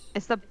Amazon?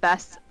 It's the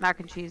best mac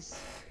and cheese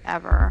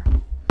ever.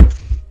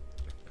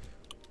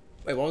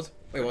 Wait, what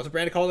was the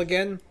brand called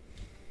again?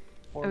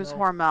 It was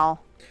Hormel.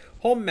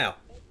 Hormel.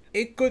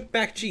 A good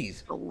mac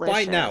cheese. Delicious.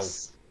 Buy now.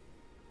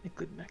 A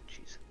good mac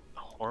cheese.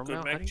 Hormel? Good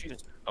How mac do you-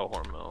 cheese. Oh,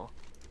 Hormel.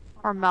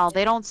 Hormel.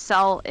 They don't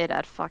sell it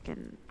at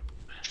fucking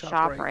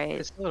ShopRite.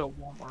 It's not at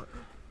Walmart.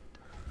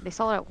 They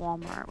sell it at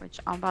Walmart, which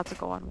I'm about to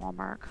go on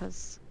Walmart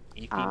because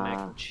Beefy mac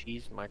and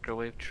cheese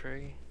microwave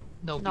tray?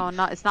 No, no,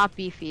 beef. it's not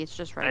beefy. It's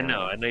just I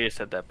regular. know you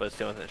said that, but it's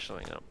the only thing that's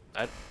showing up.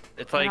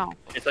 It's I like know.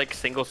 it's like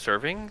single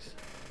servings.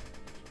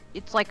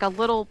 It's like a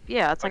little,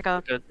 yeah. It's like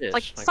a, dish, it's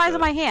like the size of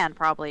my hand,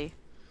 probably.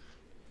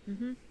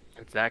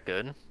 It's that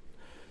good.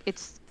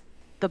 It's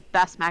the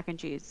best mac and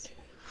cheese.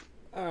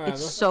 Alright,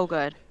 It's so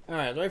good.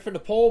 alright. Right for the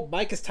poll.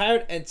 Mike is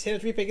tired, and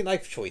Tim's rethinking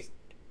life choice.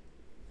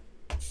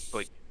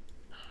 Wait.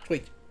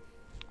 Tweet.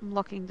 I'm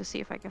looking to see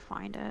if I can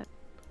find it.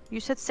 You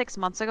said 6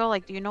 months ago.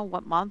 Like, do you know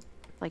what month,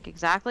 like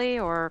exactly,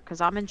 or because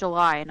I'm in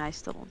July and I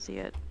still don't see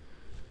it.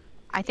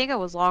 I think it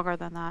was longer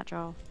than that,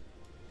 Joe.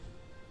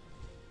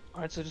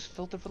 Alright, so just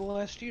filter for the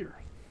last year.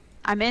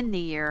 I'm in the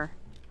year.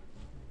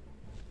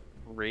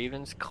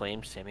 Ravens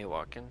claim Sammy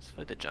Watkins,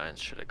 but the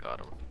Giants should have got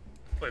him.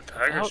 Wait,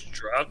 Packers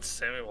dropped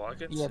Sammy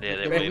Watkins? Yeah, they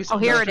they waived released Oh,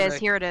 him here it is. yesterday.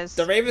 Here it is.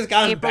 The Ravens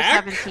got him April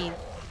back. 17th.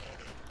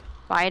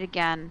 Buy it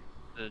again.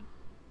 The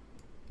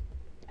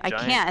I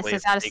Giants can't. It waived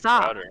says out of Jake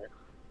stock. Crowder.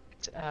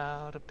 It's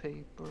out of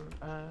paper,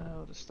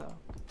 out of stock.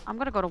 I'm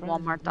gonna go to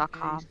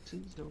Walmart.com.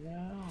 Faces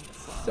around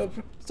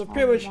the So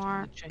pretty much,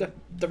 Walmart.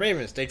 the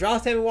Ravens, they draw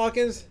Sammy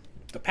Watkins,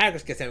 the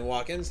Packers get Sammy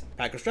Watkins,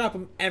 Packers drop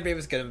him, and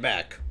Ravens get him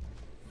back.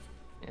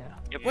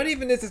 Yeah. What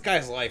even is this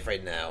guy's life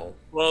right now?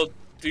 Well,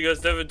 do you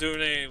guys never do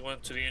any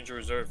went to the injury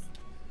reserve?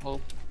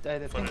 Well, I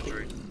Fun think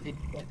injury.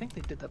 I think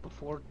they did that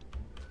before.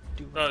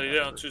 No, they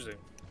did on Tuesday.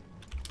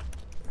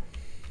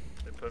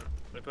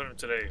 They put him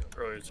today,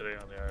 earlier today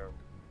on the IR.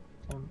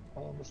 I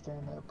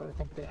understand that, but I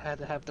think they had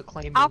to have the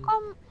claim How in,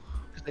 come?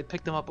 because they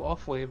picked him up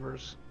off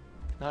waivers,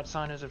 not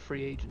signed as a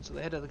free agent, so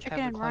they had to Chicken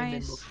have and the claim in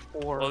rice.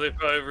 before. Well, they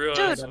probably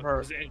realized Dude.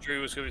 his injury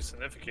was going to be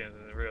significant,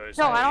 and they realized.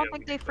 No, oh, I yeah, don't we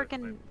think they need that freaking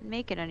claim.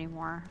 make it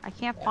anymore. I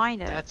can't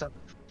find it. That's a.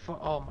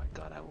 Oh my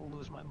god, I will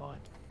lose my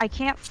mind. I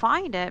can't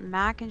find it.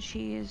 Mac and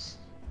cheese.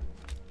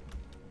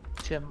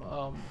 Tim,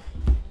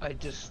 I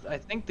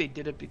think they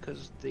did it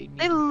because they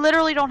They need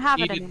literally don't have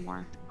it needed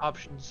anymore.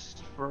 options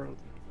for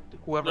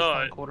whoever's No,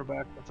 playing I-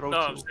 quarterback to throw No,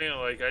 to I'm saying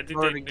like I in think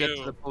order they to get to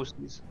knew. the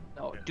postseason.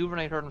 No,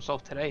 Duvernay hurt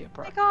himself today at Oh my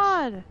practice.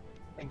 god.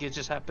 I think it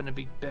just happened to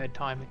be bad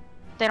timing.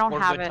 They don't or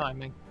have good it.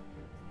 timing.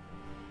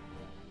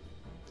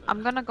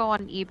 I'm gonna go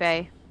on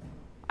eBay.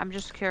 I'm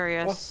just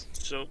curious.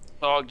 So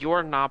Dog, you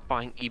are not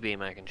buying eBay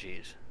mac and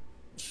cheese.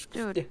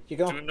 Dude, Yeah, you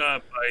go. do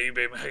not buy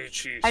eBay mac and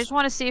cheese. I just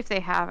want to see if they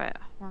have it.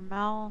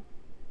 Hormel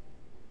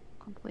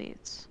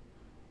completes.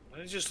 Why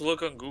don't you just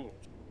look on Google?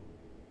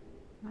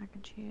 Mac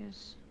and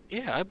cheese.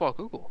 Yeah, I bought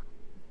Google.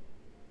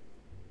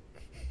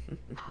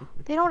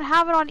 They don't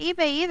have it on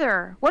eBay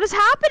either. What is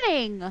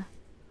happening?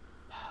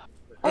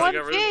 They got rid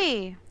of it.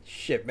 OMG.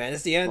 Shit, man,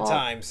 it's the end Well-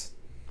 times.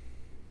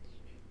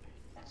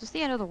 this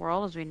the end of the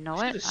world as we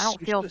know it? Should've- I don't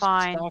you feel should've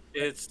fine. stopped.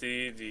 It's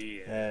the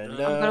And end. I'm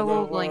of the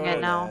Googling it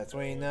world now. as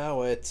we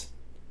know it.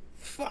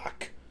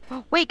 Fuck.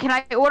 Wait, can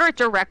I order it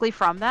directly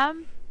from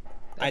them?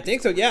 I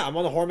think so, yeah. I'm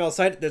on the Hormel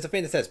site. There's a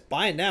thing that says,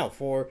 buy now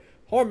for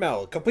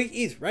Hormel. Complete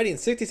eats, ready in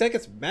 60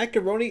 seconds,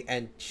 macaroni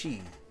and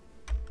cheese.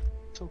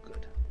 So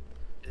good.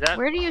 Is that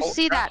Where do you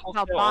see that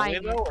wholesale about only,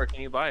 buying? though, or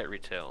can you buy it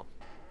retail?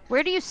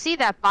 Where do you see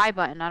that buy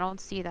button? I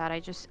don't see that. I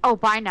just... Oh,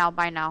 buy now,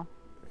 buy now.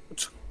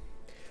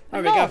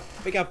 Alright,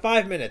 we got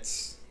 5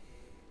 minutes.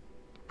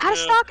 Out of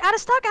stock, out of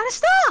stock, out of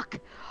stock!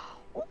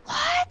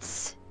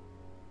 What?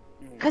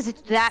 Because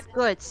it's that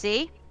good,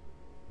 see?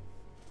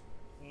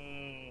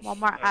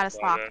 Walmart out of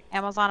stock.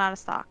 Amazon out of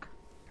stock.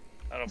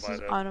 I don't This buy is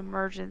that. an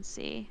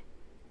emergency.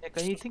 Nick,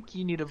 I think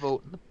you need to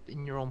vote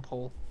in your own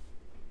poll.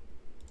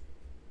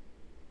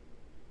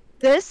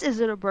 This is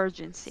an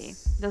emergency.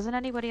 Doesn't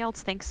anybody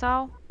else think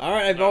so?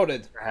 Alright, I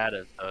voted. I had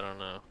it, so I don't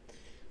know.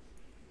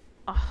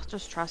 Oh,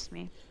 just trust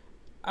me.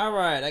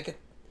 Alright, I can...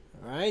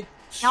 Alright.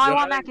 Now I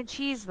want mac and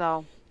cheese,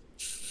 though.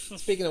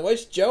 Speaking of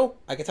which, Joe,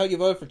 I can tell you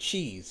voted for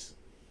cheese.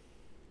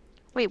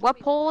 Wait, what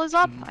poll is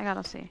up? I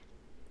gotta see.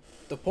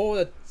 The poll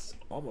that's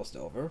almost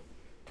over.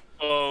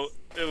 Oh,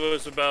 it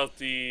was about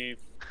the.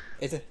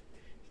 It's a...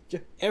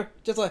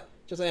 Just let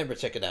Amber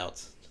check it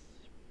out.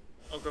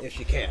 Okay. If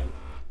she can.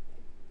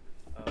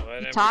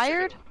 You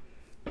tired?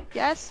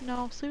 Yes,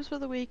 no, sleeps for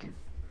the week.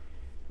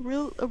 A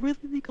really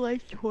big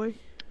life choice.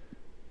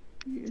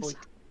 Yes.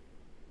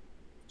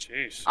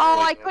 Jeez. Oh,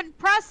 I couldn't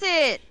press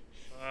it!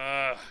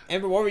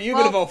 Amber, what were you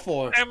gonna vote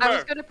for? Amber. I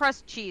was gonna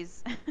press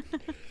cheese.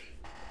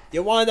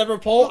 You want another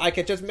poll? I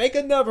could just make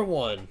another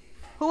one.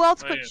 Who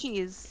else put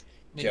cheese?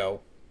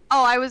 Joe.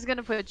 Oh, I was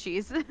gonna put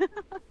cheese. Have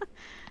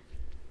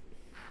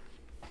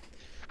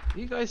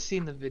you guys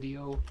seen the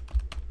video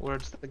where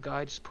it's the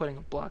guy just putting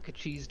a block of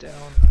cheese down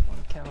on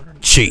the counter?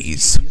 And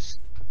Cheese.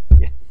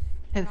 Yeah.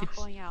 And Not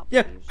going out,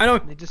 Yeah, please. I know.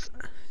 they just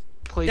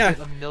plays Yeah. it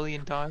a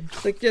million times.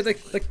 Like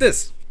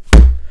this.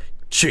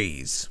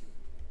 Cheese.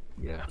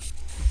 Yeah.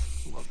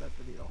 Love that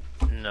video.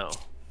 No.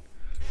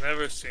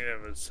 Never seen it,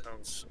 but it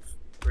sounds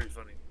pretty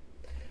funny.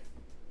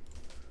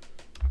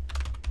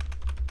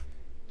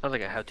 Sounds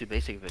like a how-to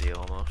basic video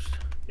almost.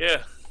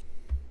 Yeah.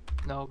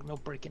 No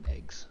breaking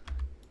eggs.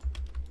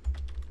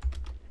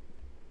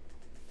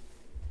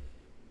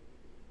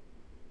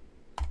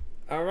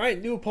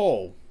 Alright, new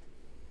poll.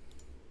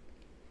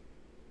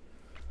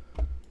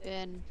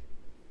 In.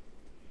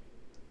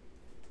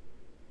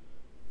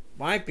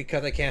 Why?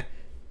 Because I can't.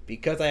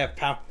 Because I have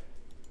power.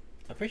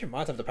 I'm pretty sure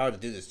mods have the power to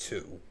do this too.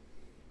 If you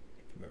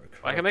remember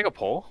I can make a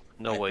poll?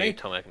 No I way, you think-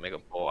 tell me I can make a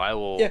poll. I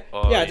will. Yeah,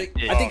 oh, yeah, I you think-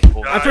 did. I think-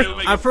 Poll. I'm God, pretty- you'll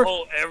make I'm a pretty-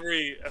 poll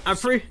every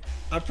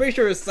I'm pretty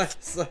sure it's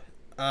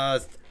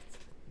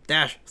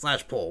dash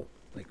slash poll.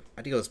 Like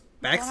I think it was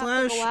Don't have to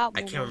backslash. go out,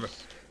 I can't remember.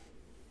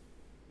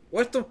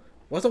 Momos.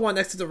 What's the one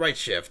next to the right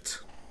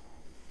shift?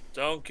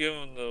 Don't give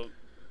him the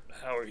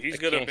Howard. He's I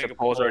gonna can't, make the a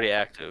poll's poll. already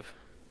active.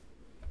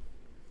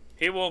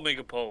 He won't make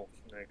a poll,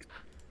 Nick.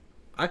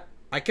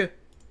 I can.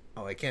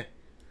 Oh, I can't.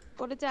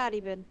 Go to daddy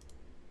bin.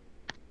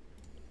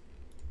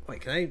 Wait,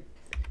 can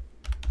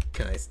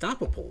I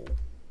stop a poll?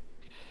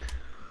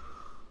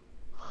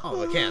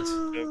 Oh, I can't.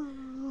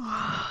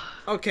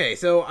 Okay,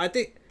 so I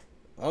think.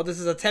 Oh,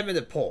 this is a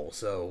 10-minute poll,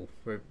 so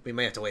we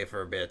might have to wait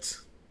for a bit.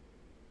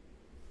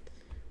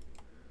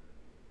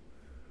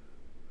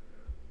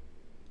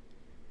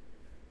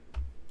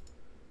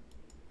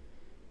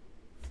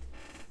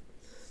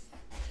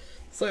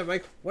 So,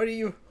 Mike, what are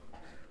you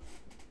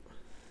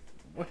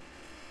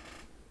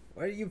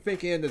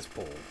thinking in this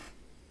poll?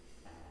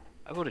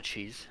 I voted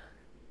cheese.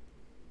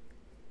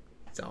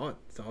 Solid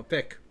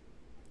pick.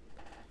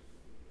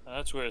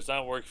 That's weird. It's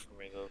not working for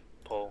me, the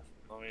poll.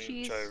 Let me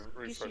Cheese. try Cheese,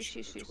 refresh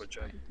cheese, the cheese. Twitch.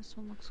 Fine. This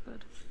one looks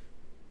good.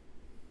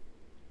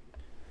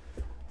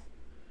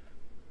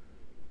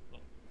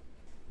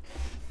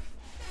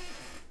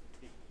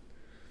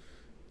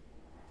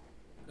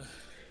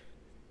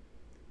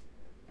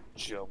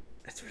 Joe.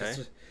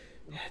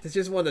 That's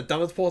just one of the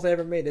dumbest polls I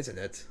ever made, isn't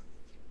it?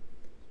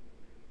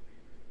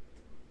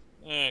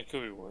 It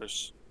could be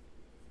worse.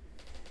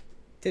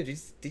 Tim,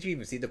 did you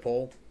even see the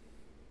poll?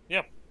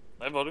 Yeah,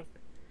 I voted.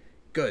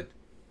 Good.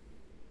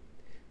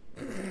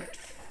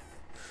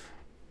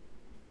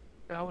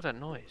 What was that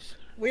noise?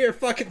 We are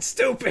fucking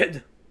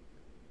stupid!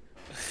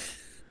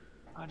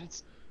 God,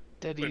 it's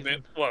dead We even.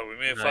 made, what? We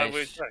made a Nice.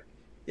 5-way tie.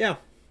 Yeah.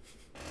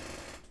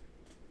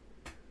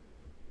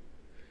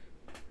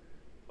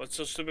 What's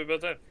so stupid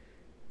about that?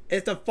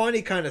 It's the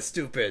funny kind of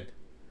stupid.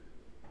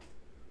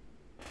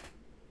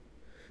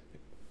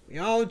 We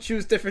all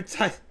choose different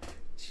types.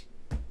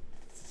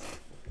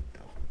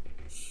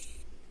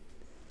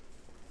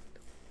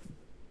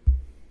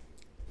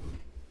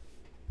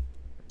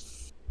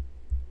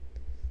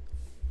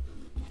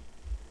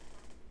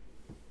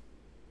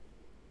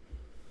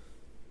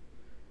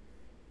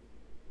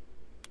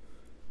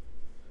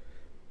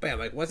 But yeah,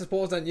 like, once this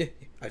poll's done,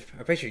 I'm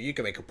pretty sure you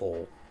can make a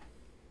poll.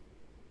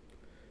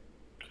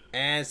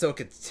 And so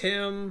could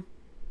Tim,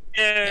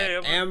 Yay,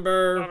 and I'm a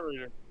Amber,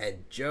 moderator.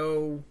 and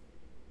Joe.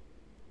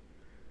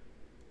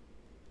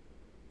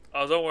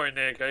 Oh, don't worry,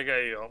 Nick. I got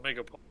you. I'll make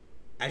a poll.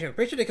 Actually, I'm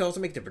pretty sure they can also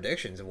make the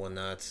predictions and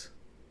whatnot.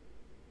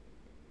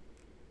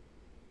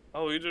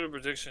 Oh, you do the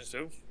predictions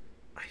too?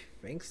 I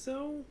think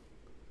so.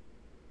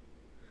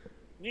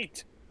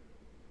 Neat.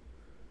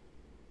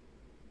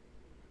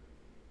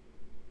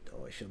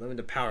 Oh, I should limit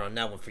the power on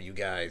that one for you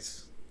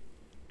guys.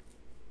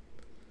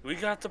 We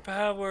got the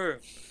power.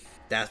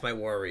 That's my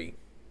worry.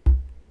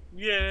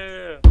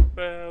 Yeah.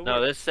 Power.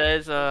 No, this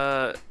says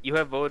you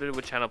have voted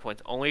with channel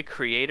points. Only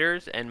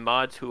creators and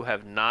mods who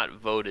have not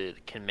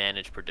voted can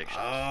manage predictions.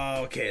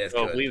 Oh, okay, that's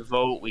So good. if we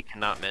vote, we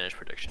cannot manage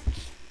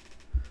predictions.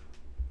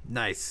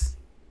 Nice.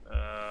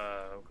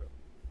 Okay.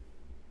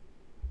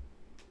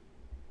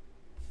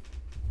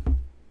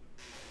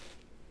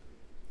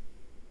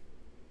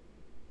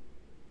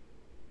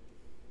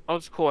 Oh,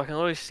 it's cool. I can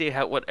literally see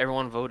what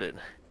everyone voted.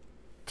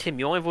 Tim,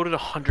 you only voted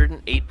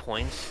 108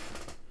 points.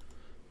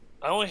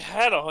 I only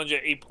had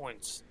 108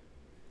 points.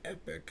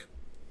 Epic.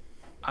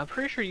 I'm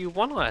pretty sure you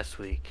won last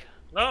week.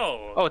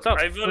 No. Oh, it's up.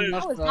 I voted. No,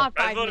 it's not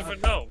I 5 voted for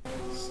minutes. no.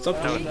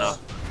 Stop No, it's not.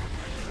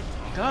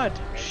 God,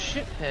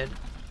 shithead.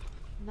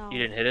 No. You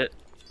didn't hit it?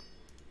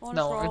 Bonus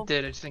No, roll. I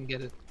did. I just didn't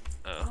get it.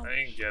 Oh. I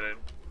didn't get it.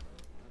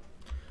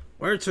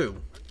 Where to?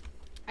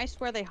 I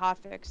swear they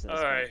hotfixed this. but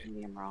Alright.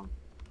 maybe I'm wrong.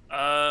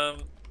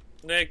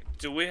 Nick,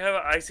 do we have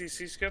an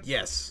ICC skip?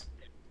 Yes.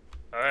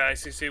 Alright,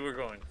 ICC, we're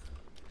going.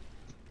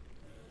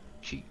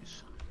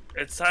 Jeez.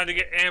 It's time to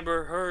get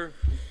Amber her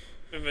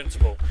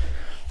invincible.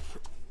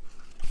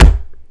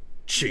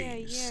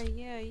 Cheese.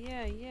 Yeah.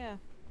 Yeah. Yeah.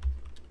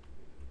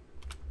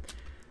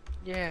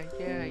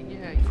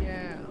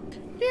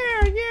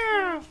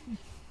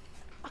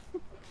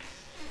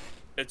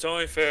 It's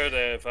only fair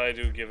that if I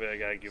do give it, I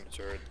gotta give it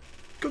to her.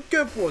 Go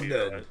get one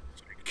Yeah. then.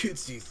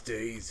 Kids these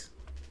days.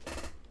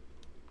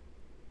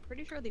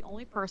 Pretty sure the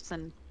only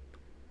person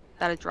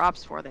that it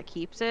drops for that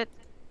keeps it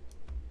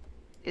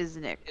is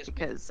Nick,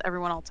 because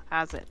everyone else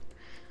has it.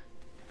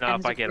 No, And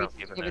if I he's get it, agreed I'll to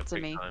give it, give it to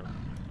big me. time.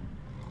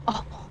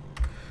 Oh,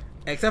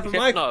 Except for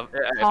Except- Mike. No, if I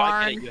get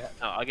Darn. it,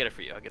 no, I'll get it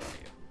for you. I'll get it for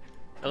you.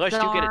 Unless you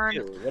get Darn.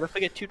 it too. What if I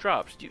get 2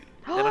 drops? Then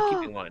I'm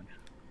keeping one.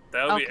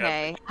 That would be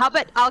okay. epic. How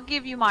about I'll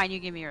give you mine, you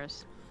give me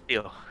yours.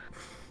 Deal.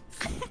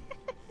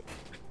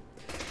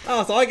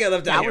 Oh, so I get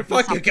left That out here. would be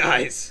Fuck you something.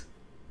 guys.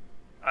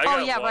 I Oh,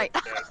 got yeah, one. right.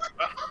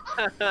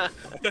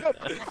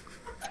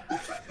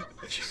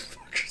 You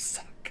fuckers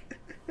suck.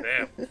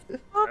 Damn, that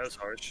was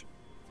harsh.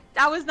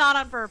 That was not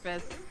on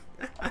purpose.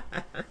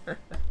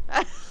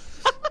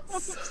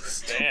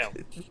 Damn.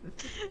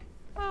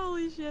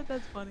 Holy shit,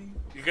 that's funny.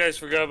 You guys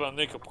forgot about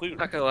Nick completely.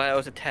 Not gonna lie, that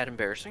was a tad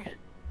embarrassing.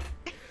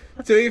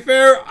 To be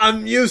fair,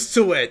 I'm used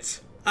to it.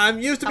 I'm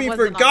used to That being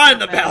wasn't on forgotten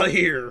purpose. about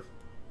here.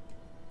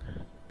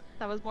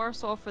 That was more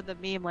so for the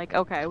meme, like,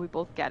 okay, we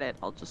both get it.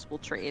 We'll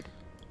trade.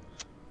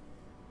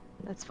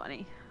 That's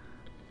funny.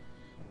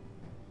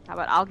 How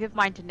about I'll give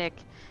mine to Nick,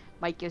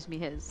 Mike gives me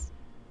his.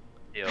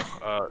 Deal.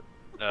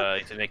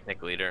 You can make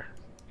Nick leader.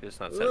 'Cause it's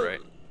not set right.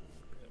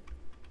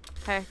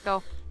 Okay,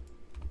 go.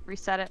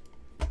 Reset it.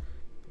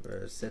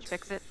 Where's it?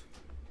 Fix it.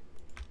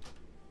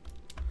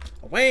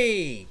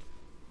 Away!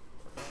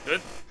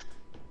 Good.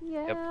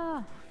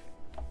 Yeah.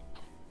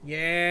 Yeah.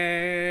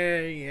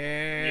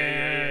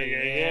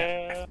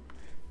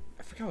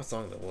 I forgot what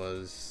song that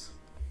was.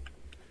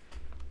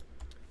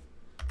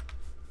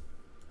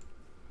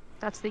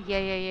 That's the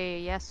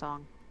yeah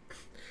song.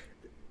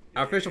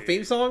 Our official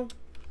theme song?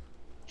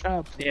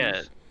 Child, please.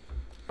 Yeah.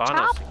 Bono.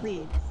 Chop,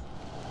 please.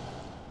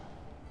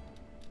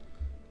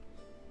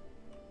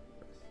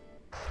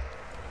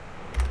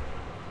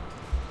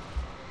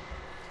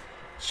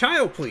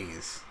 Child,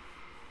 please.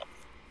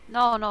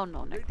 No,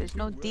 Nick. There's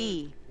no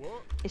D.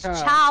 It's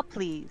Child. child,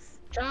 please.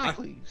 Child,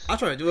 please. I'm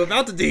trying to do it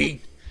without the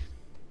D.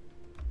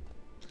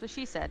 That's what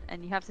she said,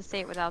 and you have to say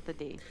it without the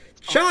D.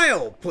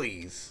 Child,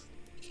 please.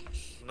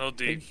 No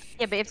D.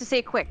 Yeah, but you have to say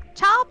it quick.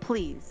 Child,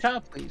 please.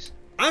 Child, please.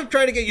 I'm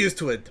trying to get used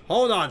to it.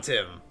 Hold on,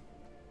 Tim.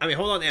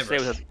 Hold on, Amber.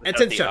 Say with And without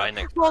Tim, the shut I up.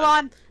 next Hold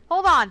time.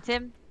 on,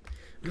 Tim.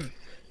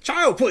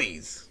 Child,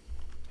 please.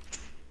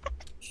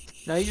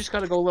 Now you just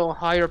gotta go a little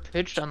higher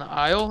pitched on the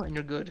aisle, and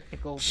you're good.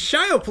 It goes.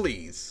 Child,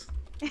 please.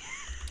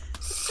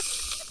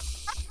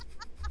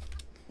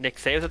 Nick,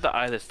 say it with the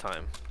I this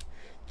time.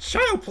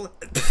 Child,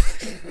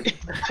 please.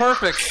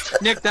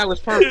 Perfect, Nick. That was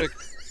perfect.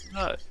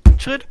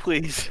 Should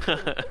please.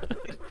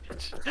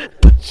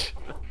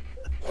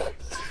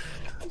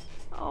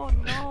 Oh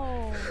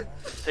no.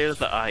 Say it with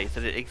the I. You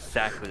said it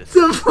exactly the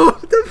same.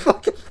 the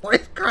fucking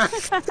voice crack.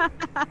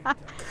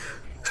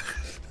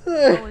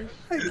 Holy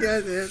I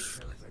get it.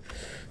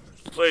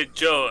 Wait,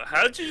 Joe,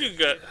 how did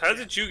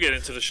you get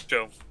into the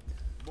show?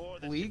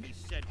 League.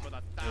 It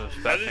was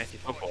Bad Fantasy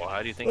Football.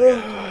 How do you think you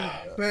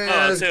got into it? Man.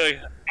 Oh, I say,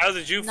 like, how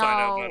did you find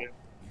out about it?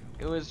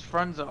 It was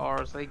friends of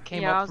ours. They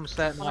came Yeah, up from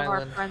Staten one of our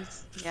Island,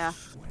 friends. Yeah.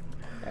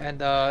 and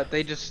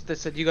they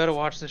said you gotta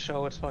watch the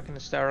show. It's fucking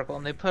hysterical.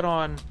 And they put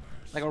on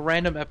like a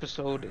random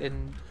episode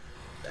in,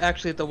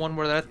 actually the one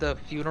where they're at the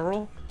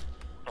funeral.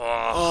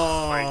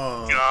 Oh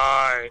my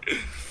god.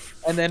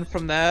 And then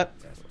from that,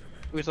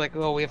 it was like,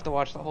 oh, we have to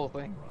watch the whole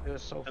thing. It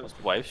was so It fun. was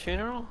wife's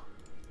funeral?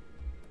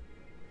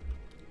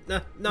 No,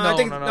 I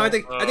think no. I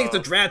think it's the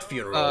draft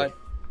funeral.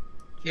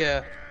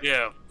 Yeah.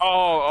 Yeah.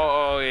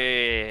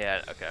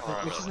 Yeah. Okay.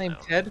 What's his name?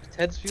 Ted?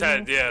 Ted's funeral?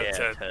 Ted, yeah, Yeah,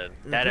 Ted. Ted.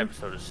 That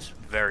episode is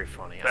very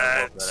funny.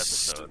 I love that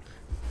episode.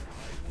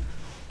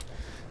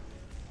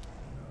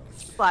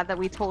 Glad that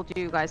we told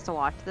you guys to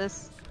watch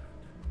this.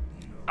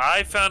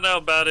 I found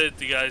out about it.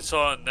 The guy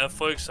saw it on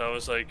Netflix. I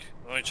was like,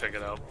 let me check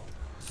it out.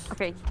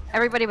 Okay,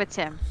 everybody but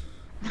Tim.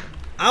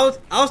 I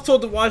was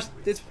told to watch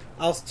this.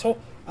 I was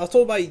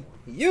told by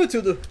you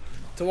to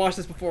watch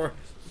this before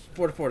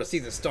the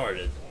season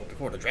started, or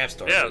before the draft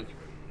started. Yeah,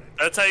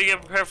 that's how you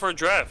get prepared for a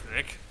draft,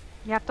 Nick.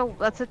 You have to.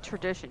 That's a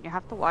tradition. You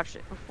have to watch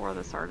it before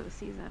the start of the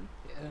season.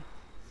 Yeah.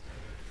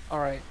 All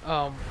right.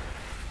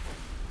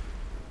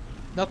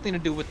 Nothing to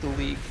do with the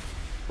league,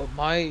 but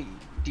my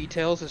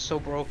details is so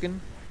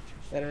broken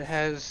that it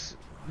has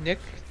Nick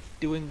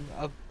doing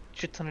a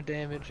shit ton of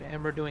damage,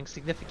 Amber doing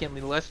significantly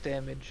less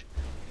damage,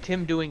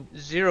 Tim doing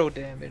 0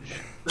 damage,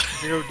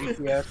 0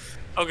 DPS.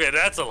 Okay,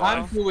 that's a lot.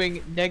 I'm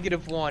doing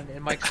 -1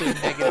 and Mike's doing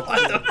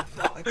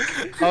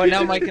 -2. Oh,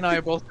 now Mike and I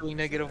are both doing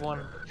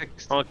 -1.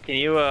 Fixed. Oh, can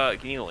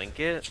you link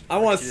it? I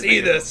want to see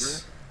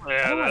this.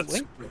 Yeah, that's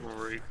link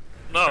great.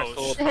 No,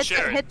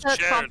 share Hit the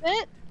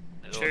trumpet.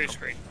 Share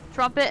screen.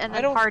 Trumpet and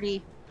then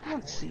party. I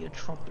don't see a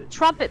trumpet.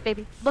 Trumpet,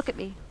 baby. Look at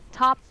me.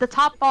 The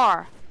top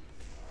bar.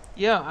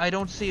 Yeah, I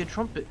don't see a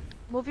trumpet.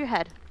 Move your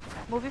head.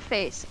 Move your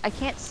face. I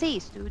can't see,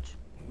 Stooge.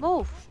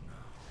 Move.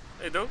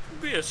 Hey, don't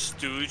be a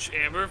stooge,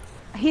 Amber.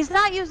 He's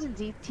not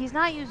using he's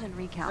not using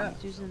recount. Yeah.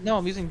 He's using. No,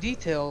 I'm using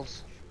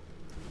details.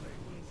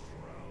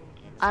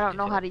 I don't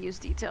know how to use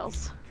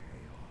details.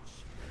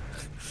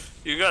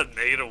 You got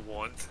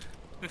 -1.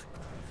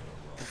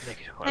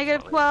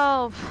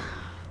 -12.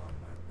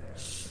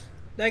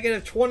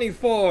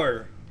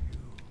 -24.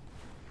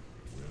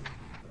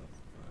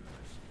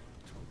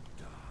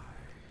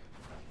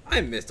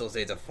 I miss those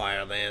days of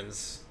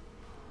Firelands.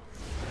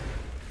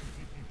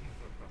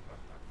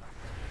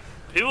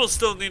 People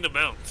still need to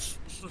mount.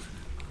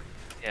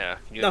 Yeah,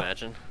 can you No.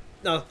 imagine?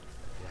 No.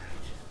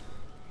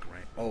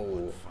 Grant Oh.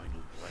 one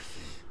final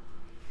blessing.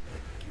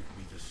 Give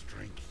me the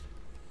strength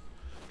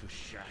to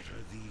shatter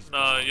these.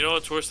 You know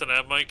what's worse than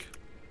that, Mike?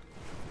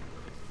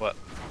 What?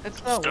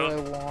 That's not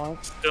Still- what I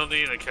want. Still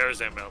needing the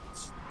Karazhan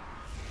mounts.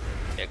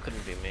 Yeah, it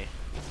couldn't be me.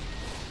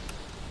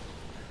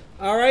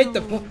 All right,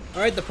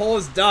 the poll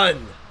is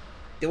done.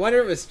 The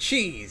winner was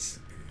Cheese.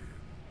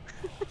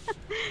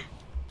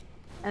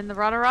 And the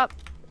runner-up,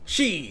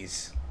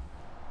 Cheese.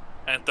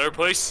 And third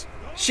place?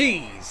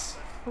 Cheese.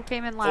 who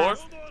came in Fourth?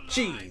 last?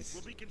 Cheese.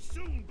 Will be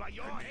consumed by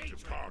your hate.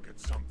 Target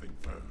something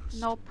first.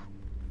 Nope.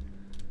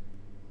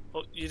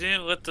 Well, you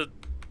didn't let the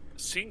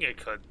scene get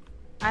cut.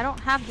 I don't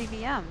have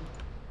DBM.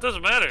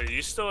 Doesn't matter.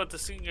 You still let the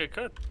scene get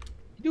cut.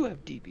 You do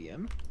have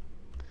DBM.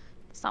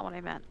 That's not what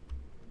I meant.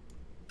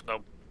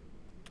 Nope.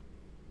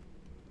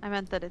 I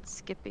meant that it's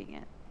skipping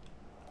it.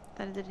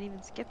 That it didn't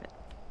even skip it.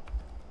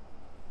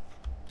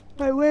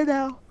 I win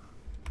now.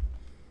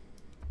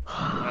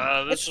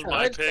 This is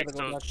my pick,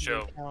 so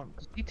show.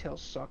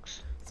 Details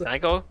sucks. Can I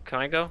go? Can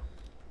I go?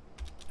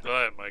 Go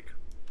ahead, Mike.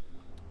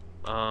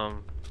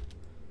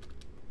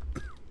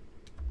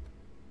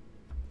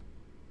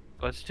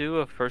 Let's do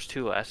a first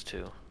 2, last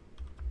 2.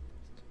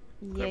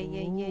 Yeah.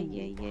 I'm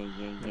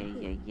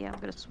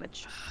gonna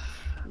switch.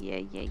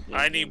 Yeah.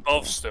 I need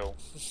both still.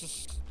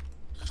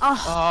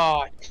 Oh,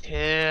 Oh,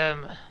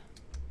 Tim.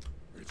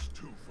 It's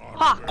too far.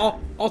 fuck. Oh,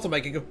 also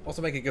make it go.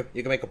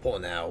 You can make a poll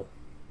now.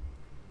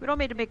 We don't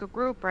need to make a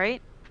group,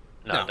 right?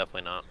 No, No.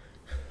 definitely not.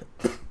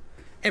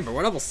 Amber,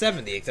 we're level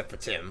 70 except for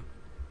Tim.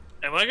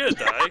 Am I gonna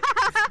die?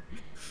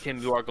 Tim,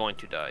 you are going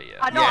to die,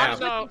 yeah. No, Yeah. I'm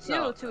switching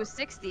No. to a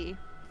 60.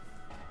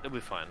 It'll be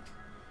fine.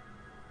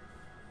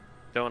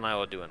 Joe and I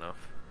will do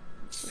enough.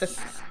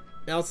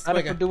 Now let's Not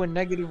make if a... we're doing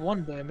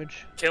 -1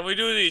 damage. Can we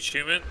do the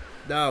achievement?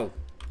 No,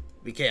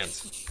 we can't.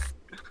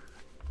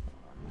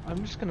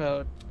 I'm just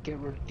gonna get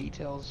rid of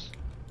details.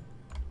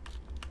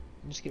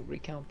 And just get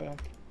recount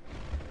back.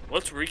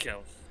 What's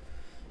recount?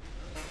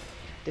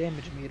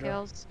 Damage meter.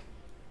 Tails.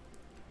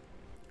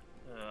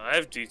 I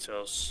have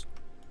details.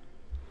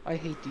 I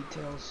hate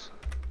details.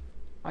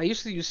 I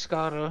used to use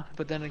SCADA,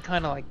 but then it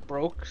kind of like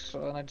broke,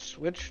 so then I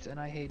switched, and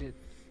I hate it.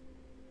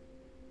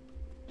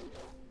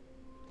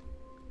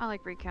 I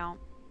like recount.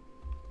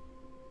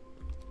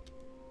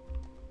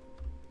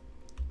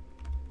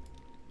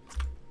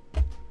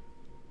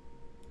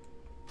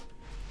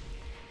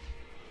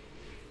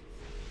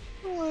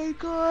 Oh my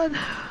god.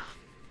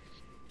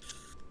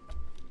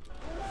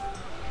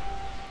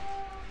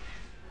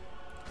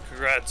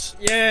 Congrats.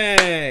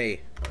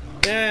 Yay!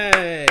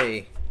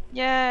 Yay!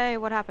 Yay,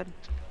 what happened?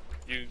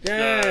 You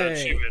Yay.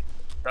 achievement.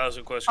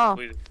 1,000 quests Oh.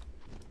 completed.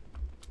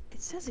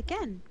 It says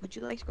again, would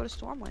you like to go to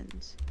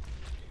Stormwind?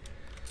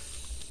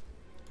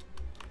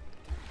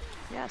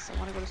 Yes, I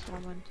want to go to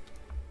Stormwind.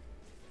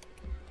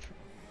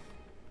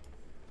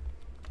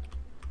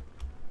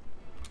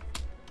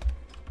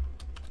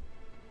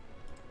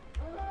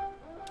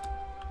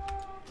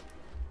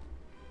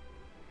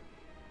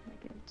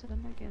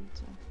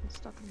 Magenta. I'm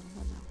stuck in the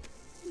hole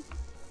now.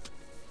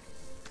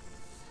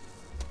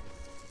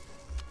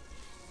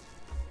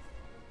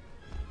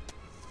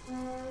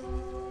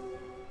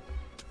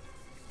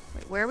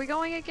 Where are we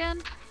going again?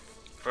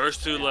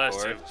 First two,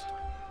 last two.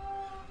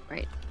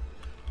 Right.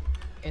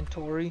 And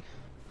Tori.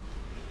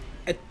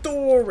 A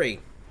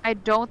Dory. I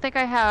don't think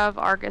I have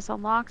Argus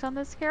unlocked on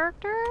this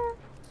character.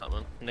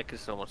 Summon. Nick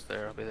is almost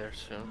there. I'll be there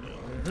soon.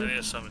 I need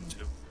a summon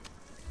too.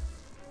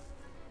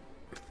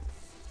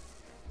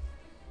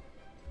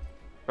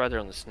 Rather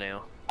on the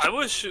snail. I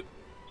wish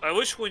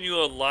when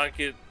you unlock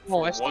it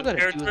Oh, for I still one gotta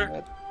do character,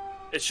 that.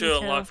 it should Me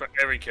too. unlock for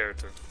every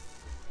character.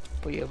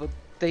 But yeah, but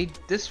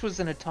this was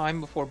in a time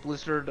before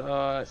Blizzard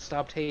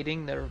stopped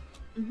hating their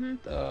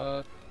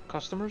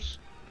customers.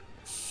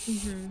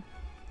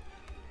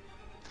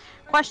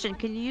 Question: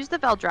 can you use the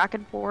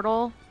Veldraken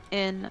portal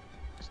in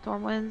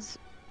Stormwinds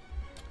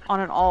on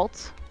an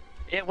alt?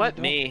 It let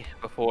me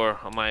before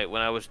on my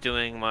when I was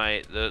doing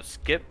the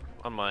skip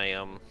on my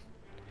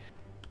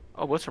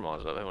oh, what's her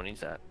model? Everyone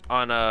needs that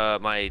on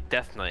my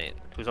Death Knight,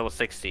 who's level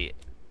 60.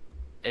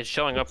 It's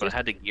showing up, and I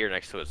had the gear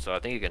next to it, so I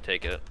think you can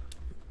take it.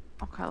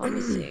 Okay, let me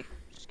see.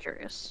 Just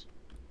curious.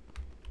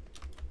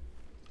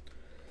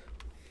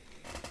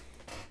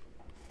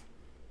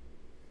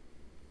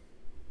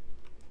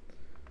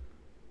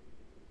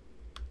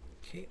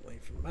 Okay,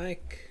 wait for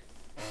Mike.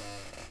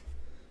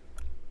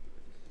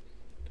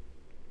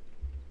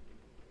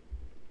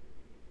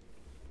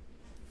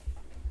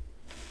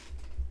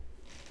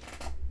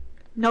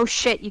 No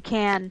shit, you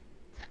can.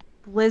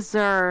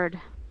 Blizzard.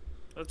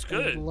 That's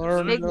good.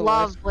 Big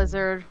love,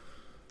 Blizzard.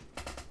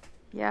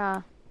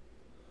 Yeah.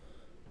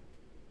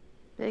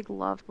 Big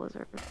love,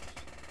 Blizzard.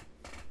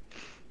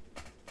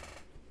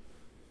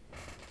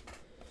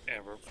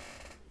 Amber.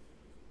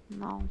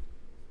 No.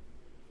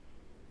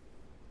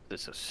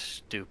 This is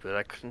stupid.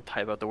 I couldn't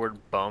type out the word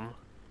bum.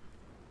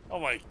 Oh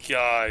my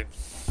god.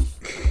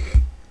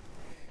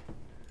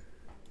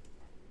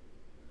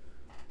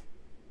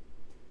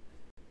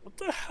 What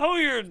the hell are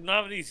your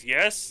nominees?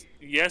 Yes,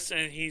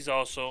 and he's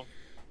also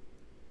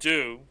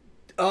do.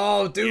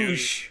 Oh,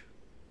 douche.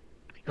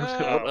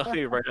 Let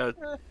me write out.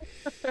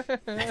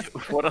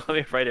 Let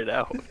me write it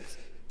out.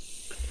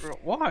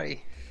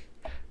 Why?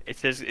 It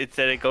said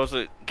it goes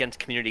against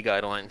community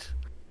guidelines.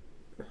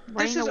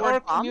 This is our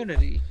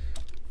community.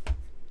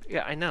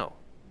 Yeah, I know.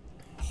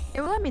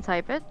 It will let me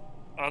type it.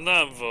 I'm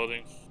not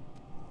voting.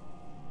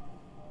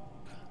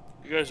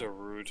 You guys are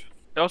rude.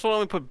 It also let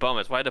me put bum.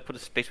 That's why I had to put a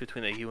space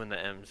between the U and the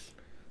M's.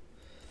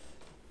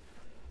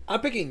 I'm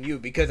picking you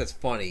because it's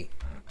funny.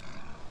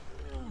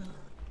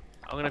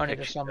 I'm gonna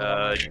pick. I'm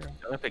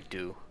gonna pick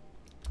do.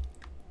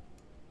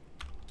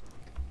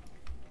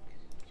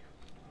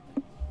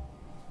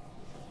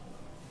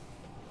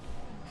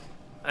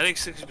 I think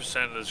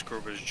 60% of this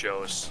group is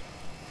jealous.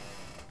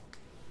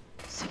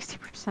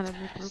 60% of the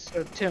group.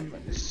 So Tim,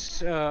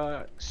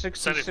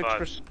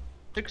 66%.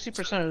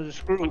 60% of this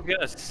group. I'm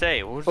gonna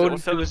say, what was voted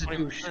the you as a 20%?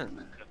 douche.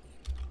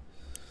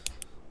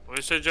 What did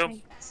you say, Joe?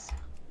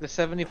 The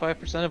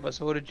 75% of us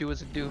voted you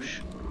as a douche.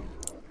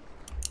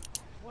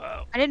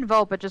 Wow. I didn't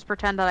vote, but just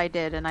pretend that I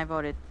did, and I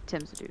voted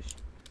Tim's a douche.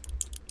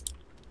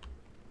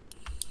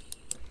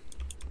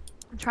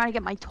 I'm trying to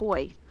get my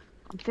toy.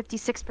 I'm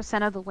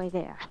 56% of the way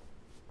there.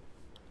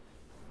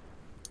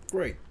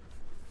 Great.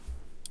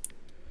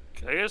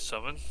 Can I get a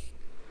summon?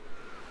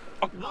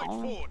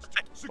 No.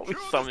 We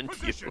summoned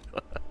you.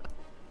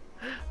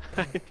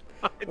 I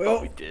Well,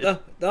 thought we did.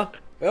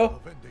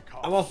 well,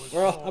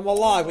 I'm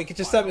alive. We can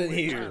just summon it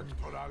here.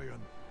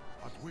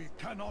 But we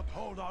cannot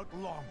hold out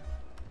long.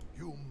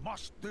 You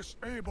must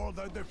disable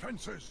the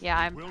defenses. Yeah,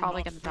 I'm We will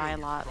probably not gonna die a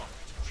fail lot.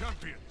 from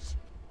champions.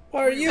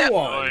 What are you on?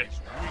 Boy.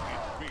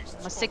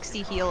 I'm a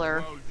 60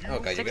 healer.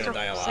 Okay, you're gonna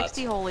die a lot.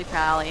 60 holy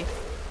pally.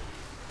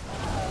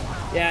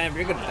 Yeah, Amber,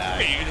 you're gonna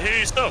die. Hey, you can hit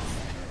yourself.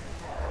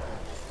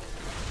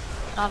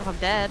 Not if I'm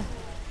dead.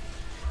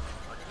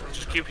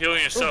 Just keep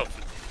healing yourself.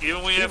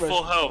 Even when you have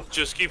full health,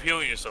 just keep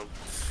healing yourself.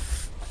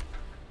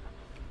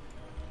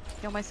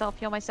 Heal myself,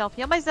 heal myself,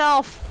 heal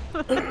myself!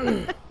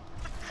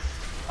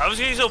 I was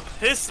getting so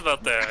pissed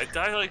about that. I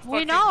died like fucking...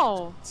 We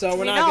know! So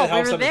we're We not know, gonna help we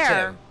were summon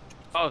there. Tim.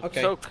 Oh,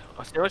 Okay. so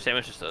I'll see what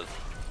damage this does.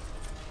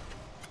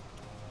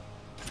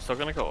 Still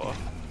gonna go off.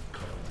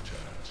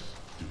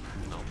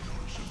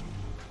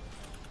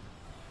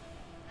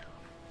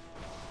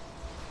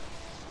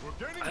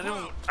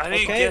 I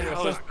didn't Okay, get how I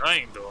so- was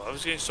dying though. I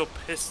was getting so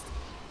pissed.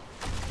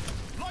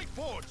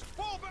 Lightforge,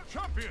 fall the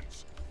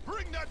champions.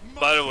 Bring that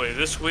By the way,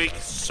 this week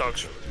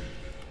sucks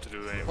to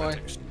do any of my Why?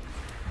 things.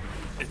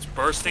 It's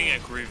bursting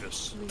and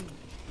Grievous.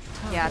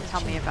 Yeah,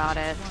 tell me about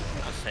it.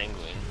 A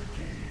sanguine.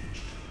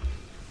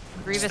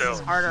 Grievous Still. is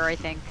harder, I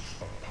think.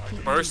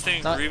 Bursting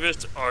and Not-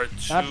 Grievous are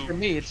two Not for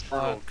me, it's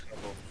brutal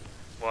combo.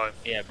 Why?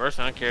 Yeah,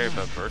 bursting. I don't care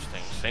about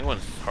bursting.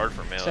 Sanguine's hard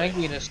for melee.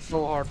 Sanguine is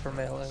so hard for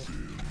melee.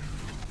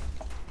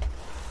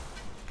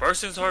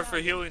 Bursting's hard for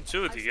healing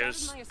too,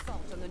 because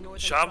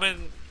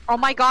Shaman... Oh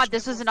my god,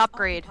 this is an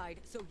upgrade.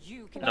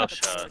 No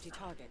shot.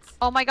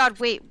 Oh my god,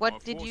 wait,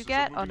 what did you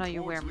get? Oh no,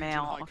 you wear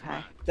mail,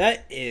 okay.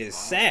 That is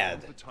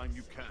sad.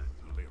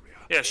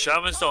 Yeah,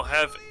 Shamans don't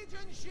have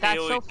That's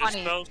so healing funny.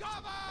 dispels.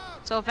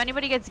 So if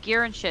anybody gets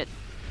gear and shit,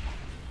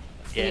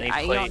 Yeah, any you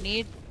plate. don't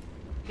need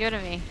gear to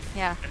me.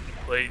 Yeah.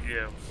 Like,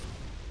 yeah.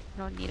 We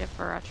don't need it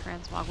for a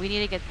transmog. We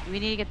need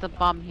to get the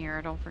bum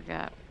here. Don't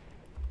forget.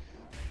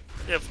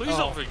 Yeah, please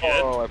don't forget.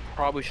 Oh, I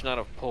probably should not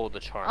have pulled the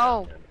charm.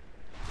 Oh.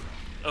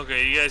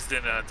 Okay, you guys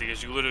didn't have to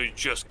because you literally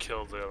just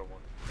killed the other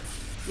one.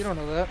 You don't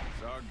know that.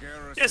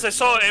 Yes, I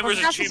saw We're Amber's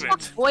fast as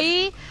achievement. fuck,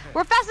 boy.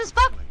 We're fast as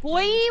fuck,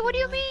 boy. What do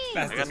you mean?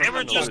 Fast as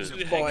Amber fuck, just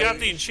boy. got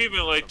the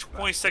achievement like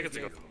 20 seconds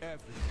ago.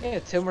 Yeah,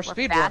 Tim, we're We're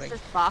speedrunning. fast as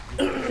fuck,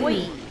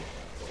 boy.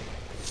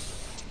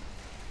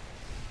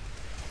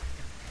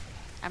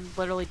 I'm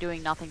literally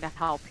doing nothing to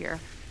help here.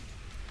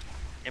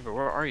 Amber,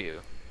 where are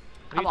you?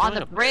 What are I'm you on doing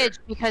the up there? bridge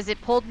because it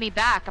pulled me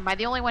back. Am I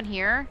the only one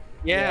here?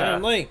 Yeah.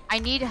 Apparently. I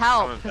need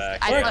help Coming because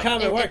back. We're I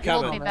coming, it we're pulled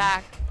coming. me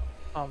back.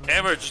 Oh, man.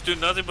 Amber, just do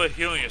nothing but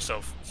healing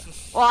yourself.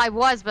 Well, I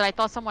was, but I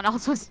thought someone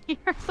else was here,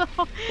 so.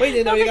 Wait,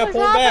 you know you got nothing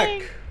pulled was back.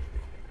 happening.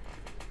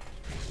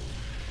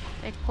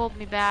 They pulled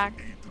me back.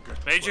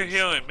 Major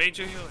healing,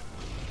 major healing.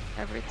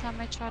 Every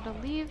time I try to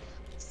leave,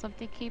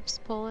 something keeps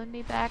pulling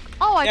me back.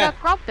 Oh, I Yeah.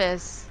 got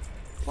Grumpus.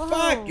 Whoa.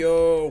 Fuck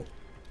you.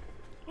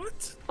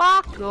 What?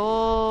 Fuck you.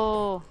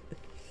 Oh,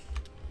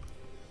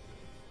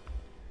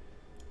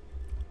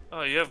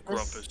 you have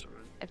This- Grumpus.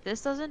 If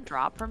this doesn't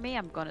drop for me,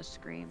 I'm gonna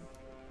scream.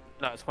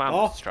 No, it's fine.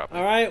 Oh, Just drop it.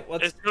 all right.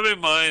 It's gonna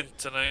be mine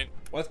tonight.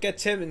 Let's get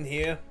Tim in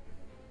here.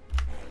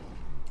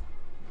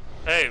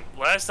 Hey,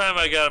 last time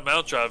I got a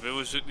mount drop, it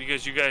was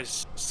because you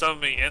guys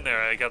summoned me in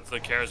there. I got the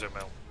Charizard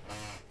mount.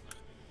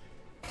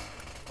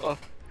 Oh,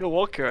 you'll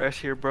walk your ass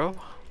here, bro.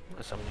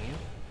 I'm summoning you.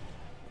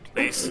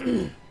 Please.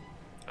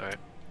 Alright.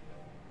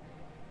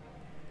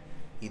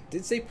 He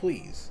did say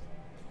please,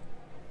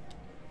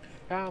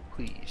 Oh,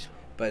 please.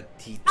 but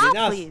he did Ah,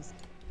 not. please.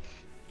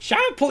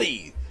 Shout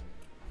please.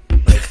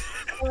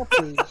 Oh,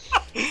 please.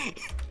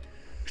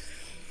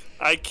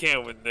 I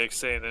can't with Nick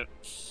saying it.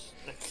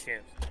 I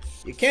can't.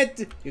 You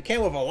can't. You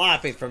can't with a lot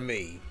of things from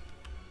me.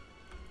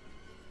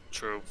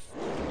 True.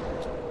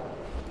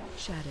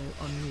 Shadow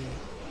on me.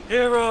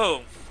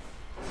 Hero!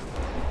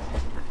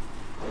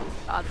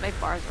 God, my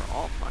bars are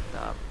all fucked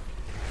up.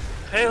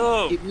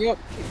 Halo! Keep me up,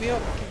 keep me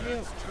up, keep me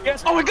up.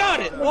 Yes. Oh, we got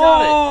it. Whoa!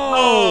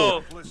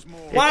 Oh!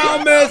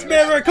 Wow, Miss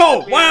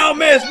Miracle! Wow,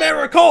 Miss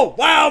Miracle!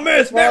 Wow,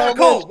 Miss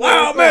Miracle!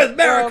 Wow, Miss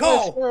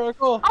Miracle!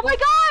 Miracle! Oh my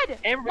god!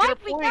 Amber, What? get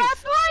a We point. got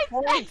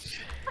points!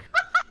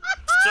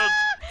 So,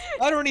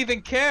 I don't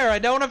even care. I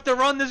don't have to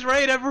run this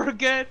raid ever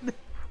again.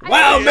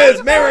 Wow, I Miss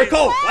got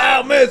Miracle! points!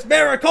 Wow, Miss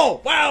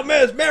Miracle! Wow,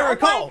 Miss Oh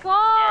Miracle! my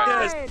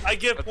god! yes, I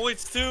get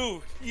points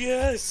too!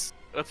 Yes!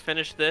 Let's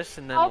finish this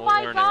and then Oh we'll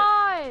my learn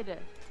god!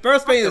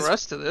 First thing The is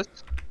rest of this.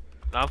 it.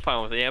 I'm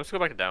fine with it. Yeah, let's go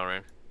back to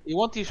Downrain. You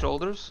want these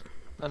shoulders?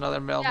 Another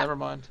male, Yeah. never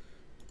mind.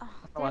 Oh, I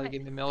damn want to it.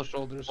 give me male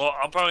shoulders. Well,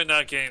 I'm probably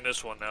not getting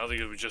this one now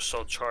because we just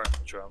saw chart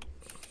drop.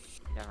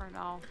 You never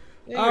know.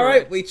 Yeah, all you're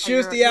right. We Oh,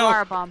 choose the you are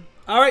a out. bum.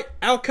 All right,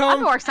 I'm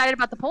outcome. more excited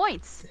about the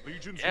points.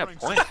 Yeah,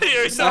 points.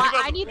 You're excited Well,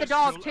 about I need the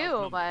dog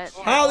too, but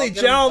Holly I'll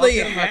get jolly,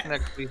 him back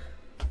next week.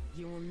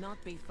 You will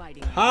not be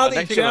fighting. holly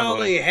Next week I'm not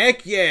jolly,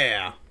 heck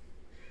yeah!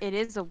 it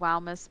is a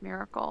Wowmas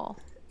miracle.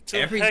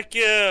 every- Heck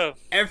yeah!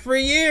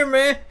 Every year,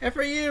 man.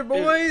 Every year,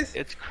 boys.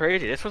 It's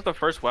crazy. This was the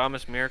first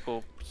Wildmas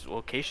Miracle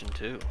location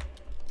too.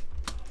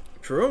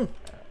 True.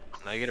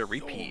 Now you get a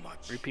repeat.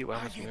 Repeat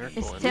Wildmas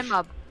Miracle. Is and- Tim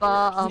a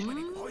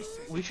bum?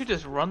 We should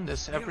just run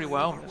this every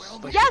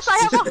wellness. Like, Yes, I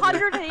have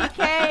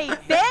 108k,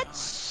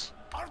 bitch!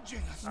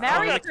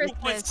 Merry got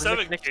Christmas.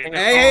 2.7K.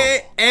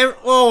 Hey, Amber.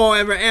 Oh,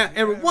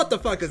 Amber, what the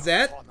fuck is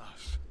that?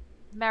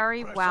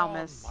 Merry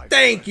Wowmas.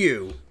 Thank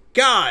you.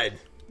 God.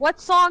 What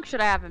song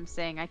should I have him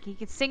sing? He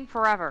could sing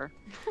forever.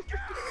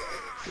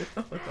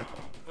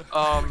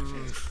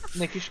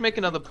 Nick, you should make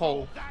another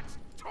poll.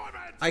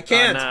 I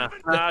can't. Nah,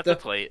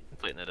 it's The- late.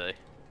 It's late in the day.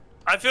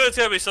 I feel it's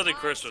gonna be something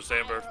Christmas,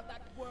 Amber.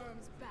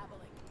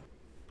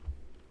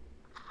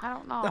 I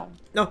don't know.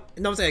 No,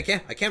 I'm saying I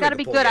can't. I can't It's gotta make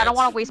be a poll good. I yet. don't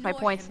want to waste my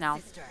points now.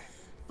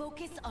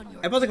 Focus on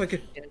your I thought if I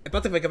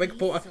could make a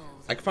poll.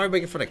 I could probably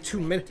make it for like 2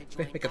 minutes.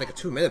 Make it like a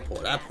 2-minute poll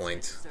at that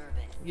point.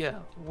 Yeah,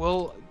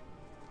 will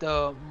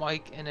the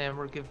Mike and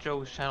Amber give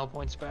Joe's channel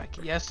points back?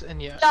 Yes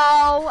and yes.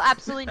 No,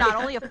 absolutely not.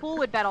 Only a fool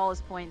would bet all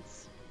his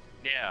points.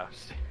 Yeah.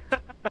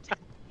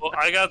 Well,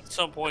 I got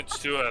some points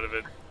too out of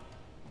it.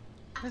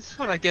 This is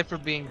what I get for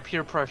being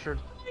peer pressured.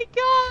 Oh my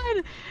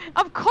god!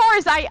 Of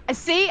course, I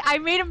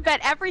made him bet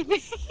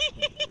everything.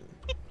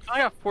 I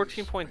got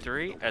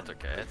 14.3. That's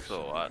okay. That's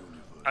still a lot.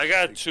 I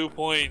got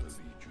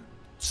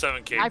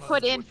 2.7K. I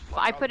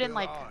put in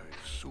like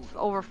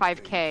over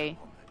 5k.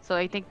 So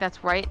I think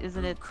that's right,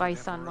 isn't it?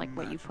 Based on like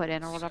what you put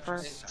in or whatever.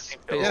 Based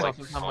Yeah. off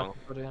of how much you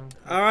put in.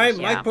 All right,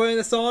 Yeah. Mike put in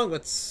the song.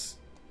 Let's.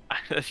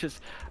 That's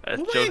just. Who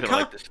Joe's are, you in gonna com-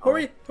 like this who, are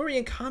song. you, who are you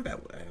in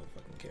combat with? I don't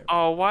fucking care.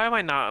 Oh, why am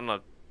I not on the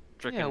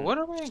freaking Yeah, what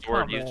are we in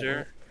sword combat user?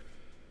 with?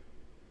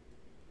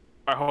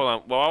 Alright, hold on.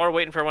 While we're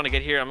waiting for everyone to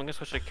get here, I'm gonna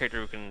switch to a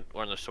character who can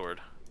learn the sword.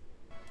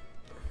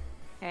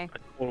 Okay. I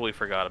totally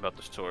forgot about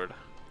the sword.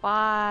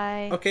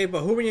 Bye. Okay,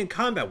 but who are you in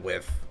combat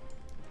with?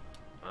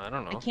 I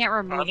don't I know. can't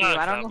remove I'm you. not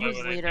I don't know combat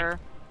who's with leader.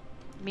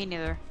 Me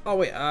neither. Oh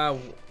wait,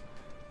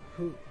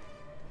 who?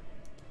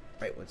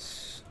 Right,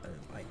 let's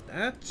like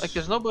that. Like,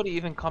 there's nobody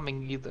even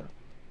coming either.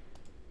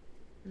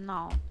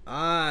 No.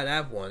 Ah,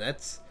 that one.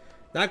 That's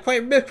not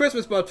quite Miss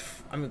Christmas, but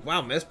I mean,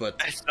 wow, Miss,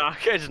 but It's not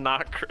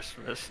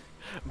Christmas,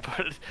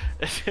 but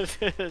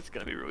it's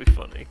gonna be really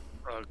funny.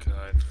 Oh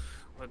god,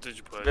 what did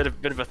you put?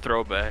 Bit of a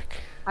throwback.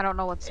 I don't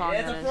know what song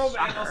it's that a is.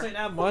 throwback. I'll say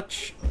that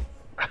much.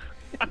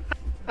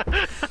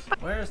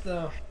 Where's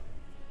the?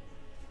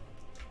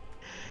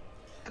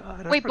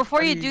 God, Wait,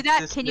 before you do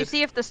that, can you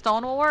see if the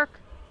stone will work?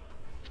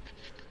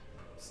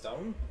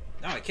 Stone?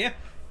 No, I can't.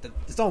 The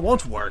stone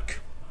won't work.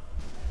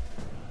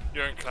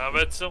 You're in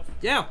combat still?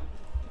 Yeah.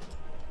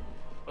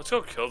 Let's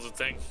go kill the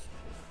thing.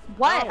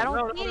 What? No, I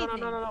don't no, see anything.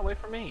 no, wait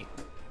for me.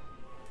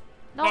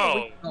 No,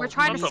 No. we're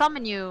trying to No.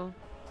 summon you.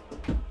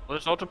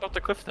 Let's all jump up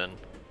the cliff then.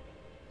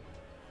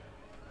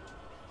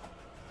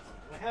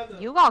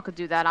 You all could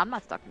do that. I'm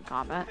not stuck in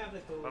combat.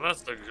 I'm not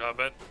stuck in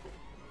combat.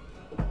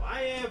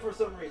 I am for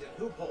some reason.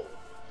 Loophole.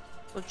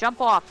 So jump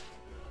off.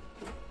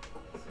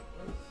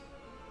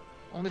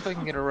 Only if I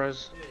can get a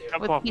res.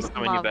 Jump With off, peace I'm and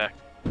coming you love. back.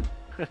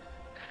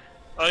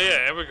 Oh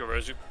yeah, Amber can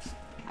res you.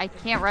 I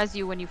can't res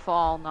you when you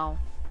fall. No.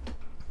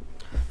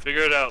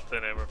 Figure it out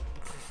then, Amber.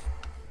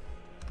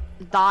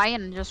 Die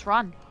and just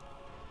run.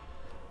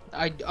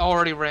 I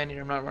already ran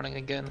here. I'm not running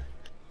again.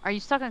 Are you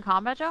stuck in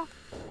combat, Joe?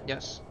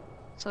 Yes.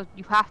 So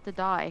you have to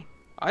die.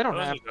 I don't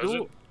Does have it, does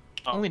to. it?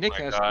 Only Nick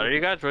my has God, to. are you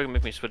guys really gonna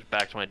make me switch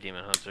back to my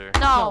Demon Hunter?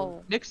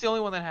 No. Nick's the only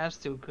one that has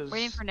to, because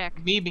Waiting for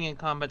Nick. me being in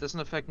combat doesn't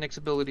affect Nick's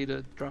ability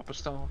to drop a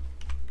stone.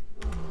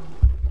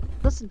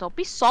 Listen, don't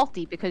be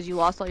salty because you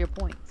lost all your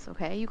points,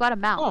 okay? You got a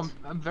mount. Oh,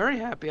 I'm very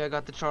happy I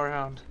got the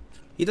Charhound.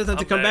 He doesn't have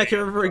to I'm come back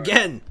very here ever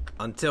again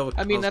until.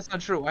 I mean, that's not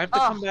true. I have to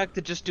come back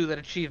to just do that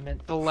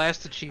achievement, the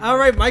last achievement. All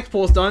right. Mike's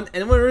poll's done,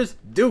 and the winner is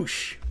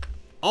douche.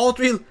 All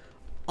three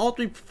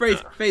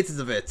phases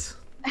of it.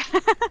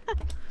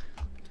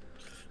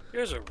 You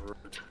guys are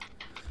rude.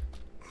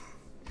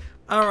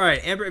 All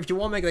right, Amber. If you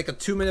want to make like a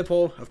 2-minute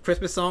poll of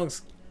Christmas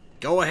songs,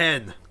 go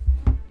ahead.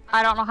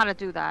 I don't know how to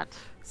do that.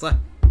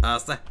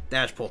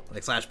 Dash poll,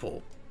 like slash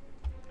poll.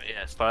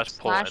 Yeah, slash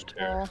pull Slash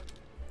enter.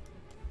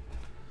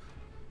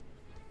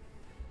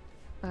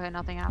 pull. Okay,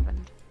 nothing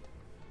happened.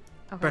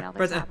 Okay, Press- nothing's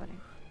press-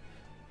 happening.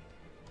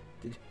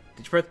 Did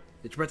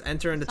you press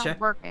enter in the It's chat?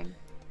 not working.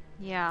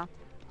 Yeah.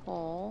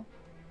 Pull.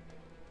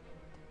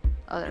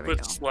 Oh, there You we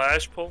put go.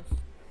 slash pull?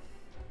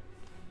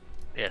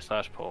 Yeah,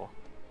 slash pull.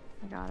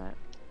 I got it.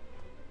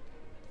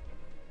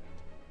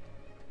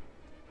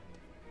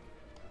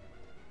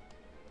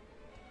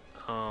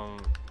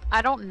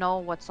 I don't know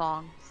what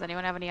song. Does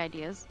anyone have any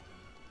ideas?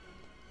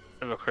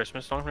 Have a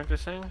Christmas song for me to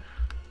sing?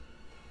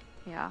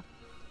 Yeah.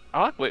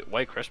 I like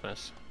White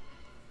Christmas.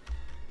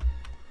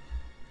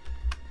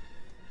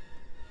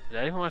 Is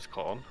that even what it's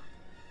called?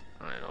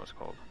 I don't know what it's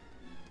called.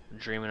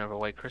 Dreaming of a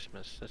White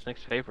Christmas. That's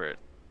Nick's favorite.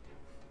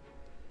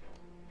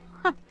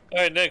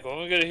 Alright, Nick, when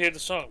are we gonna hear the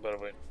song, by the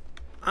way?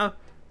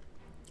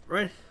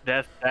 Right.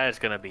 That is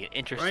gonna be an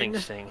interesting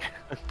Right. sing.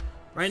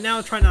 Right now,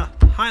 I'm trying to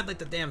highlight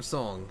the damn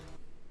song.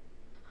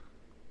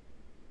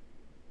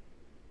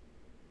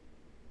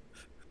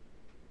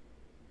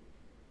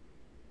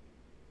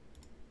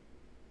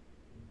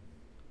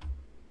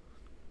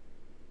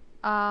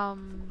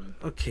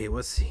 Okay,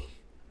 let's see.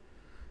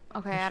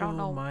 Okay, I don't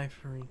know. My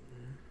free...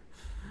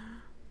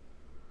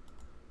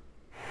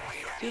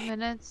 2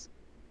 minutes.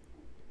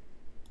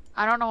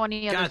 I don't know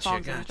any other Gotcha,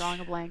 songs. I'm gotcha. drawing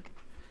a blank.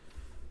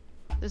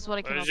 This is what I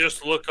Why came don't up you with.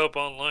 just look up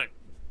online?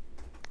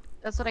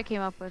 That's what I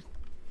came up with.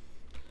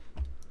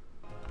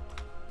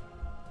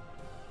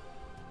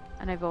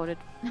 And I voted.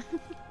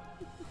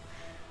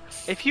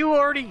 If you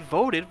already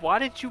voted, why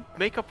did you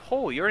make a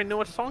poll? You already know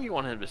what song you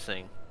want him to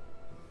sing.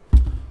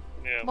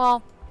 Yeah.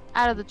 Well,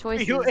 out of the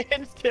choices. You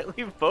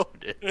instantly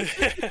voted.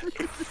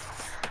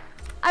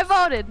 I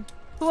voted.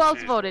 Who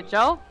else voted,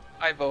 Joe?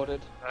 I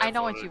voted. I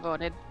know what you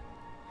voted.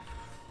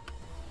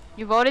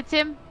 You voted,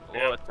 Tim?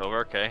 Oh, it's over.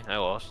 Okay, I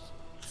lost.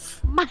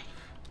 My...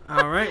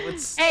 All right,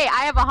 let's. Hey,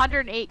 I have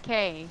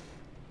 108k.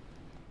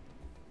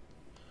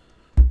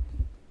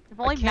 If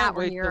only I can't Matt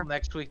were wait here. till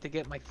next week to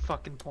get my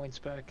fucking points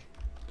back.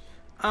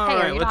 All Hey,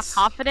 right, are you not let's.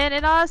 confident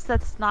in us?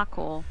 That's not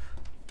cool.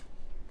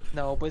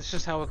 No, but it's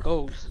just how it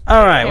goes.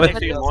 All right, Yeah, let's.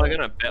 but I'm only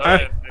gonna bet. All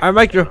right, all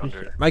right,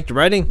 Mike, Mike, you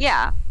ready?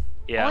 Yeah.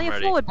 Yeah, Only I'm a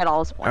ready. fool would bet all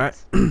his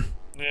points.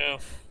 Yeah.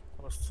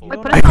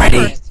 Wait, put I'm it on ready.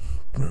 first.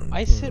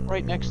 I sit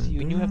right next to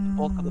you and you have the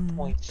bulk of the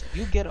points.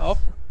 You get up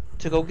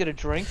to go get a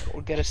drink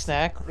or get a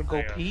snack or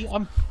go pee.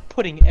 I'm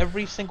putting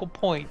every single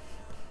point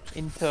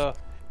into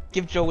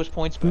give Joe his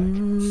points back.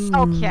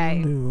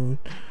 Okay.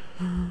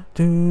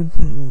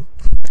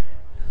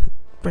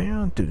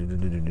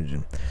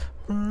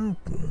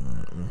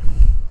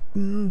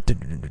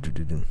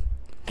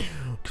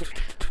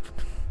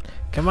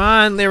 Come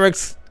on,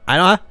 lyrics.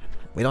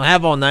 We don't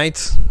have all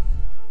night.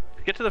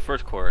 Get to the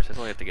first chorus. That's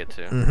all we have to get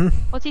to. Mm-hmm.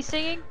 What's he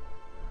singing?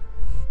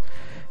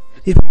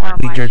 If Never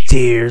bleed mind. your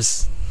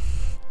tears,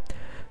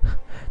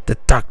 the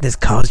darkness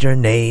calls your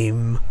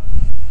name.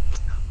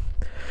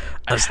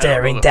 I'm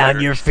staring down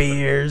your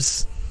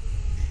fears.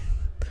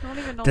 I don't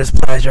even know. There's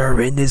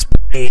pleasure in this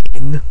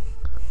pain.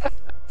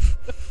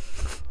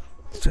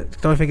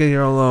 Don't think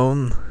you're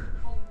alone.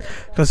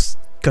 Cause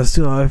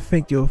soon I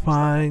think you'll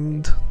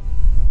find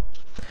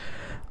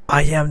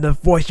I am the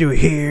voice you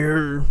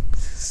hear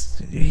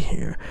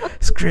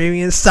screaming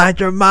inside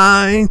your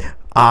mind.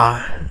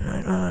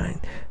 I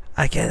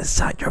get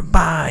inside your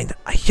mind.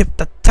 I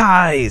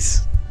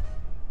hypnotize.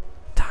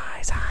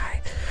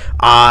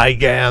 I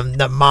am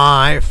the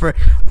mind freak.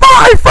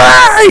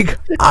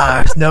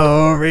 I've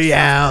no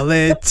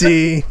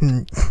reality.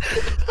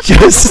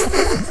 Just.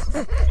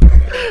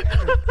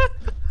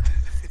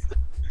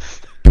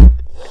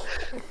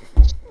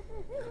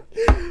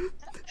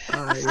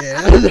 I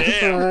am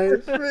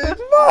the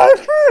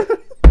mind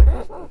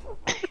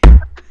freak.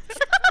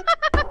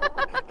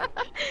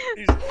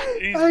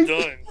 He's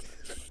done.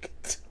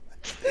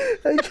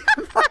 I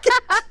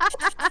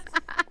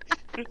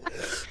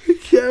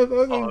can't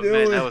fucking do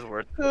man, it. that was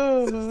worth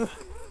it.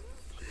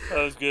 That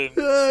was good.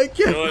 I can't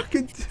You know what?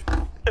 fucking do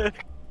it.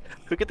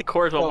 Who get the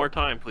chorus one more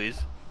time, please?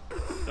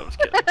 No, I was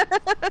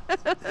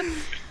kidding.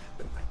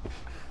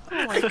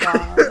 Oh my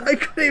god. I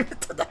couldn't even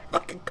do the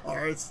fucking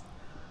cars.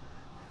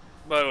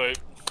 By the way,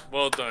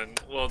 well done,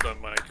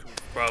 Mike.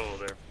 Bravo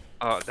there.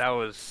 Oh, that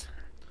was.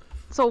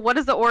 So what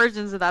is the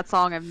origins of that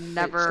song? I've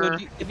never.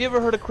 So, have you ever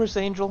heard of Chris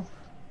Angel,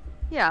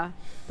 Yeah.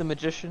 the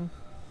magician?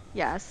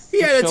 Yes.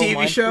 He had a show TV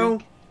Mind show.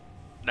 Freak?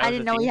 That I was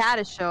didn't the know he theme- had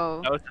a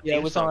show. That was the Yeah, it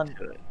theme was song on-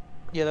 to it.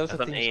 Yeah, that was That's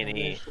the on theme song of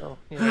A&E. his show.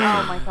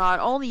 Yeah. Oh my god.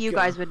 Only you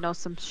guys would know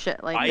some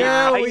shit like I, that.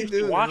 Yeah, I we used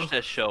do. to watch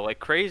that show like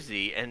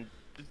crazy, and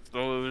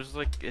so it was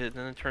like, and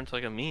then it turned to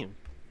like a meme.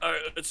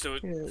 Alright, let's do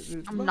it.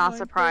 I'm not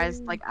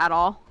surprised, like, at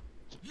all.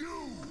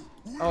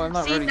 Oh, I'm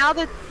not See, ready. now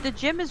the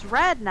gym is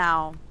red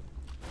now.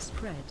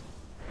 Spread.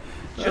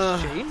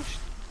 Just changed?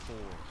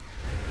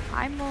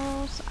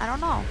 Almost. I don't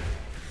know.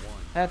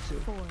 Had to.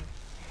 4,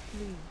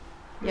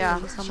 3.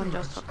 Yeah, someone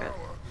just took it.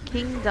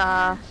 King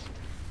Da.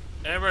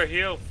 Amber,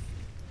 heal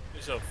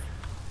yourself.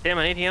 Damn,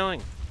 I need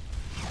healing.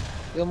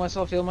 Heal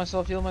myself, heal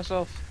myself, heal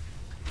myself.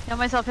 Heal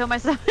myself, heal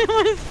myself, heal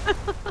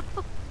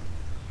myself.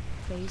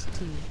 Phase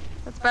 2.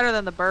 That's better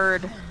than the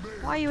bird.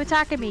 Why are you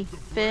attacking me,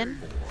 Finn?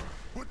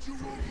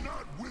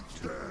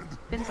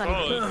 Finn's not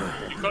even.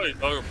 Oh, you call your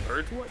dog a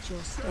bird? Watch your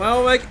step.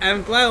 Well, like,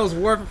 I'm glad it was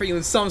worth it for you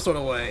in some sort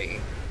of way.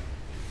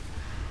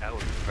 That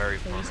was very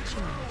fun. Phase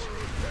change.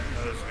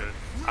 That was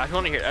good. I just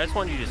want to hear. I just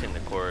want you to sing the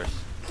chorus.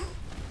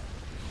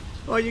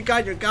 Oh, you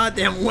got your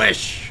goddamn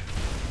wish.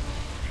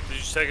 Did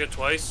you take it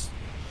twice?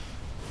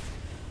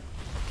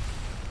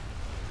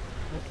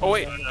 Oh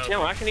wait, I know.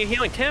 Tim, I can need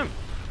healing. Tim.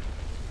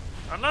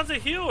 I'm not the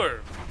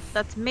healer.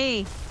 That's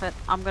me, but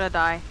I'm gonna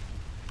die.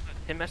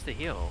 Tim has to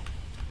heal.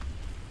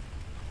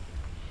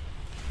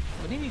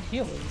 What do you need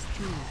healing?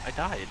 I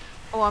died.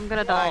 Oh, I'm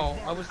gonna die. Oh,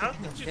 I was How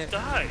thinking did of you yeah.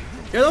 die?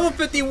 You're level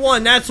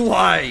 51, that's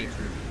why.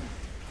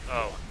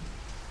 Oh.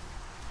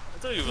 I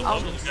thought you were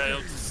level the guy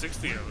up to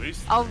 60 at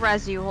least. I'll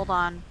res you. Hold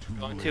on.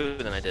 Going to,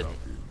 then I didn't.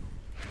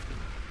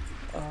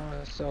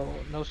 So,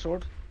 no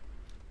sword?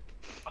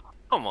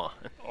 Come on.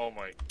 Oh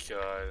my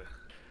god.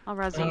 I'll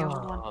res you.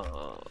 Hold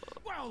on.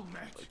 Well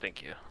met.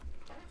 Thank you.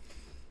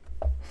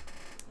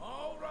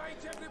 All right,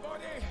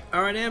 everybody.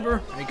 All right,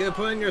 Amber, are you gonna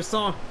put in your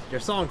song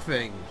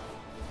thing?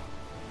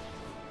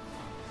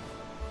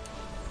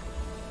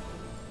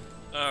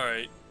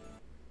 Alright.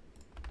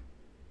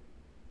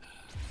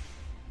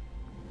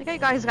 The guy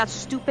guys got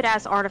stupid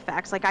ass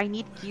artifacts. Like I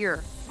need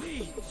gear.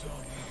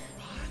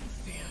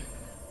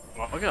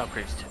 Well, I got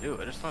upgrades too.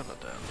 I just thought about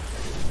that.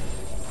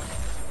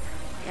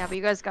 Yeah, but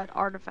you guys got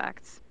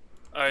artifacts.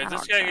 Alright, Not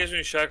this guy artifacts.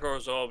 gives me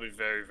chakras, so I'll be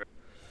very, very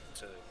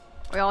today.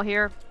 We all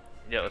here?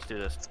 Yeah, let's do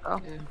this. Let's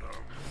go.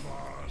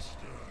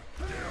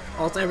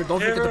 Also, Amber, don't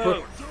forget to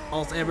put.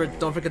 Also, Amber,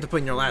 don't forget to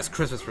put in your last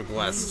Christmas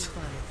request.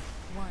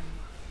 1.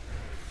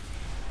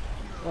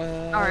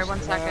 Alright,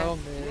 1 second.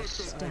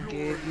 Promise I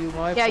gave you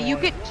my Yeah, you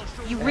point,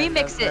 could. You and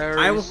remix the it.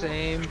 very I will-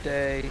 same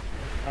day,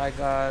 I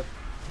got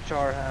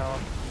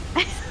Charhound.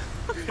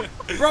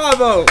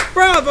 Bravo!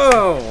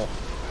 Bravo!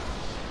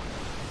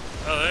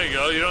 Oh, there you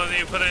go. You don't need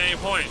to put in any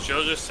points.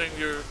 You'll just sing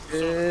your song.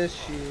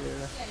 This year.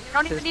 You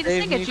don't even need to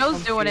save sing it. me Joe's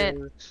from doing it.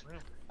 tears,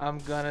 I'm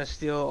gonna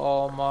steal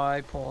all my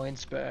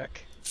points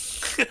back.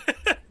 Oh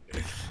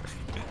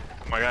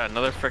my god,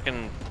 another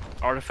freaking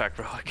artifact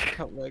relic.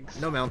 Cut legs.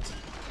 No mount.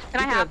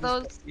 Can I You can have these-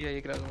 those? Yeah,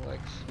 you can have the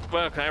legs.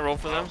 Well, can I roll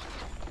for them?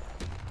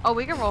 Oh,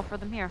 we can roll for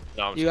them here.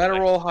 No, I'm You just gotta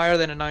kidding. roll higher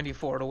than a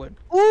 94 to win.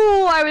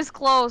 Ooh, I was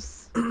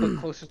close. The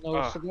closest no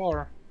Ah.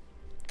 cigar.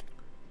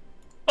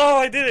 Oh,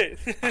 I did it!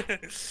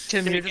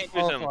 Tim, You you're can't use 'em.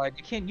 disqualified.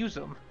 You can't use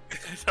them.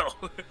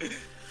 No.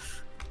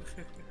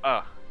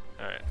 Ah,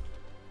 alright.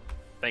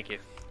 Thank you.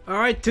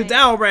 Alright, to Thanks.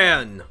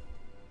 Dalran!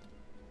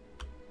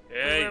 Yeah,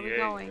 Where are we yeah,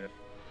 going? yeah.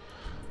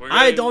 We're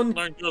I gonna don't-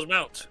 learn Joe's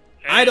mount.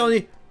 I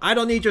And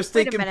don't need your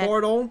stinking minute.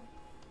 portal.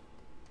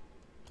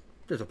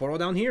 There's a portal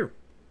down here.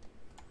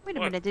 Wait a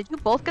What? minute. Did you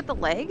both get the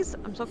legs?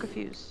 I'm so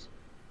confused.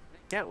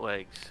 Get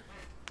legs.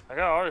 I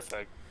got an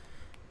artifact.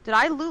 Did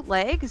I loot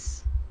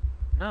legs?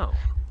 No.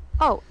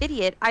 Oh,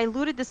 idiot. I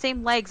looted the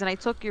same legs and I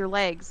took your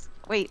legs.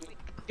 Wait.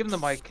 Give him the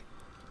mic.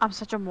 I'm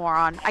such a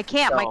moron. I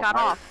can't. Mike got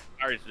off.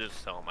 I already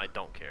just sell them. I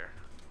don't care.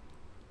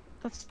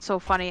 That's so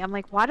funny. I'm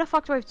like, why the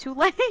fuck do I have 2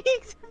 legs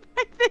in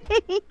my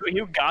thing?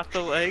 You got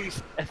the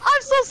legs. I'm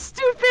so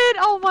stupid.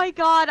 Oh my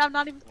god, I'm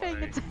not even paying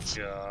My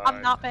attention. God.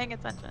 I'm not paying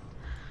attention.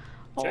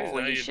 Chase, now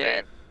Holy you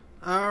shit.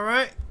 All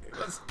right,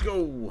 let's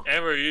go.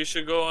 Amber, you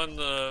should go on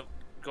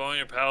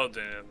your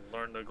paladin and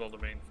learn the gold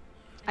domain.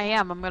 I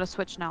am. I'm gonna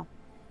switch now.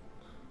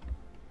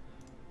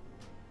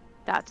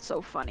 That's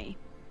so funny.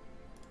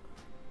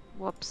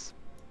 Whoops.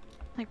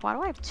 Like, why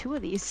do I have 2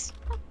 of these?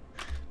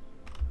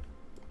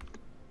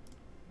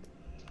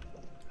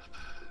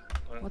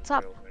 What's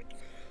up?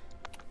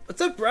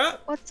 What's up, bro?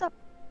 What's up?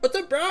 What's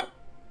up, bro?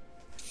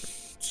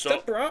 So What's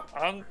up, bro?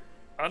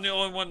 I'm the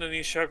only one that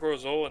needs Chakra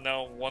Azul, and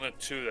now 1 and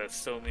 2 that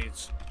still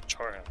needs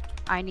Charhound.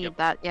 I need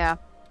that, yeah.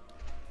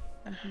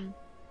 Mm-hmm.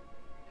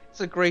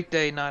 It's a great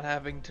day not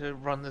having to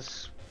run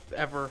this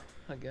ever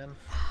again.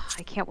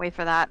 I can't wait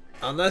for that.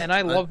 Unless, And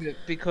I love it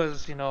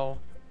because, you know,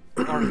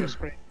 Argus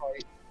great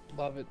fight.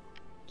 Love it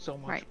so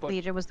much. Right, But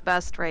Legion was the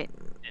best, right?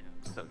 Yeah,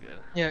 so good.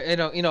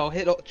 yeah, you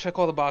know, check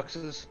all the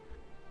boxes.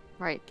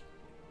 Right.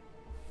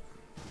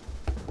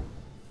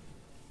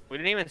 We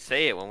didn't even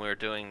say it when we were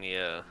doing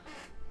the.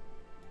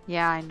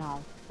 Yeah, I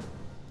know.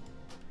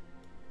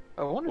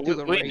 I want to do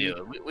the raid.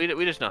 knew.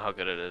 We just know how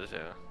good it is. Yeah.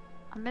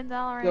 I'm in Yo,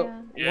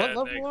 Valorant. Yeah,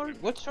 what level are?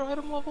 What's your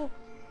item level?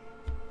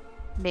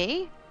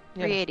 Me?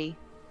 Yeah. 380.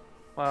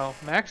 Wow,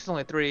 Max is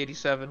only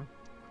 387.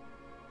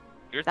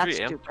 You're That's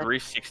 3 stupid.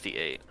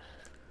 368.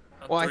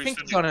 Well, I think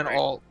he's on an 373.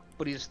 alt,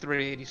 but he's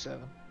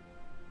 387.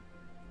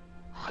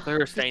 I thought you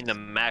were saying the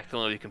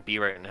maximum you can be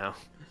right now.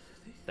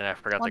 Then I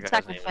forgot the 1 guy's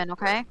second, name. Finn,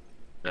 okay?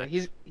 Yeah,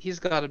 he's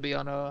got to be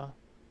on a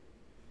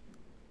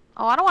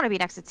Oh, I don't want to be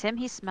next to Tim.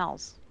 He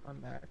smells.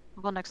 on Max.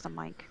 I'll go next to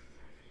Mike.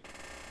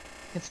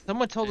 Can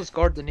someone tell this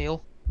guard to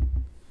kneel?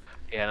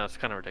 Yeah, no, it's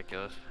kind of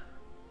ridiculous.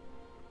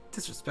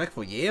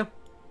 disrespectful, yeah.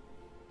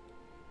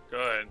 Go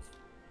ahead.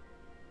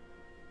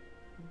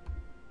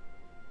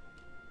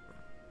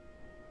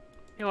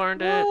 You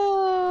learned it.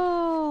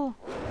 Whoa!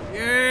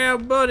 Yeah,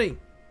 buddy.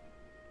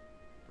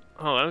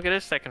 Oh, let me get a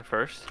second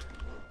first.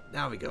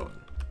 Now we going.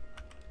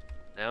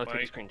 Now take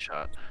Mike. a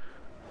screenshot.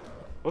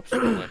 Whoops.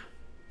 wrong way.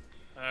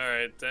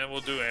 Alright, then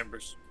we'll do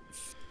Amber's.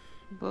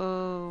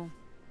 Boo.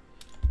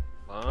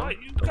 Well,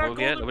 You don't got move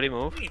yet. golden Nobody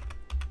move. domain.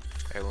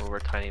 Okay, move over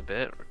a tiny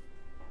bit.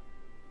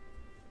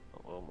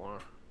 A little more.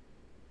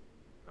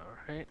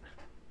 Alright.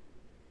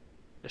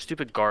 The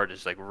stupid guard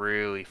is like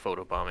really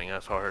photobombing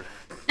us hard.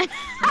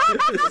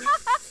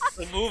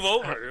 Then move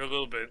over a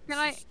little bit. Can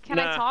I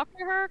Nah. talk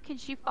to her? Can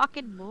she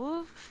fucking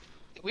move?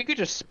 We could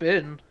just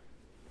spin,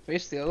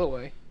 face the other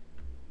way.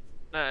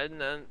 Nah,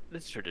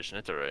 this is tradition.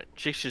 It's alright.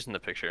 She's just in the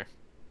picture.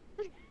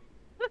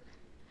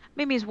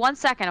 Mimi's 1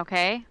 second,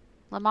 okay?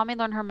 Let mommy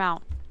learn her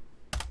mount.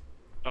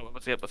 Oh,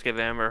 let's give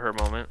Amber her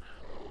moment.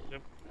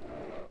 Yep.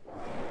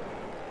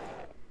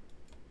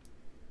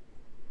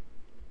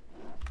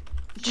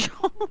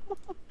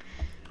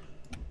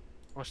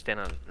 I'll stand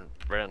on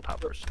right on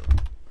top first.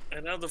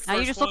 And now the first Now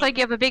you just one, look like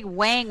you have a big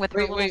wang with her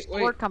Wait, little wait,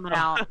 sword wait. coming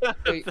out.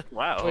 Wait,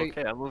 Wow. wait.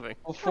 Okay, I'm moving.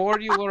 before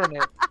you learn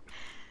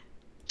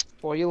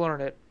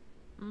it,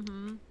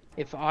 Mm-hmm.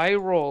 if I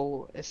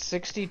roll a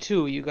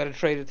 62, you gotta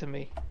trade it to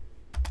me.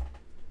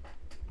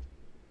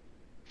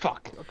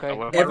 Fuck. Okay. Oh,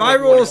 well, If I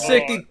roll Oh,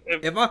 60,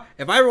 if-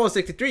 if I roll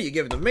 63, you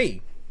give it to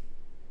me.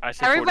 I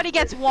say Everybody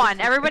 46. gets one.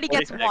 Everybody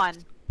gets 46.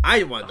 one.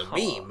 I want the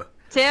meme.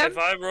 Tim? if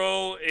I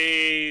roll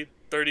a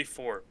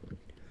 34.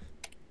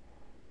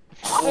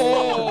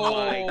 Oh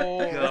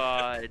my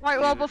god. Alright,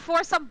 well, dude.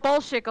 before some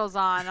bullshit goes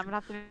on, I'm gonna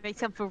have to make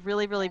him feel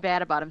really, really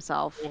bad about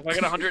himself. Well, if I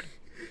got 100.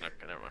 Okay,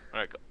 never mind.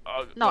 Alright, go.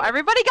 No,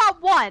 everybody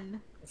got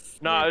one.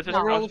 No, I was just,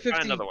 No. I Roll was 50.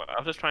 trying another one. I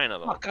was just trying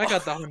another one. Fuck, I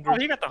got the Oh,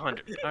 100. you got the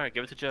 100. Alright,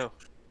 give it to Joe.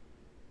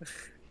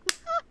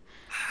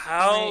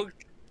 How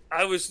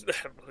I was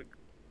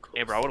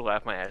Hey, bro, I would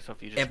laugh my ass off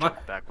if you just If I-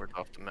 jumped backwards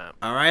off the map.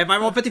 All right, if I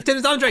roll 52,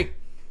 it's Andre.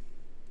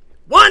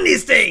 One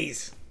these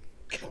days.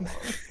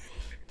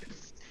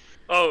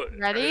 Oh,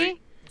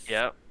 Ready?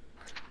 Yep.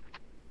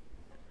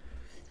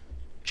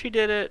 She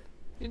did it.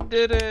 You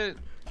did it.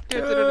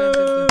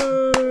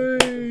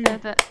 Yay.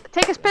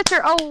 Take his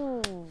picture.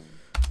 Oh.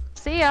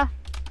 See ya.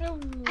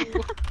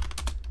 It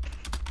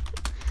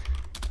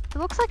It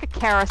looks like a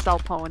carousel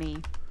pony.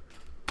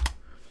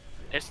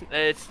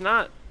 It's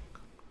not.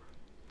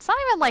 It's not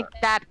even like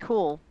that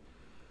cool.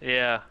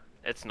 Yeah,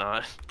 it's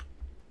not.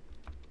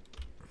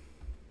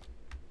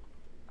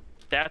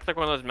 That's like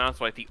one of those mounts.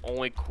 Like the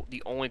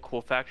only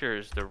cool factor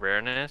is the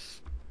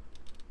rareness,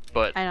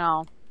 but I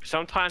know.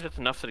 sometimes it's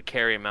enough to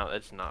carry a mount.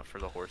 It's not for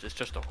the horse. It's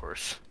just a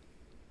horse.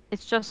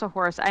 It's just a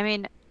horse. I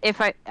mean, if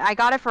I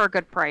got it for a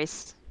good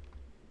price.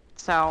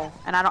 So,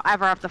 and I don't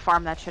ever have to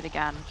farm that shit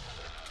again.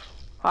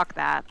 Fuck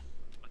that.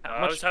 How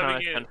I much was time having I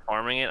it- spend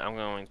farming it? I'm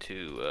going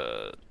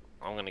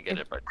to get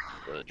it by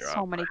the drop.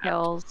 So many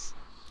kills.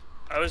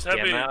 I was Yeah,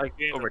 having I'm at like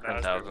game over of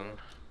Master 10,000. Race.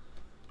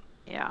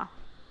 Yeah.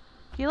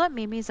 Can you let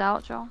Mimi's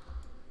out, Joe?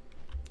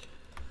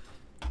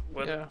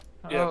 What? Yeah.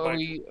 Yeah, are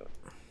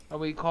Mike.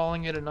 we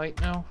calling it a night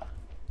now?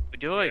 We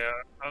do like Yeah,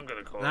 I'm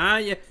gonna call. Nah,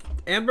 yeah.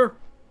 Amber,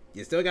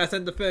 you still gotta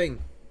send the thing.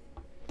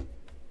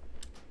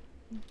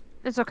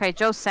 It's okay.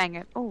 Joe sang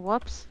it. Oh,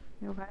 whoops.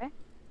 You okay?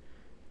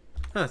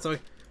 Huh, so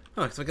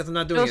I guess I'm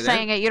not doing Joe it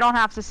sang then. it. You don't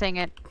have to sing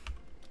it.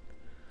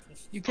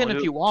 You can I'll if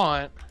do- you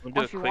want. We'll do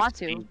Oh, a if you quick want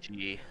to.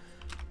 CG.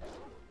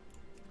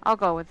 I'll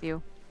go with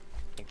you.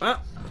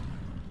 Well,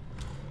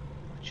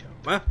 Joe,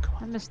 well, come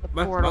I on. missed the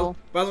might portal.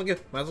 as well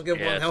give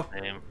Yeah, one help.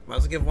 same. Might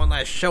as well give one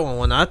last show and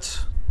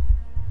whatnot.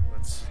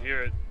 Let's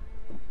hear it.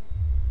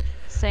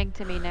 Sing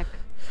to me, Nick.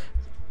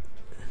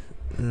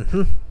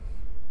 Mm-hmm.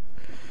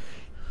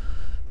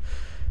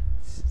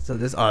 So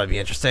this ought to be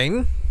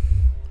interesting.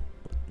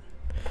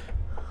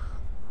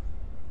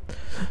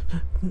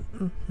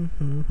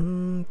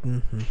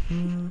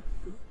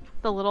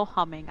 The little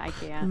humming, I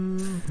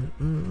can't.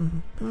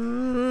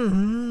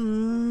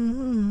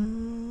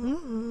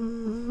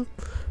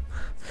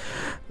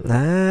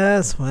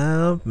 Last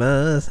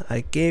Christmas,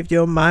 I gave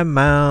you my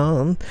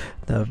mount.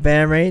 The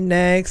very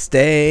next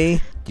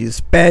day, you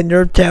spend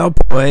your tail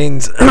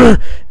points.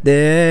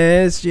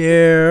 This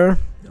year,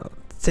 I'll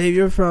save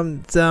you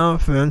from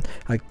something.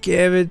 I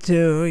give it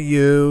to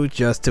you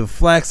just to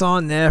flex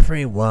on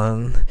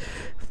everyone.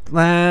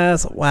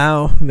 Last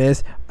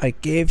Miss, I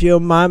gave you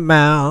my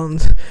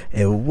mount.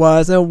 It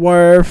wasn't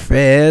worth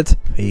it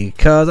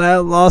because I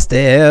lost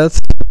it.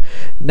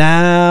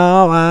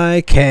 Now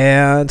I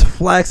can't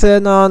flex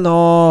it on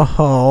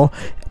all,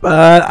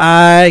 but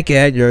I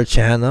get your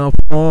channel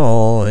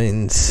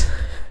points.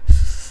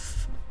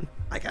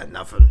 I got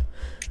nothing.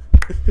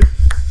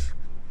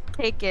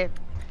 Take it.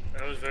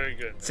 That was very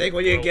good. Take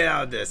what you can get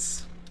out of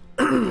this.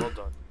 Well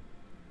done.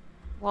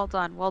 Well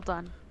done. Well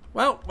done.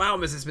 Well,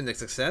 Miss has been a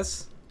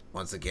success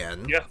once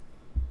again. Yeah.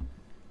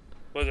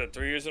 Was it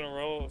 3 years in a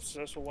row of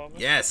successful wellness?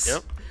 Yes.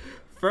 Yep.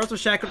 First with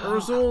Shaq and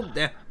Ursul.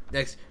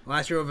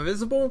 Last year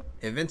with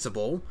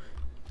Invincible.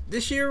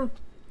 This year,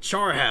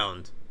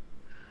 Charhound.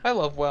 I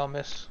love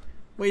Wellness.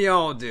 We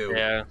all do.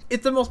 Yeah.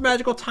 It's the most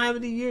magical time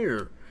of the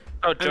year.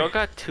 Oh, Joe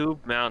got 2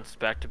 mounts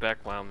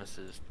back-to-back WoW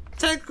misses.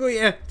 Technically,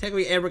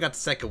 Amber got the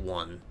second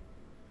one.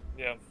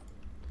 Yeah.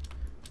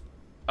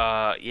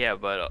 Yeah,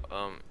 but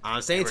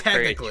I'm saying Amber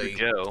carried technically. 2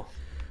 Joe.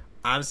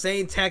 I'm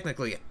saying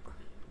technically.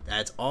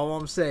 That's all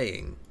I'm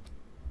saying.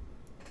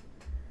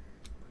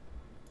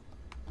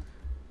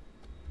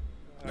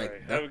 Alright,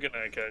 Like, have a good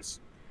night, guys.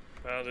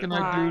 Good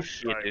night, Bye.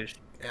 douche. Yeah, dude.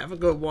 Have a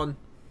good one.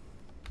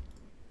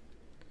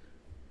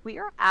 We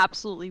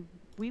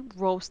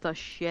roast the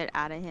shit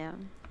out of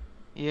him.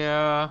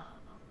 Yeah.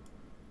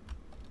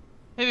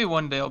 Maybe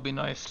one day will be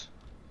nice.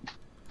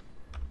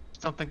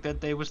 Don't think that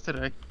day was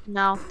today.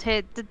 No,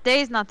 the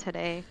day's not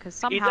today, because He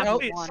somehow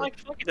doesn't, he it's won. like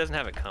he doesn't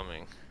have it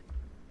coming.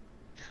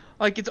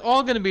 Like, it's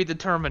all gonna be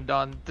determined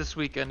on this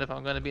weekend if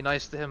I'm gonna be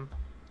nice to him.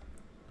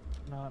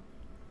 Not.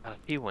 God,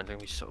 if he wins, I'm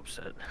gonna be so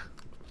upset.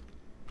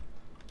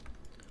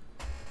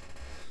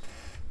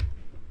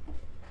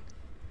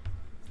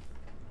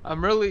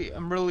 I'm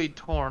really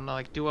torn.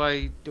 Like, do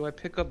I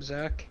pick up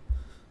Zach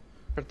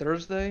for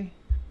Thursday,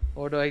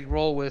 or do I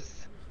roll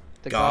with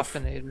the Goff.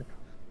 Goffinator?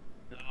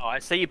 No, I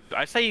say you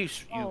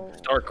Oh.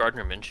 start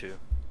Gardner Minshew.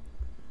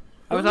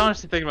 I was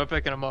honestly thinking about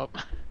picking him up.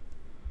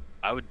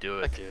 I would do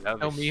it, dude. That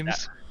would No be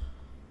memes.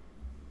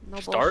 No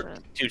Start,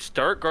 bullshit. dude.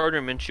 Start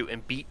Gardner Minshew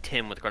and beat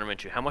Tim with Gardner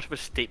Minshew. How much of a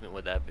statement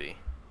would that be?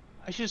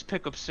 I should just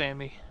pick up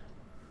Sammy.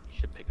 You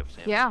should pick up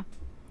Sam. Yeah.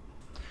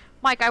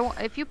 Mike,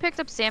 if you picked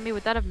up Sammy,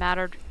 would that have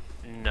mattered?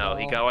 No,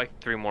 he No. got like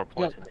 3 more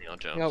points Yep. than Daniel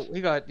Jones. Yeah,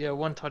 we got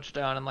 1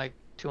 touchdown and like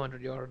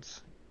 200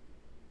 yards.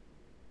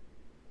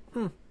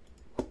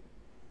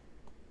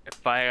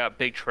 If I got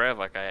Big Trev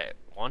like I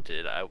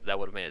wanted, that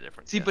would have made a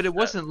difference. See, yes. but it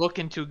wasn't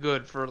looking too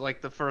good for like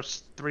the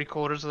first 3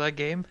 quarters of that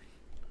game.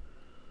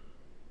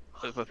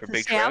 For For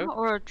Big Sam Trev.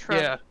 or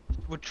Trev? Yeah,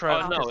 with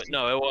Trev. Oh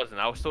no, it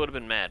wasn't. I still would have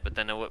been mad, but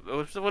then it would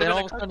have Then been all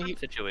a of a sudden Kirk he-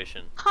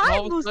 situation. Hi,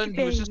 all of a Moosey sudden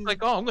he was just baby. like,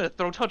 "Oh, I'm gonna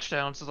throw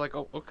touchdowns." It's like,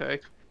 "Oh, okay."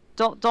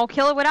 Don't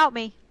kill it without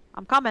me.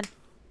 I'm coming.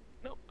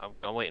 No,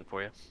 I'm waiting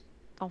for you.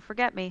 Don't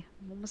forget me.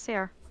 I'm almost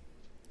here.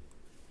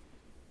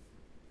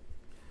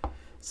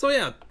 So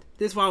yeah,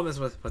 this Wildness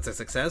was a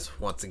success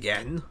once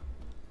again.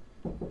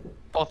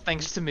 All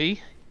thanks to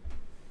me,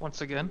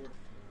 once again.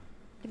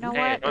 You know Hey,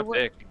 what? my It wa-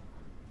 pick.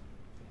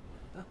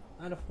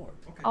 Out of 4.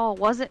 Okay. Oh,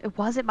 it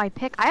wasn't my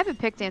pick. I haven't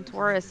picked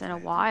Antorus in a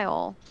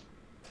while.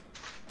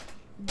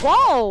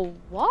 Whoa!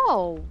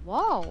 Whoa!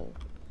 Whoa!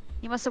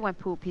 He must have went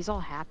poop. He's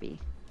all happy.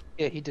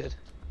 Yeah, he did.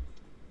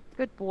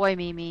 Good boy,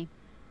 Mimi.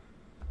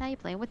 Now you're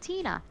playing with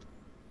Tina.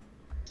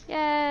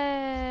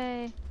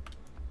 Yay!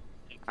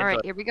 All right,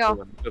 here we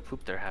go. Go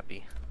poop. They're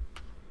happy.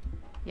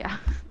 Yeah.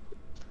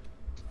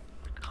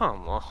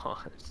 Come on,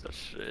 it's such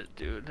shit,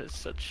 dude. It's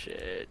such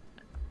shit.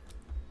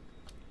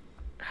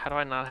 How do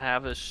I not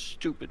have this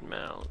stupid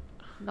mount?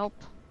 Nope.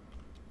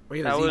 Were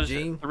you That a was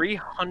ZG?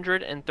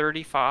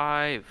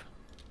 335.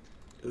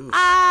 Oof.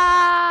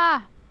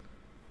 Ah!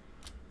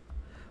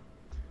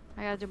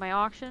 I gotta do my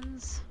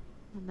auctions,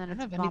 and then I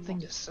don't it's have anything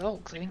Bumble. to sell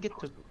because I didn't get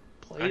to I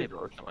play need it. to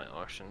look at my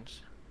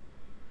auctions.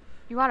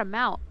 You got a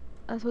mount.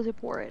 That's what's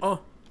important.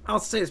 Oh, I'll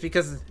say this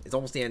because it's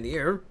almost the end of the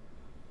year.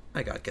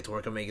 I gotta get to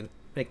work on make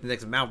the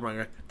next mount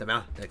runner,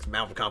 next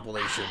mount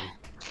compilation.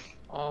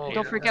 Oh,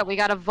 Don't forget, we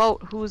gotta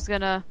vote who's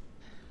gonna.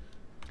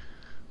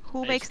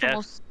 Who makes the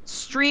most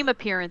stream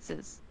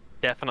appearances?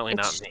 Definitely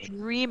not me.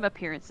 Stream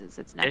appearances.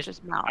 It's not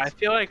just mouse. I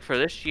feel like for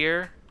this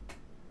year,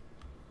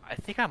 I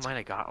think I might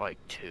have got like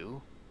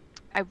 2.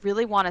 I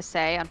really want to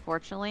say,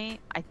 unfortunately,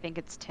 I think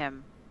it's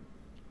Tim.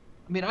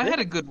 I mean, I had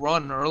a good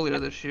run earlier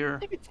this year. I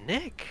think it's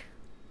Nick.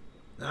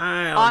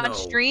 I don't On know.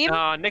 stream?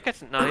 No, Nick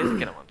has no. He doesn't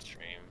get him on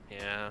stream.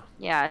 Yeah.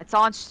 Yeah, it's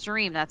on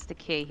stream. That's the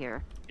key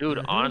here. Dude,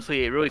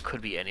 honestly, it really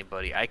could be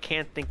anybody. I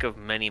can't think of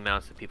many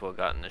mounts that people have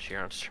gotten this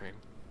year on stream.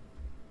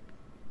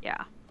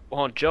 Yeah.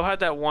 Well, Joe had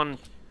that one,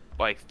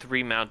 like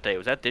 3 mount day.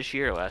 Was that this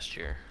year or last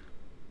year?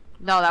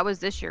 No, that was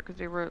this year because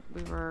we were.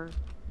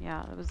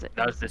 Yeah, that was it.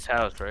 That was this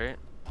house, right?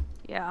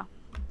 Yeah.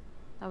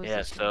 That was Yeah,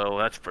 this year. so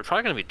that's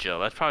probably gonna be Joe.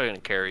 That's probably gonna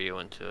carry you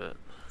into it.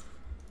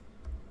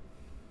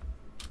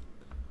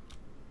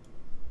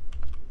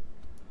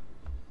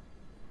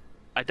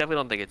 I definitely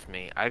don't think it's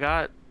me. I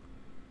got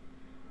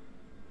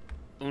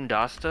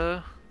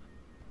Undasta.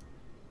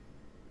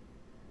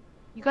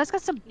 You guys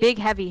got some big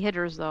heavy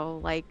hitters though,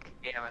 like.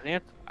 Yeah,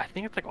 I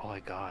think it's like all I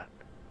got.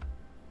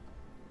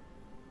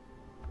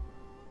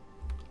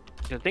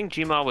 I think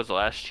Gmod was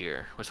last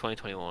year. Was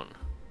 2021.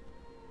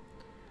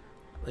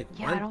 Like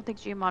Yeah, what? I don't think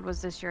Gmod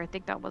was this year. I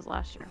think that was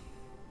last year.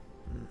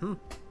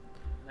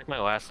 Like my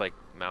last like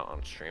mount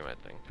on stream, I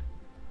think.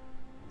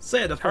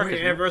 Say the Tarkus,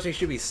 4th anniversary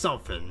should be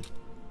something.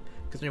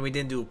 Because we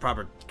didn't do a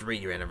proper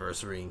 3-year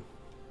anniversary.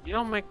 You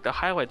don't make the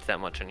highlights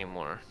that much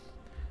anymore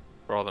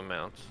for all the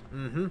mounts.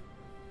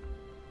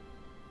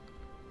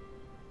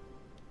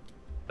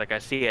 Like I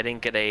see, I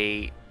didn't get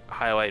a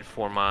highlight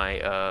for my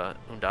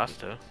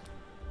Undasta.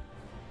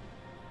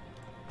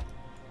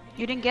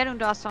 You didn't get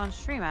Undasta on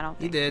stream, I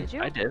don't You think. did.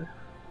 you? I did.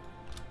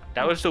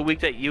 That was the week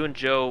that you and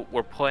Joe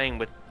were playing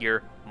with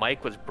your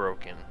mic was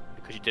broken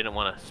because you didn't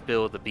want to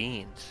spill the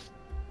beans.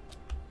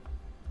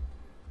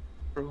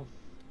 True.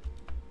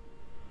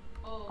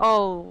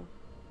 Oh,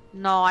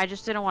 no, I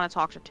just didn't want to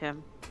talk to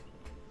Tim.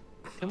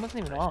 Tim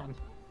wasn't even on.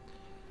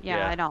 Yeah,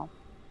 Yeah. I know.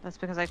 That's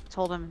because I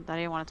told him that I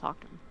didn't want to talk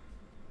to him.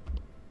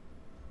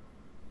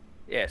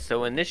 Yeah,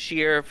 so in this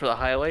year for the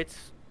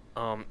highlights,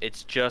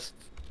 it's just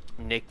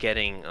Nick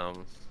getting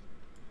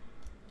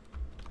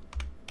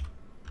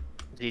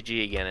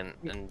ZG again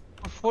and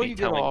Before you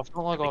get telling- off,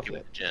 don't log off thinking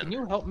yet. with Jen. Can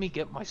you help me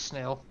get my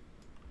snail?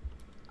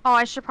 Oh,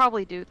 I should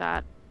probably do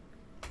that.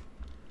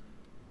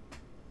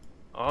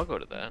 Oh, I'll go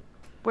to that.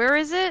 Where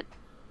is it?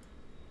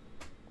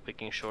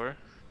 Making sure.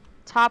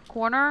 Top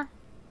corner?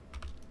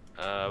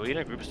 We in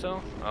a group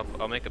still?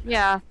 I'll make a.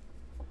 Yeah.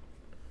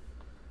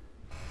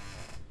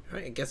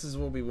 Alright, I guess this is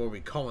what we will be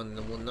calling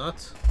and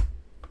whatnot.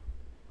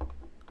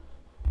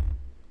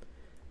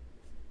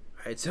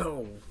 Alright,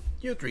 so,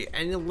 you three,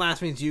 any last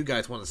things you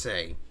guys want to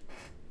say?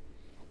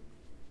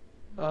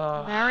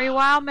 Merry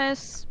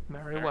Wowmas.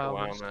 Merry Very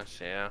Wildness. wellness,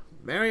 yeah.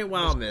 Merry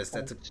Wildness,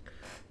 that's a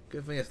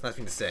good thing, last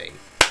thing to say.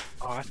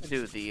 Oh, I have to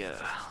do the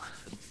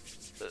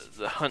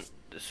hunt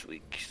this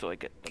week, so I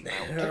get the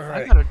mount. I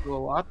Alright. gotta do a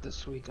lot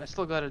this week. I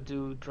still gotta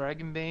do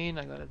Dragonbane.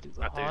 I gotta do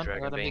the I have to do hunt. I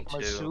gotta Dragonbane make my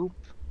too. soup.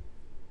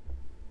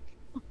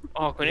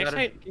 Oh, when You you gotta-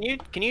 say,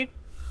 can you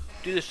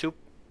do the soup?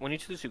 When you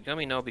do the soup, let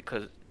me know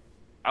because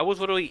I was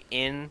literally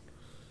in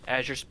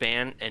Azure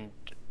Span and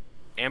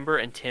Amber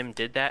and Tim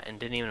did that and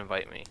didn't even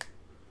invite me.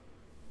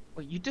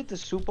 Wait, you did the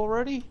soup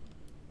already?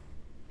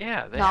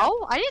 Yeah. They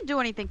No, I didn't do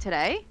anything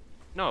today.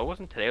 No, it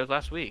wasn't today. It was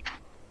last week.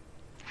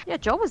 Yeah,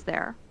 Joe was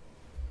there.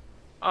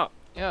 Oh,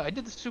 Yeah, I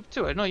did the soup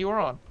too. I know you were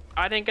on.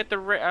 I didn't get the.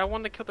 I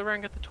wanted to kill the rat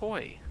and get the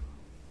toy.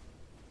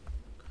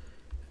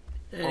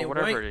 Or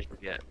whatever Anyway, it is you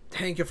get.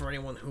 thank you for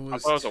anyone who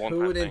was thought it was a one-time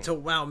tuned thing. into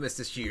Wildness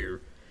this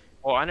year.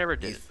 Oh, I never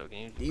did These- it. So can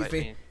you these invite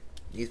thing- me?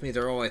 These means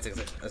are always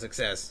a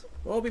success.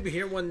 We'll be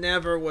here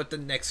whenever with the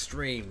next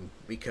stream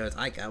because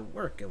I got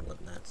work and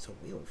whatnot, so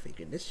we'll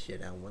figure this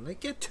shit out when I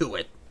get to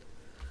it.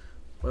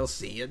 We'll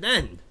see you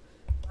then.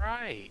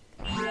 Right.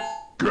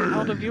 What the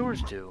hell the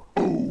viewers do?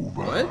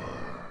 What?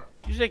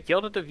 You just like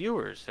yelled at the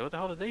viewers. So what the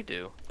hell did they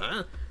do?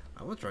 Huh?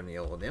 I was trying to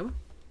yell at them.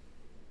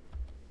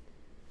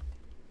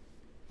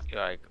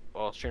 You're like,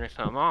 well, sure next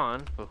time I'm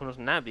on, but who knows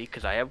when that be?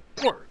 Because I have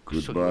work. so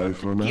you Goodbye have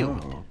to for deal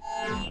with now.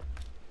 it.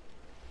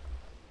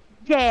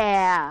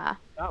 Yeah.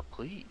 Oh,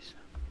 please.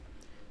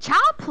 Chow,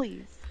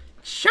 please.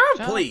 Sure,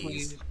 Ciao,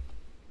 please.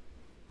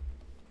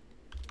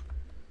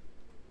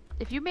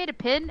 If you made a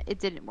pin, it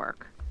didn't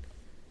work.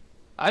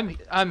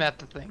 I'm at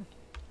the thing.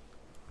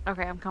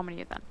 Okay, I'm coming to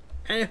you then.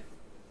 Eh.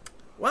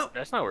 Well,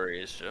 That's not where he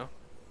is, Joe.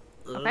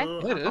 Okay, uh, It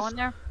I'm is. going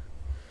there.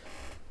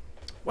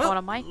 well, Want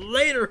a mic?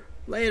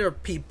 later,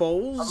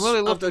 peoples. I'm really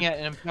of looking the, at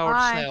an empowered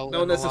Hi. snail. in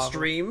known the as a lava.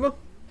 stream.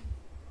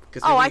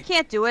 Oh, I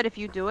can't do it if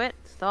you do it.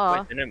 Duh.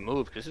 Wait, didn't it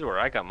move? Because this is where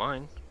I got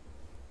mine.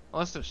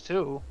 Unless there's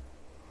two.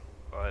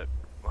 But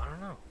I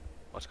don't know.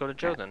 Let's go to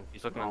Joe then.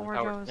 He's looking Oh, at the where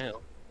power Joe is.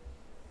 snail.